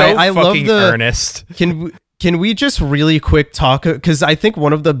 It's so fucking love earnest. Can we just really quick talk, because I think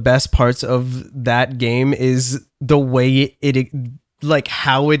one of the best parts of that game is the way it like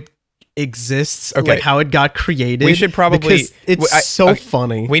how it exists, like how it got created. We should probably, because it's so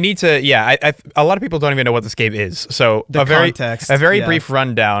funny. We need to, a lot of people don't even know what this game is. So a very brief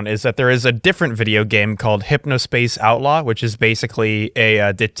rundown is that there is a different video game called Hypnospace Outlaw, which is basically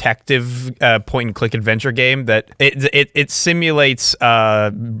a detective point-and-click adventure game that it simulates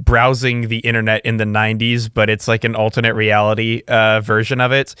browsing the internet in the 90s, but it's like an alternate reality version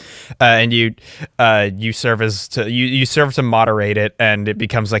of it, and you serve to moderate it, and it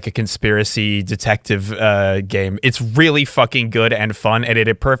becomes like a conspiracy detective game. It's really fucking good and fun, and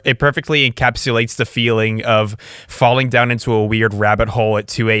it perfectly encapsulates the feeling of falling down into a weird rabbit hole at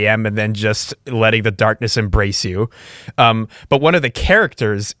 2 a.m. and then just letting the darkness embrace you. But one of the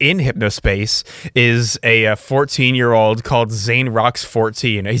characters in Hypnospace is a 14-year-old called Zane Rocks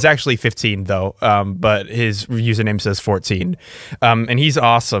 14. He's actually 15 though, but his username says 14, and he's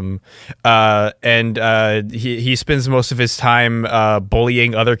awesome. And he spends most of his time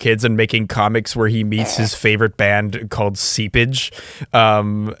bullying other kids and making comics where he meets his favorite band called Seepage.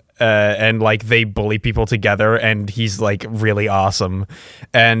 and like they bully people together, and he's like really awesome.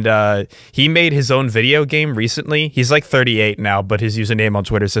 And he made his own video game recently. He's like 38 now, but his username on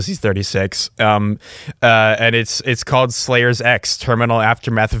Twitter says he's 36. And it's called Slayer's X: Terminal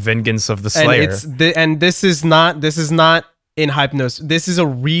Aftermath Vengeance of the Slayer. And this is not in Hypnos. This is a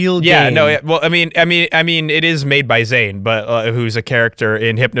real game. Yeah, no. Well, I mean, it is made by Zane, but who's a character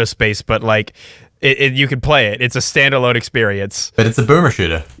in Hypnospace. But like, you can play it. It's a standalone experience. But it's a boomer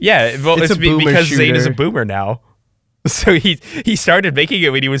shooter. Yeah, well, it's because shooter. Zane is a boomer now. So he started making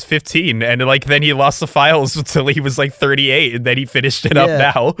it when he was 15, and like then he lost the files until he was like 38, and then he finished it up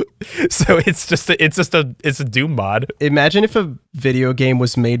now. So it's a Doom mod. Imagine if a video game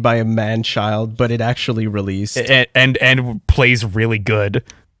was made by a man-child, but it actually released and plays really good.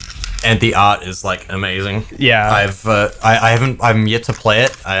 And the art is like amazing. Yeah, I'm yet to play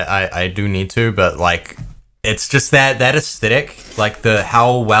it. I do need to, but like it's just that aesthetic, like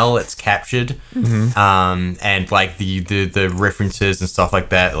how well it's captured, and like the references and stuff like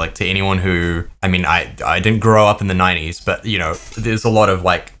that. Like to anyone who, I mean, I didn't grow up in the 90s, but you know, there's a lot of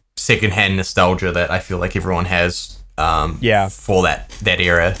like secondhand nostalgia that I feel like everyone has. For that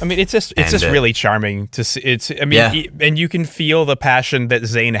era. I mean, it's just really charming to see. And you can feel the passion that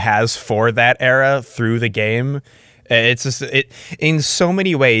Zane has for that era through the game. It's just in so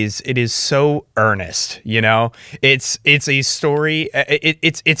many ways it is so earnest, you know. It's a story.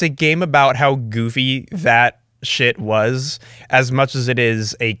 It's a game about how goofy that shit was, as much as it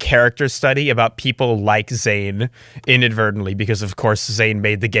is a character study about people like Zane inadvertently, because of course Zane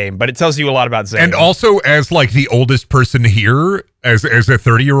made the game, but it tells you a lot about Zane. And also, as like the oldest person here, as a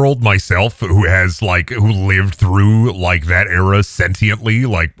 30-year-old myself who lived through like that era sentiently,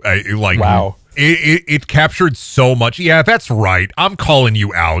 wow. It captured so much. Yeah, that's right. I'm calling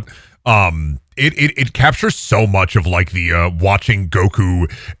you out. It captures so much of like the watching Goku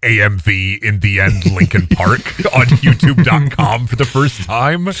AMV in the end Linkin Park on YouTube.com for the first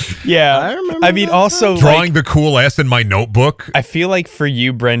time. Yeah, I remember. I mean, also drawing the cool S in my notebook. I feel like for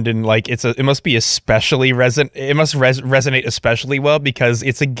you, Brendan, like it must be especially resonate especially well because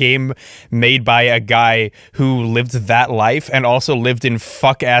it's a game made by a guy who lived that life and also lived in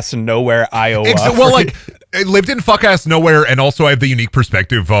fuck ass nowhere, Iowa. Well, like. I lived in fuck-ass nowhere, and also I have the unique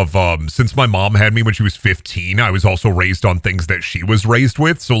perspective of, since my mom had me when she was 15, I was also raised on things that she was raised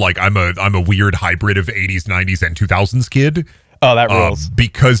with, so, like, I'm a weird hybrid of 80s, 90s, and 2000s kid. Oh, that rules.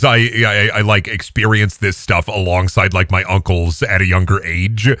 Because I like, experienced this stuff alongside, like, my uncles at a younger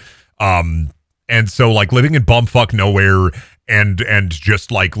age, and so, like, living in bumfuck nowhere and just,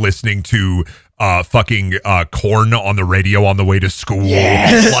 like, listening to fucking Korn on the radio on the way to school.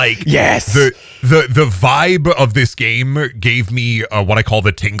 Yes. Like, yes. The vibe of this game gave me what I call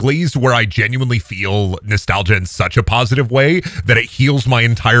the tinglies, where I genuinely feel nostalgia in such a positive way that it heals my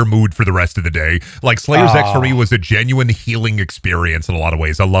entire mood for the rest of the day. Like Slayer's X for me was a genuine healing experience in a lot of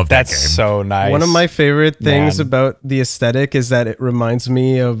ways. I love that game. That's so nice. One of my favorite things about the aesthetic is that it reminds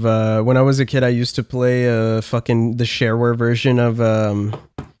me of when I was a kid, I used to play the shareware version of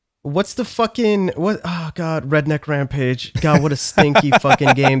what's the fucking oh god, Redneck Rampage. God, what a stinky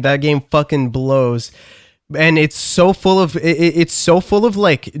fucking game. That game fucking blows. And it's so full of it's so full of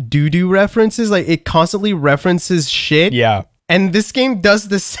like doo-doo references. Like it constantly references shit. Yeah. And this game does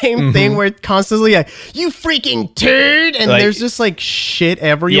the same thing where it constantly like, you freaking turd, and like, there's just like shit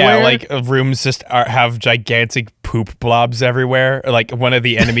everywhere. Yeah, like rooms just have gigantic poop blobs everywhere. Like one of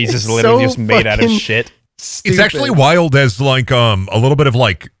the enemies is literally just made out of shit. Stupid. It's actually wild as like a little bit of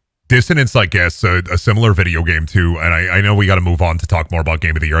like Dissonance, I guess, a similar video game too, and I know we got to move on to talk more about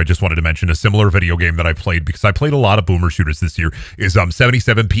Game of the Year. I just wanted to mention a similar video game that I played, because I played a lot of boomer shooters this year, is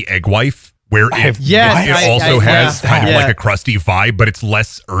 77p Egg Wife, where it also has kind of like a crusty vibe, but it's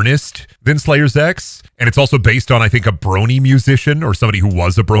less earnest than Slayer's X, and it's also based on, I think, a brony musician, or somebody who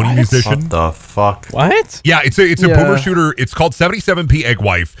was a brony musician. What the fuck? What? Yeah, it's a boomer shooter. It's called 77p Egg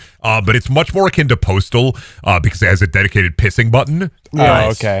Wife, but it's much more akin to Postal, because it has a dedicated pissing button. Nice.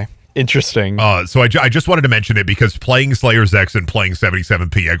 Oh, okay. Interesting. So I just wanted to mention it because playing Slayer's X and playing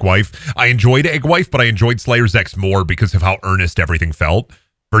 77p Egg Wife, I enjoyed Egg Wife, but I enjoyed Slayer's X more because of how earnest everything felt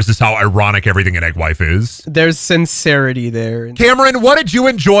versus how ironic everything in Egg Wife is. There's sincerity there. Cameron, what did you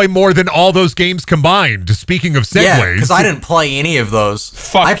enjoy more than all those games combined? Speaking of segues. Yeah, because I didn't play any of those.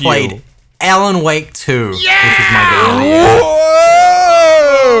 I played Alan Wake 2, which is my game of the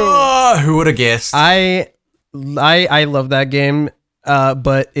year. Who would have guessed? I love that game.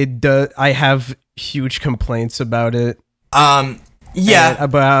 But it does. I have huge complaints about it. Yeah,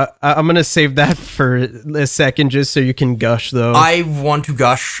 but I'm gonna save that for a second, just so you can gush. Though I want to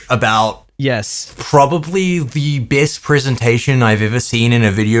gush about Yes. Probably the best presentation I've ever seen in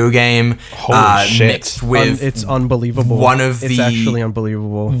a video game. Holy shit. Mixed with It's unbelievable. It's actually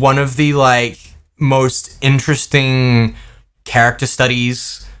unbelievable. One of the like most interesting character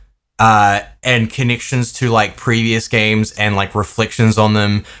studies and connections to like previous games and like reflections on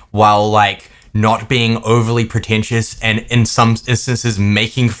them, while like not being overly pretentious and in some instances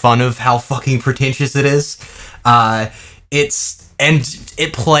making fun of how fucking pretentious it is.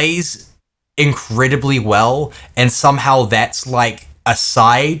 It plays incredibly well, and somehow that's like a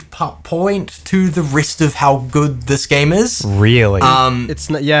side point to the rest of how good this game is. Really? It's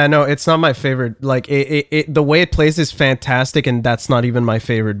not. Yeah, no, it's not my favorite. Like the way it plays is fantastic, and that's not even my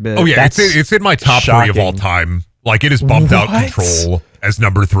favorite bit. Oh yeah, it's in my top 3 of all time. Like it is bumped out Control as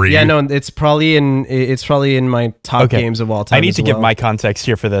number 3. Yeah, no, it's probably in my top games of all time. I need to give my context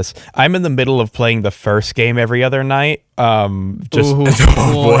here for this. I'm in the middle of playing the first game every other night. Oh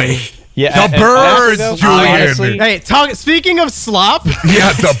boy. Yeah, the birds, Julian. Hey, speaking of Slop,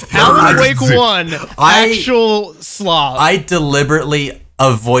 yeah, the birds. Alan Wake 1, actual Slop. I deliberately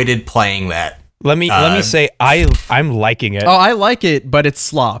avoided playing that. Let me say I'm liking it. Oh, I like it, but it's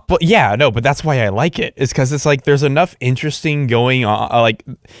Slop. But yeah, no, but that's why I like it. Is because it's like there's enough interesting going on. Like,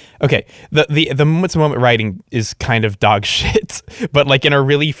 okay, the moment to moment writing is kind of dog shit, but like in a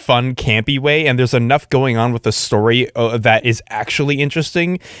really fun, campy way. And there's enough going on with the story that is actually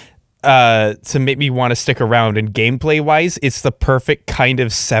interesting to make me want to stick around. And gameplay wise, it's the perfect kind of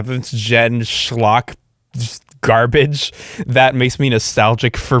 7th gen schlock garbage that makes me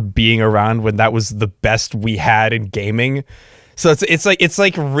nostalgic for being around when that was the best we had in gaming. So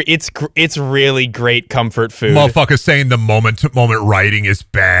it's really great comfort food. Motherfucker saying the moment to moment writing is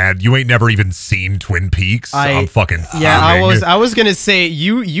bad. You ain't never even seen Twin Peaks. I'm fucking fuming. I was gonna say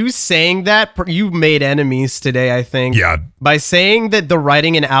you saying that you made enemies today. I think by saying that the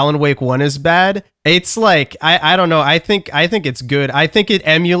writing in Alan Wake 1 is bad. It's like I don't know. I think it's good. I think it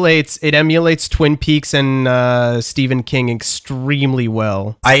emulates Twin Peaks and Stephen King extremely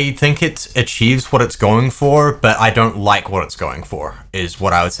well. I think it achieves what it's going for, but I don't like what it's going for, is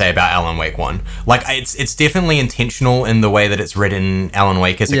what I would say about Alan Wake 1. Like it's definitely intentional in the way that it's written Alan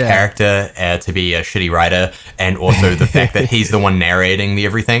Wake as a character to be a shitty writer, and also the fact that he's the one narrating the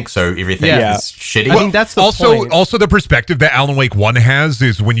everything, so everything is shitty. I mean, that's the point. Also the perspective that Alan Wake 1 has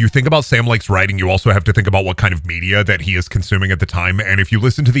is when you think about Sam Lake's writing, you also have to think about what kind of media that he is consuming at the time. And if you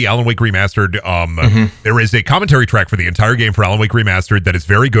listen to the Alan Wake Remastered, there is a commentary track for the entire game for Alan Wake Remastered that is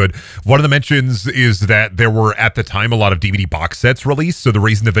very good. One of the mentions is that there were at the time a lot of DVD box sets released. So the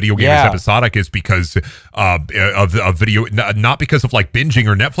reason the video game is episodic is because of video, not because of like binging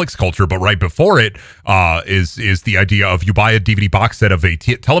or Netflix culture, but right before it is the idea of you buy a DVD box set of a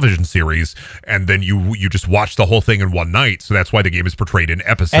television series and then you just watch the whole thing in one night. So that's why the game is portrayed in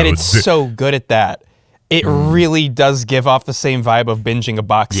episodes. And it's so good at that. It really does give off the same vibe of binging a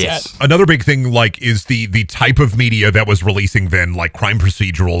box set. Another big thing, like, is the type of media that was releasing then, like crime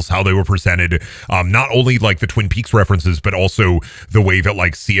procedurals, how they were presented. Not only like the Twin Peaks references, but also the way that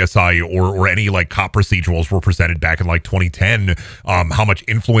like CSI or any like cop procedurals were presented back in like 2010. How much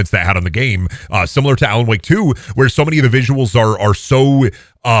influence that had on the game. Similar to Alan Wake 2, where so many of the visuals are so.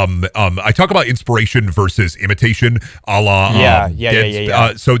 I talk about inspiration versus imitation, a la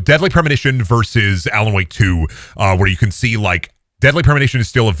so Deadly Premonition versus Alan Wake 2, where you can see like Deadly Premonition is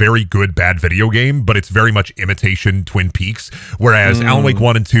still a very good bad video game, but it's very much imitation Twin Peaks, whereas Alan Wake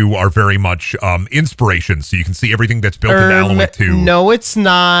 1 and 2 are very much inspiration. So you can see everything that's built into Alan Wake 2. No, it's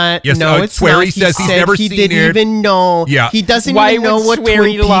not. Yes, no, it's Swery not. says he's never he seen didn't it. even know. Yeah. He doesn't even know what Twin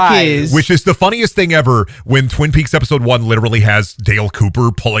Peaks is. Which is the funniest thing ever, when Twin Peaks Episode 1 literally has Dale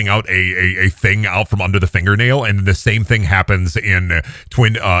Cooper pulling out a thing out from under the fingernail, and the same thing happens in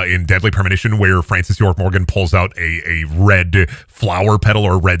Deadly Premonition, where Francis York Morgan pulls out a red flower petal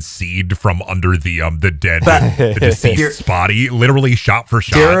or red seed from under the deceased's body, literally shot for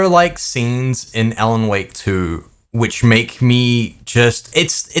shot. There are like scenes in Alan Wake 2 which make me just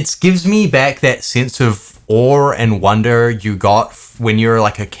it gives me back that sense of awe and wonder you got when you're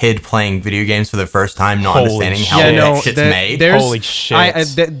like a kid playing video games for the first time, not understanding how that shit's made. Holy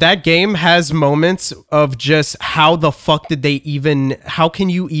shit. That game has moments of just how the fuck did they even, how can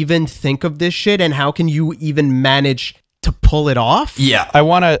you even think of this shit, and how can you even manage to pull it off? Yeah. I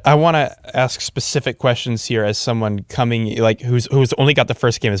want to ask specific questions here as someone coming like who's only got the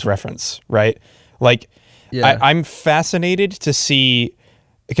first game as reference, right? Like I'm fascinated to see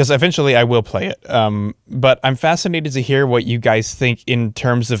because eventually I will play it. But I'm fascinated to hear what you guys think in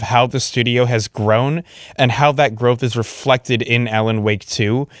terms of how the studio has grown and how that growth is reflected in Alan Wake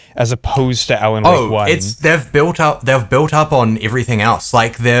 2 as opposed to Alan Wake 1. They've built up on everything else.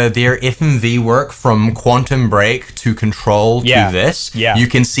 Like their FMV work from Quantum Break to Control to this. Yeah. You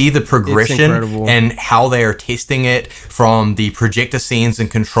can see the progression and how they are testing it from the projector scenes in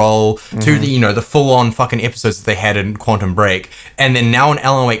Control to the full-on fucking episodes that they had in Quantum Break. And then now in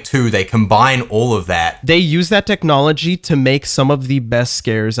Alan Wake 2, they combine all of that. They use that technology to make some of the best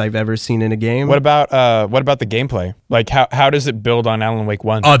scares I've ever seen in a game. What about the gameplay? Like how does it build on Alan Wake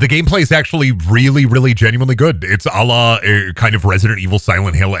 1? The gameplay is actually really, really genuinely good. It's a la kind of Resident Evil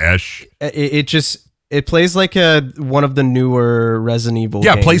Silent Hill-ish. It plays like one of the newer Resident Evil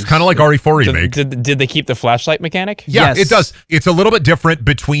games. It plays kind of like RE4 Remake. Did they keep the flashlight mechanic? Yeah, yes. It does. It's a little bit different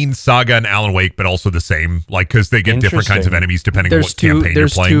between Saga and Alan Wake, but also the same. Like, because they get different kinds of enemies depending on what campaign you're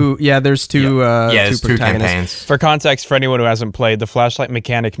playing. There's two campaigns. For context, for anyone who hasn't played, the flashlight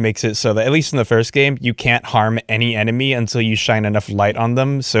mechanic makes it so that, at least in the first game, you can't harm any enemy until you shine enough light on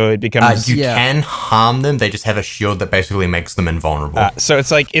them, so it becomes... You can harm them, they just have a shield that basically makes them invulnerable. So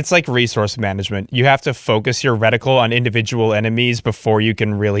it's like resource management. You have to focus your reticle on individual enemies before you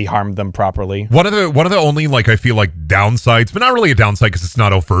can really harm them properly. One of the only, like, I feel like downsides, but not really a downside because it's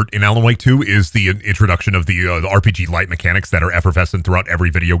not overt in Alan Wake 2, is the introduction of the RPG light mechanics that are effervescent throughout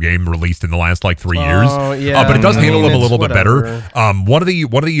every video game released in the last like 3 years. Yeah. But it does handle them a little bit better. One of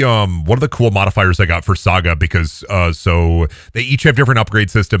the cool modifiers I got for Saga, because so they each have different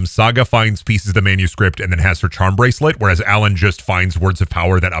upgrade systems. Saga finds pieces of the manuscript and then has her charm bracelet, whereas Alan just finds words of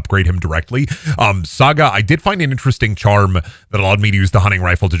power that upgrade him directly. Saga, I did find an interesting charm that allowed me to use the hunting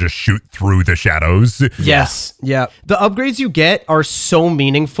rifle to just shoot through the shadows. Yes. Yeah. The upgrades you get are so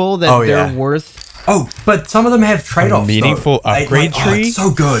meaningful that they're worth... Oh, but some of them have trade-offs. Meaningful upgrade tree? It's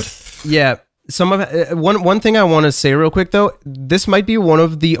so good. Yeah. Some of one thing I want to say real quick, though, this might be one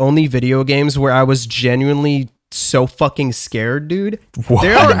of the only video games where I was genuinely so fucking scared, dude. What?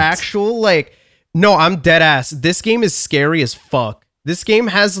 There are actual, like... No, I'm dead ass. This game is scary as fuck. This game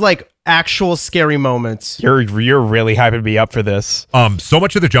has, like, actual scary moments. You're really hyping me up for this. So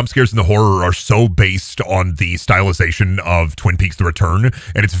much of the jump scares in the horror are so based on the stylization of Twin Peaks: The Return,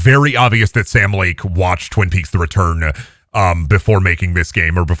 and it's very obvious that Sam Lake watched Twin Peaks: The Return before making this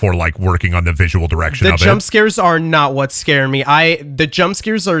game, or before like working on the visual direction of it. The jump scares are not what scare me. The jump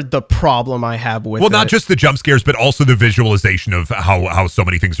scares are the problem I have with it. Well, not just the jump scares, but also the visualization of how so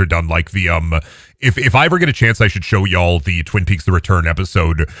many things are done. Like the if I ever get a chance, I should show y'all the Twin Peaks: The Return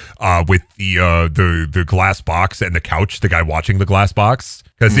episode with the glass box and the couch, the guy watching the glass box,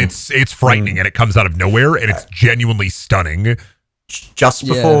 because it's frightening and it comes out of nowhere and it's genuinely stunning. Just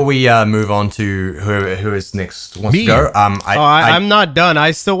before we move on to who is next wants Me. to go, I'm not done.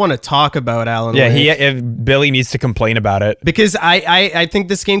 I still want to talk about Alan Wake. Billy needs to complain about it. Because I think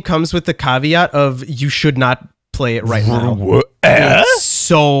this game comes with the caveat of you should not play it right now. It's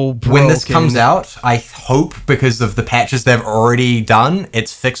so broken. When this comes out, I hope, because of the patches they've already done,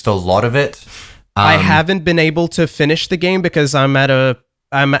 it's fixed a lot of it. I haven't been able to finish the game because I'm at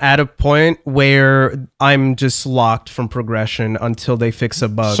a point where I'm just locked from progression until they fix a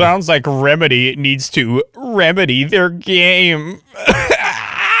bug. Sounds like Remedy needs to remedy their game.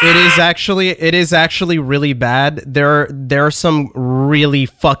 It is actually really bad. There are some really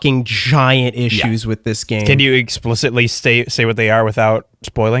fucking giant issues with this game. Can you explicitly say what they are without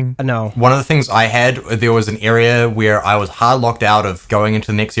spoiling? No. One of the things I had, there was an area where I was hard locked out of going into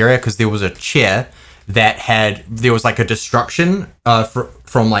the next area because there was a chair that there was like a destruction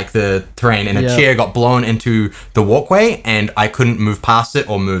from like the terrain, and a chair got blown into the walkway, and I couldn't move past it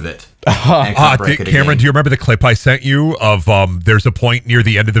or move it. Cameron, do you remember the clip I sent you of there's a point near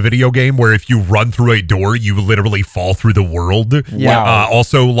the end of the video game where if you run through a door, you literally fall through the world? Yeah.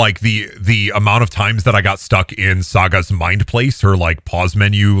 Also, like the amount of times that I got stuck in Saga's Mind Place, her like pause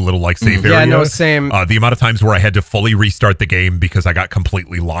menu, little like safe area. Yeah, no, same. The amount of times where I had to fully restart the game because I got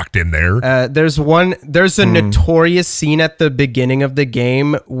completely locked in there. There's a notorious scene at the beginning of the game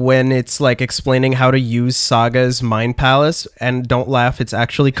when it's like explaining how to use Saga's Mind Palace, and don't laugh, it's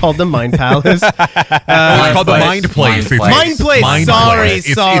actually called the Mind Palace. It's called the Mind Place. Mind Place.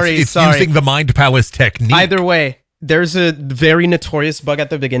 Sorry. It's using the Mind Palace technique. Either way, there's a very notorious bug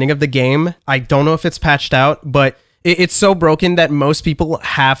at the beginning of the game. I don't know if it's patched out, but it's so broken that most people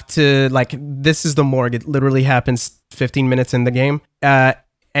have to, like, this is the morgue. It literally happens 15 minutes in the game.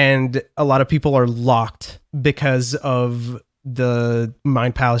 And a lot of people are locked because of the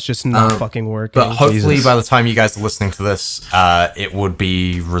Mind Palace just not fucking working. But hopefully by the time you guys are listening to this, it would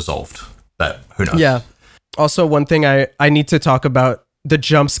be resolved. But who knows? Yeah. Also, one thing I need to talk about the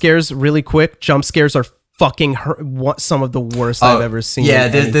jump scares really quick. Jump scares are fucking some of the worst I've ever seen. Yeah,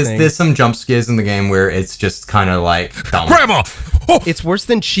 there's some jump scares in the game where it's just kind of like dumb. Grandma! Oh. It's worse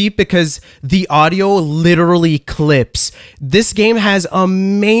than cheap because the audio literally clips. This game has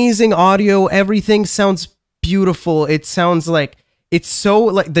amazing audio. Everything sounds beautiful. It sounds like it's so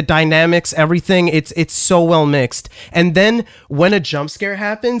like the dynamics, everything. It's so well mixed. And then when a jump scare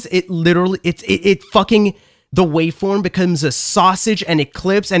happens, it literally it fucking the waveform becomes a sausage and it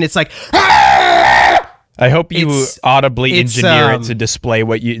clips and it's like. I hope you audibly engineer it to display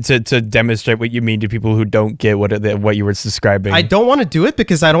what you to demonstrate what you mean to people who don't get what you were describing. I don't want to do it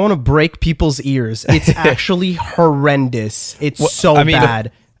because I don't want to break people's ears. It's actually horrendous. It's so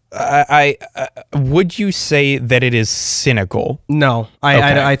bad. I would you say that it is cynical? No,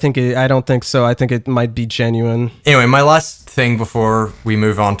 I don't think so. I think it might be genuine. Anyway, my last thing before we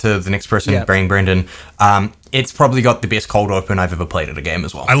move on to the next person, Brendan. It's probably got the best cold open I've ever played at a game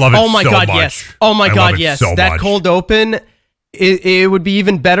as well. I love it so much. Oh my god, yes. Oh my god, yes. That cold open, it would be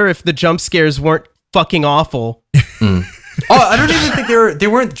even better if the jump scares weren't fucking awful. Oh, I don't even think there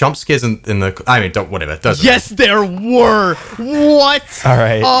weren't jump scares in the. I mean, whatever. Yes, there were. What? All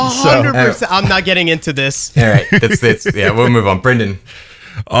right, 100%. I'm not getting into this. All right, that's yeah. We'll move on, Brendan.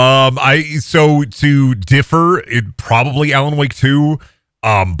 So to differ, it probably Alan Wake 2.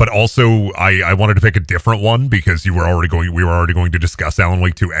 But also I wanted to pick a different one because we were already going to discuss Alan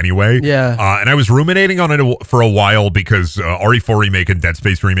Wake 2 anyway. Yeah. And I was ruminating on it for a while because RE4 Remake and Dead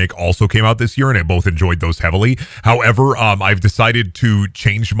Space Remake also came out this year and I both enjoyed those heavily. However, I've decided to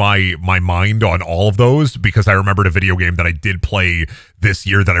change my mind on all of those because I remembered a video game that I did play this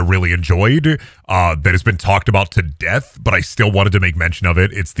year that I really enjoyed that has been talked about to death, but I still wanted to make mention of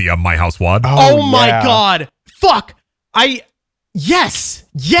it. It's the My House WAD. Oh my god. Fuck. Yes,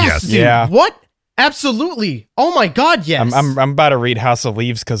 dude. Yeah. What? Absolutely. Oh my god, yes. I'm about to read House of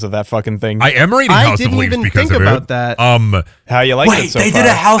Leaves because of that fucking thing. I am reading House of Leaves because of it. I didn't even think about that. How you like it so far? Wait, they did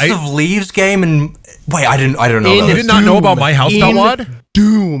a House of Leaves game and wait, I didn't know. You did not know about My House WAD?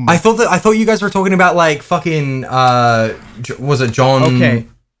 Doom. I thought you guys were talking about like fucking was it John? Okay.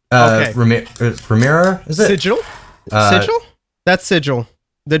 Romero? Is it Sigil? Sigil? That's Sigil.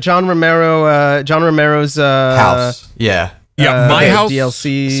 The John Romero's house. Yeah. Yeah, My House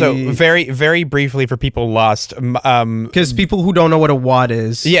DLC. So very, very briefly for people lost, because people who don't know what a WAD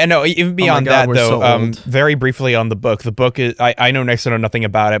is. Yeah, no. Even beyond that, though, very briefly on the book. The book is I know next to know nothing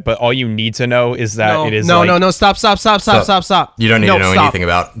about it, but all you need to know is that it is. No. Stop. You don't need to know anything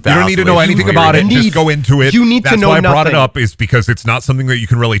about. You don't need to know anything about it. Just go into it. You need to know nothing. That's why I brought it up is because it's not something that you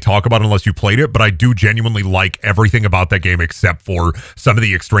can really talk about unless you played it. But I do genuinely like everything about that game except for some of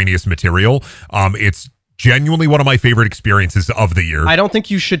the extraneous material. It's genuinely one of my favorite experiences of the year. I don't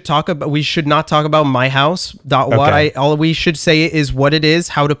think we should not talk about My House. All we should say is what it is,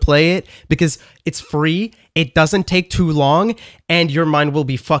 how to play it, because it's free. It doesn't take too long, and your mind will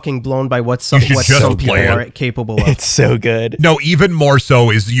be fucking blown by what some people are capable of. It's so good. No, even more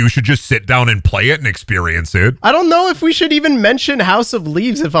so is you should just sit down and play it and experience it. I don't know if we should even mention House of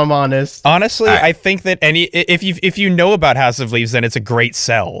Leaves, if I'm honest. Honestly, I think that if you know about House of Leaves, then it's a great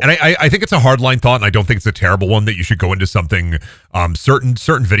sell. And I think it's a hardline thought, and I don't think it's a terrible one that you should go into something.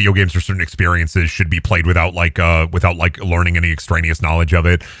 Certain video games or certain experiences should be played without learning any extraneous knowledge of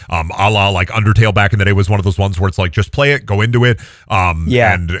it. A la like Undertale back in the day was one of those ones where it's like just play it, go into it. Totally.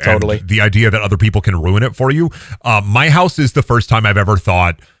 And the idea that other people can ruin it for you. My House is the first time I've ever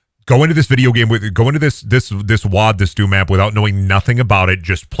thought, go into this video game go into this WAD, this Doom map without knowing nothing about it.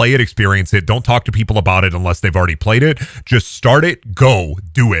 Just play it, experience it. Don't talk to people about it unless they've already played it. Just start it, go,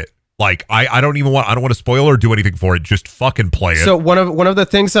 do it. Like I don't want to spoil or do anything for it. Just fucking play it. So one of the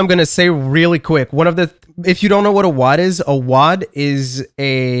things I'm gonna say really quick. If you don't know what a WAD is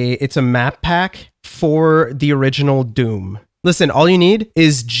it's a map pack for the original Doom. Listen, all you need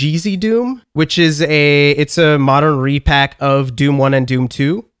is Jeezy Doom, which is it's a modern repack of Doom 1 and Doom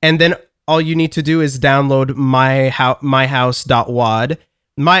 2. And then all you need to do is download myhouse.wad.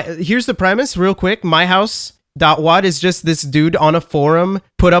 Here's the premise real quick. myhouse.wad is just this dude on a forum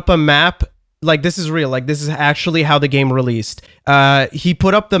put up a map. Like, this is real. Like, this is actually how the game released. He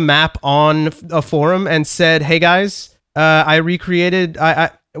put up the map on a forum and said, "Hey guys, I recreated.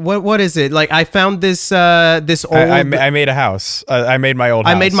 What is it? Like, I found this old. I made a house. I made my old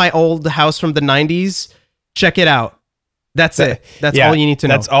house. I made my old house from the 90s. Check it out. That's it. That's all you need to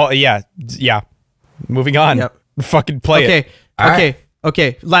know. That's all. Yeah. Moving on. Yep. Fucking play it.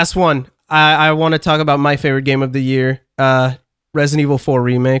 Okay. Last one. I want to talk about my favorite game of the year. Resident Evil 4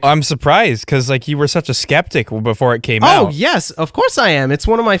 remake. I'm surprised because like you were such a skeptic before it came out. Oh yes, of course I am. It's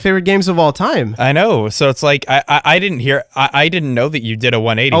one of my favorite games of all time. I know. So it's like I didn't know that you did a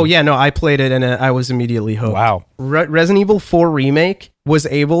 180. Oh yeah, no, I played it and I was immediately hooked. Wow. Resident Evil 4 remake was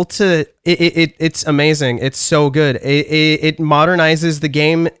able to. It's amazing. It's so good. It modernizes the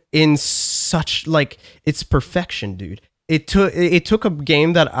game in such like it's perfection, dude. It took a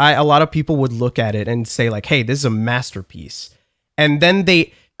game that a lot of people would look at it and say like, hey, this is a masterpiece. And then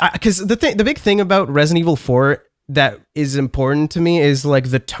because the big thing about Resident Evil 4 that is important to me is like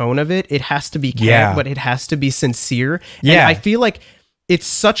the tone of it. It has to be camp, but it has to be sincere. Yeah. And I feel like it's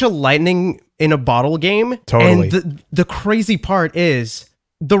such a lightning in a bottle game. Totally. And the crazy part is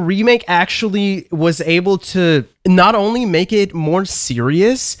the remake actually was able to not only make it more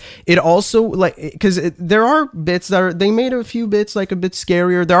serious, it also like because there are bits that they made a few bits like a bit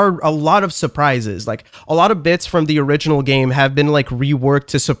scarier. There are a lot of surprises, like a lot of bits from the original game have been like reworked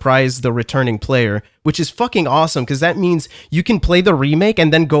to surprise the returning player, which is fucking awesome because that means you can play the remake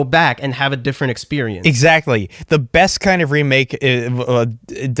and then go back and have a different experience. Exactly. The best kind of remake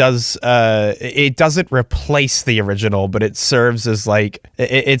it doesn't replace the original, but it serves as like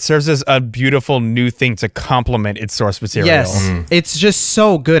it serves as a beautiful new thing to complement its source material. Yes, it's just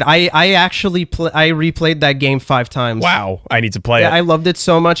so good. I actually I replayed that game 5 times. Wow, I need to play it. I loved it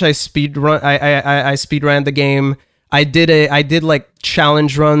so much. I speed ran the game. I did like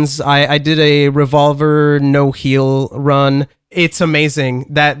challenge runs. I did a revolver no heal run. It's amazing.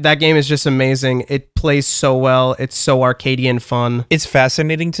 That game is just amazing. It plays so well. It's so arcadian fun. It's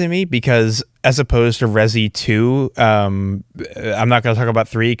fascinating to me because as opposed to Resi 2, I'm not going to talk about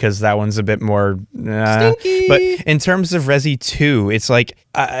 3 because that one's a bit more... Stinky. But in terms of Resi 2, it's like,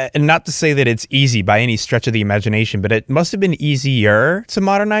 not to say that it's easy by any stretch of the imagination, but it must have been easier to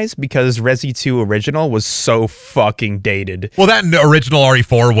modernize because Resi 2 original was so fucking dated. Well, that original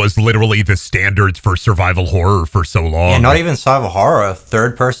RE4 was literally the standards for survival horror for so long. Yeah, not even survival horror,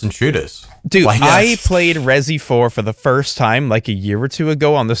 third-person shooters. Dude, Like, I played Resi 4 for the first time like a year or two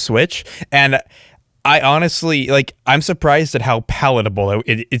ago on the Switch, and I honestly, like, I'm surprised at how palatable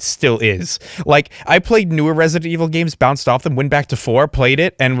it still is. Like, I played newer Resident Evil games, bounced off them, went back to 4, played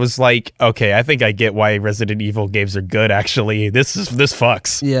it, and was like, okay, I think I get why Resident Evil games are good, actually. This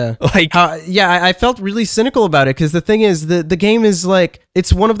fucks. Yeah. Like, I felt really cynical about it because the thing is, the game is like,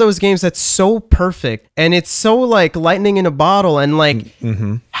 it's one of those games that's so perfect and it's so like lightning in a bottle and like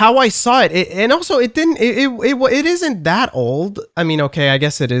how I saw it, and also it isn't that old. I mean, okay, I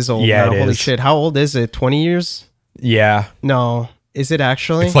guess it is old now. Holy shit, how old is it? 20 years? Yeah. No. Is it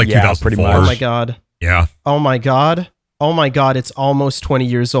actually? It's like 2004. Pretty much. Oh my god. Yeah. Oh my god. Oh my god, it's almost 20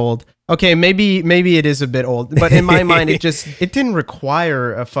 years old. Okay, maybe it is a bit old, but in my mind, it didn't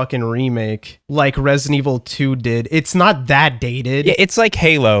require a fucking remake like Resident Evil 2 did. It's not that dated. Yeah, it's like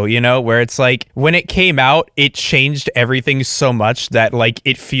Halo, you know, where it's like when it came out, it changed everything so much that like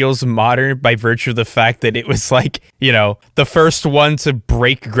it feels modern by virtue of the fact that it was like, you know, the first one to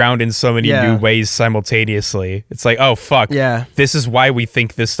break ground in so many new ways simultaneously. It's like, oh fuck, this is why we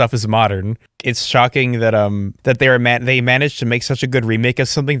think this stuff is modern. It's shocking that that they managed to make such a good remake of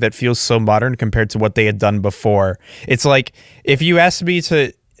something that feels so modern compared to what they had done before. It's like if you asked me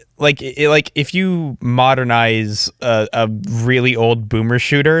to like if you modernize a really old boomer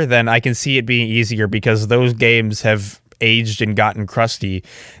shooter, then I can see it being easier because those games have aged and gotten crusty.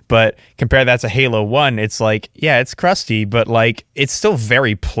 But compare that to Halo 1, it's like, yeah, it's crusty, but like it's still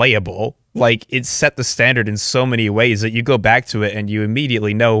very playable. Like it set the standard in so many ways that you go back to it and you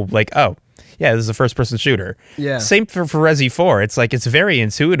immediately know like, oh, yeah, this is a first-person shooter. Yeah. Same for Resi 4. It's like, it's very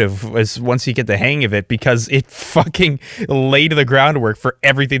intuitive once you get the hang of it because it fucking laid the groundwork for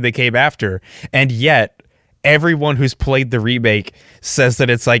everything that came after. And yet, everyone who's played the remake says that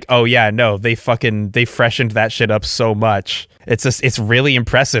it's like, oh yeah, no, they freshened that shit up so much. It's really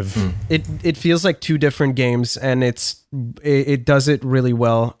impressive. It feels like two different games, and it does it really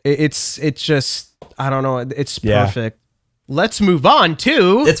well. It's just, I don't know, it's perfect. Let's move on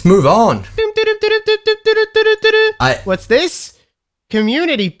to... Let's move on. What's this?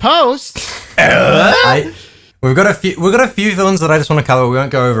 Community post. We've got a few ones that I just want to cover. We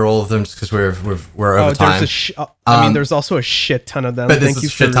won't go over all of them just because we're over time. I mean, there's also a shit ton of them. But there's a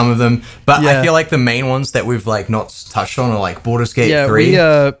shit ton of them. But I feel like the main ones that we've like not touched on are like Baldur's Gate 3.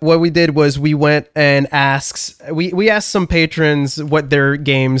 What we did was we went and we asked some patrons what their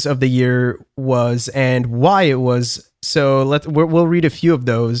games of the year was and why it was. So we'll read a few of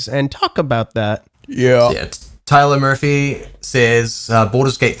those and talk about that. Yeah. Tyler Murphy says,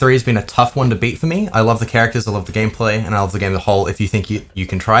 Baldur's Gate 3 has been a tough one to beat for me. I love the characters, I love the gameplay, and I love the game as a whole. If you think you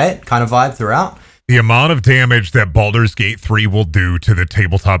can try it, kind of vibe throughout. The amount of damage that Baldur's Gate 3 will do to the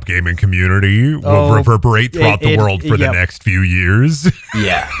tabletop gaming community will reverberate throughout the world for the next few years.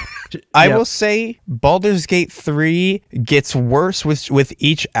 Yeah. I will say Baldur's Gate 3 gets worse with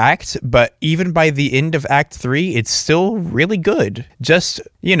each act, but even by the end of Act 3, it's still really good. Just,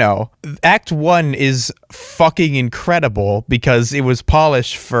 you know, Act 1 is fucking incredible because it was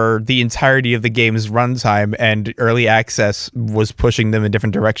polished for the entirety of the game's runtime, and early access was pushing them in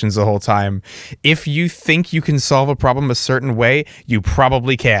different directions the whole time. If you think you can solve a problem a certain way, you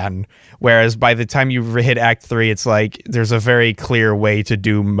probably can. Whereas by the time you hit Act 3, it's like there's a very clear way to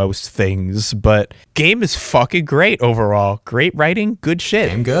do most things. But game is fucking great overall. Great writing, good shit.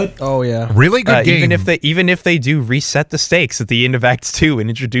 Game good. Oh yeah, really good game. Even if they do reset the stakes at the end of Act 2 and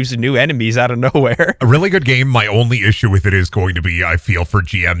introduce new enemies out of nowhere. A really good game. My only issue with it is going to be, I feel, for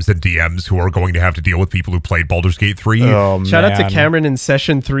GMs and DMs who are going to have to deal with people who played Baldur's Gate 3. Oh, Shout out to Cameron in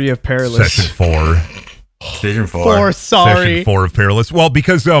Session 3 of Perilous. Session 4. Session 4. Sorry. Session 4 of Perilous. Well,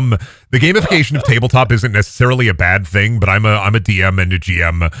 because the gamification of tabletop isn't necessarily a bad thing, but I'm a DM and a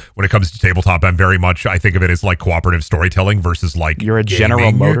GM when it comes to tabletop. I'm very much, I think of it as like cooperative storytelling versus like You're a gaming.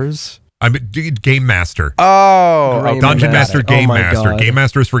 General Motors? I'm a game master. Oh, Dungeon Master, Game Master. God. Game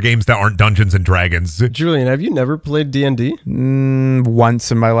Master is for games that aren't Dungeons and Dragons. Julian, have you never played D&D?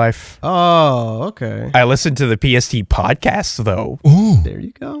 Once in my life. Oh, okay. I listened to the PST podcast though. Ooh. There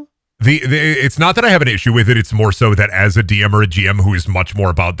you go. It's not that I have an issue with it. It's more so that as a DM or a GM who is much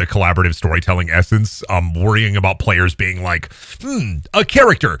more about the collaborative storytelling essence, worrying about players being like, a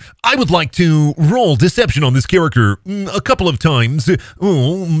character. I would like to roll deception on this character a couple of times.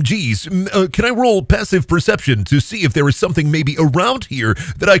 Oh, geez. Can I roll passive perception to see if there is something maybe around here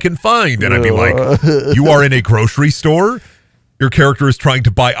that I can find? And I'd be like, you are in a grocery store? Your character is trying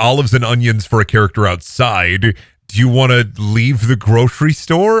to buy olives and onions for a character outside. Do you want to leave the grocery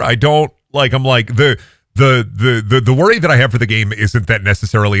store? I don't like. I'm like the worry that I have for the game isn't that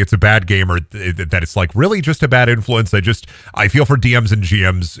necessarily it's a bad game or that it's like really just a bad influence. I feel for DMs and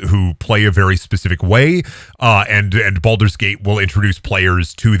GMs who play a very specific way, and Baldur's Gate will introduce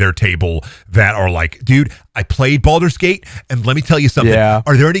players to their table that are like, dude, I played Baldur's Gate, and let me tell you something. Yeah.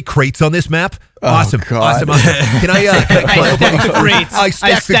 Are there any crates on this map? Awesome. God. Can I stacked the crates. I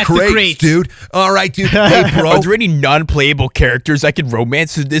stacked the crates, dude. All right, dude. Hey, bro. Are there any non-playable characters I can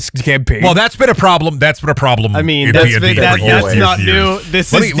romance in this campaign? Well, that's been a problem. I mean, in that's D&D for that's not years. new.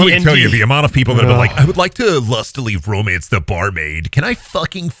 This Let is me tell you, D&D. the amount of people that have been like, I would like to lustily romance the barmaid. Can I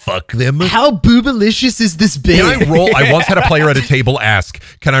fucking fuck them? How boobalicious is this bit? Can I roll? I once had a player at a table ask,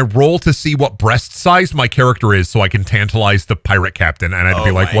 can I roll to see what breast size my character is so I can tantalize the pirate captain? And I'd be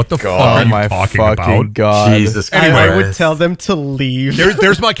like, what the fuck are you talking about? God. Jesus Christ. Anyway, I would tell them to leave.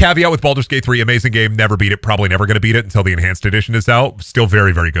 There's my caveat with Baldur's Gate 3. Amazing game. Never beat it. Probably never going to beat it until the enhanced edition is out. Still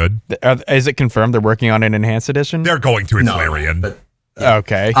very, very good. Is it confirmed they're working on an enhanced edition? They're going to. It's Larian. But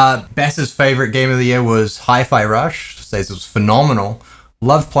Okay. Bass's favorite game of the year was Hi-Fi Rush. Says it was phenomenal.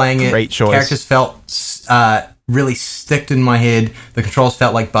 Loved playing it. Great choice. Characters felt really sticked in my head. The controls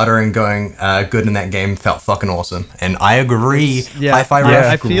felt like butter, and going good in that game felt fucking awesome. And I agree. Yeah. Hi-Fi Yeah, Rush,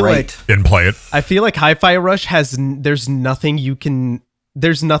 I feel great. like- Didn't play it. I feel like Hi-Fi Rush there's nothing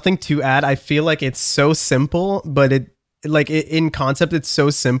to add. I feel like it's so simple, but in concept it's so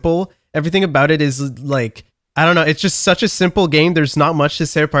simple. Everything about it is like, I don't know, it's just such a simple game. There's not much to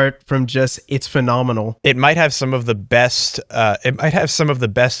say apart from just it's phenomenal. It might have some of the best. It might have some of the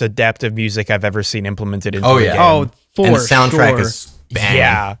best adaptive music I've ever seen implemented into a game. Oh, for And the soundtrack sure. is bang.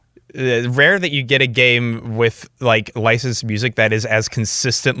 Yeah. Rare that you get a game with like licensed music that is as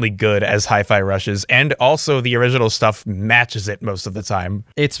consistently good as Hi-Fi Rush's, and also the original stuff matches it most of the time.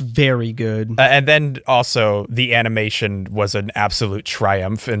 It's very good. And then also the animation was an absolute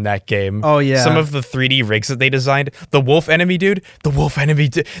triumph in that game. Oh, yeah. Some of the 3D rigs that they designed, the wolf enemy dude,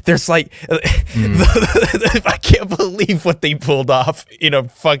 there's like I can't believe what they pulled off in a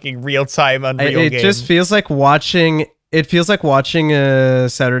fucking real-time Unreal game. It just feels like watching. It feels like watching a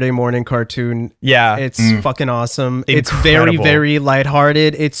Saturday morning cartoon. Yeah. It's fucking awesome. Incredible. It's very, very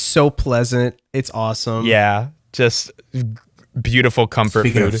lighthearted. It's so pleasant. It's awesome. Yeah, just beautiful comfort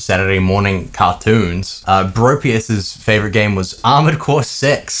Speaking food. of Saturday morning cartoons, Bropius's favorite game was Armored Core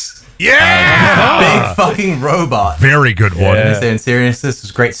 6. Yeah! Big fucking robot. Very good one. In seriousness, it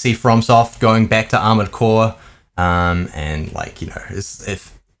was great to see FromSoft going back to Armored Core, and like, you know,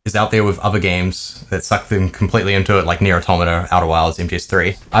 is out there with other games that suck them completely into it, like Nier Automata, Outer Wilds,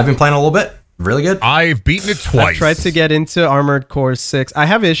 MGS3. I've been playing a little bit. Really good. I've beaten it twice. I tried to get into Armored Core 6. I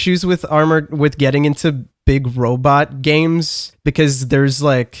have issues with getting into big robot games because there's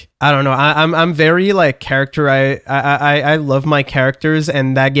like, I don't know, I'm very like character. I love my characters,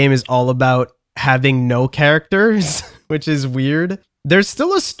 and that game is all about having no characters, which is weird. There's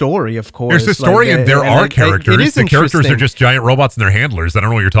still a story, of course. There's a story, and there are characters. The characters are just giant robots and their handlers. I don't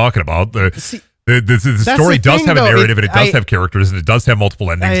know what you're talking about. The story does have a narrative, and it does have characters, and it does have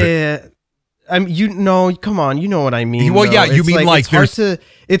multiple endings. Come on, you know what I mean. Well, yeah, you mean like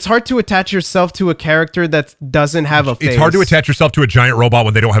it's hard to attach yourself to a character that doesn't have a face. It's hard to attach yourself to a giant robot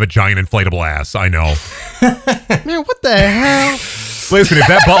when they don't have a giant inflatable ass. I know. Man, what the hell? Listen, if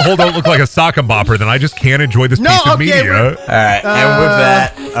that butthole don't look like a sock and bopper, then I just can't enjoy this piece of media. All right, and with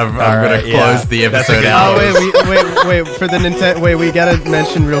that, I'm going to close the episode out. Oh, wait, for the Nintendo. Wait, we got to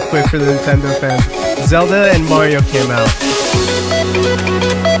mention real quick for the Nintendo fans. Zelda and Mario came out.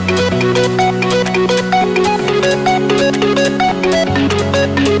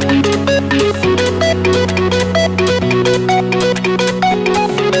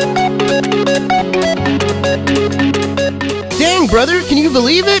 Dang, brother, can you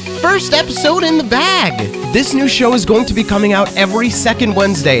believe it? First episode in the bag! This new show is going to be coming out every second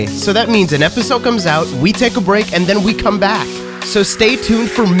Wednesday, so that means an episode comes out, we take a break, and then we come back. So stay tuned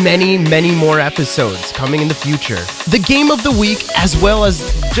for many, many more episodes coming in the future. The game of the week, as well as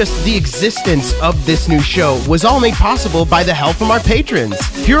just the existence of this new show, was all made possible by the help from our patrons.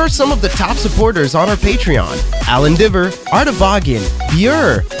 Here are some of the top supporters on our Patreon: Alan Diver, Artabagian,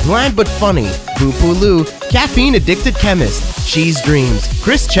 Bure, Bland But Funny, Boopoo Caffeine Addicted Chemist, Cheese Dreams,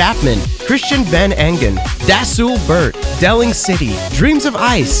 Chris Chapman, Christian Van Engen, Dasul Burt, Delling City, Dreams of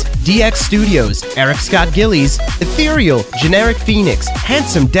Ice, DX Studios, Eric Scott Gillies, Ethereal, Generic Phoenix,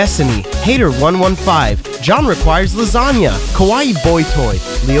 Handsome Destiny, Hater115, John Requires Lasagna, Kawaii Boy Toy,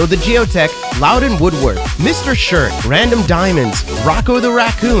 Leo the Geotech, Loudon Woodworth, Mr. Shirt, Random Diamonds, Rocco the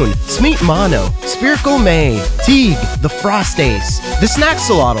Raccoon, Smeet Mono, Spherical May, Teague, The Frost Ace, The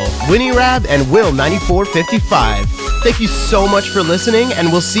Snacksalotl, Winnie Rab, and Will9455. Thank you so much for listening,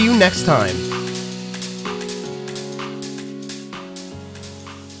 and we'll see you next time.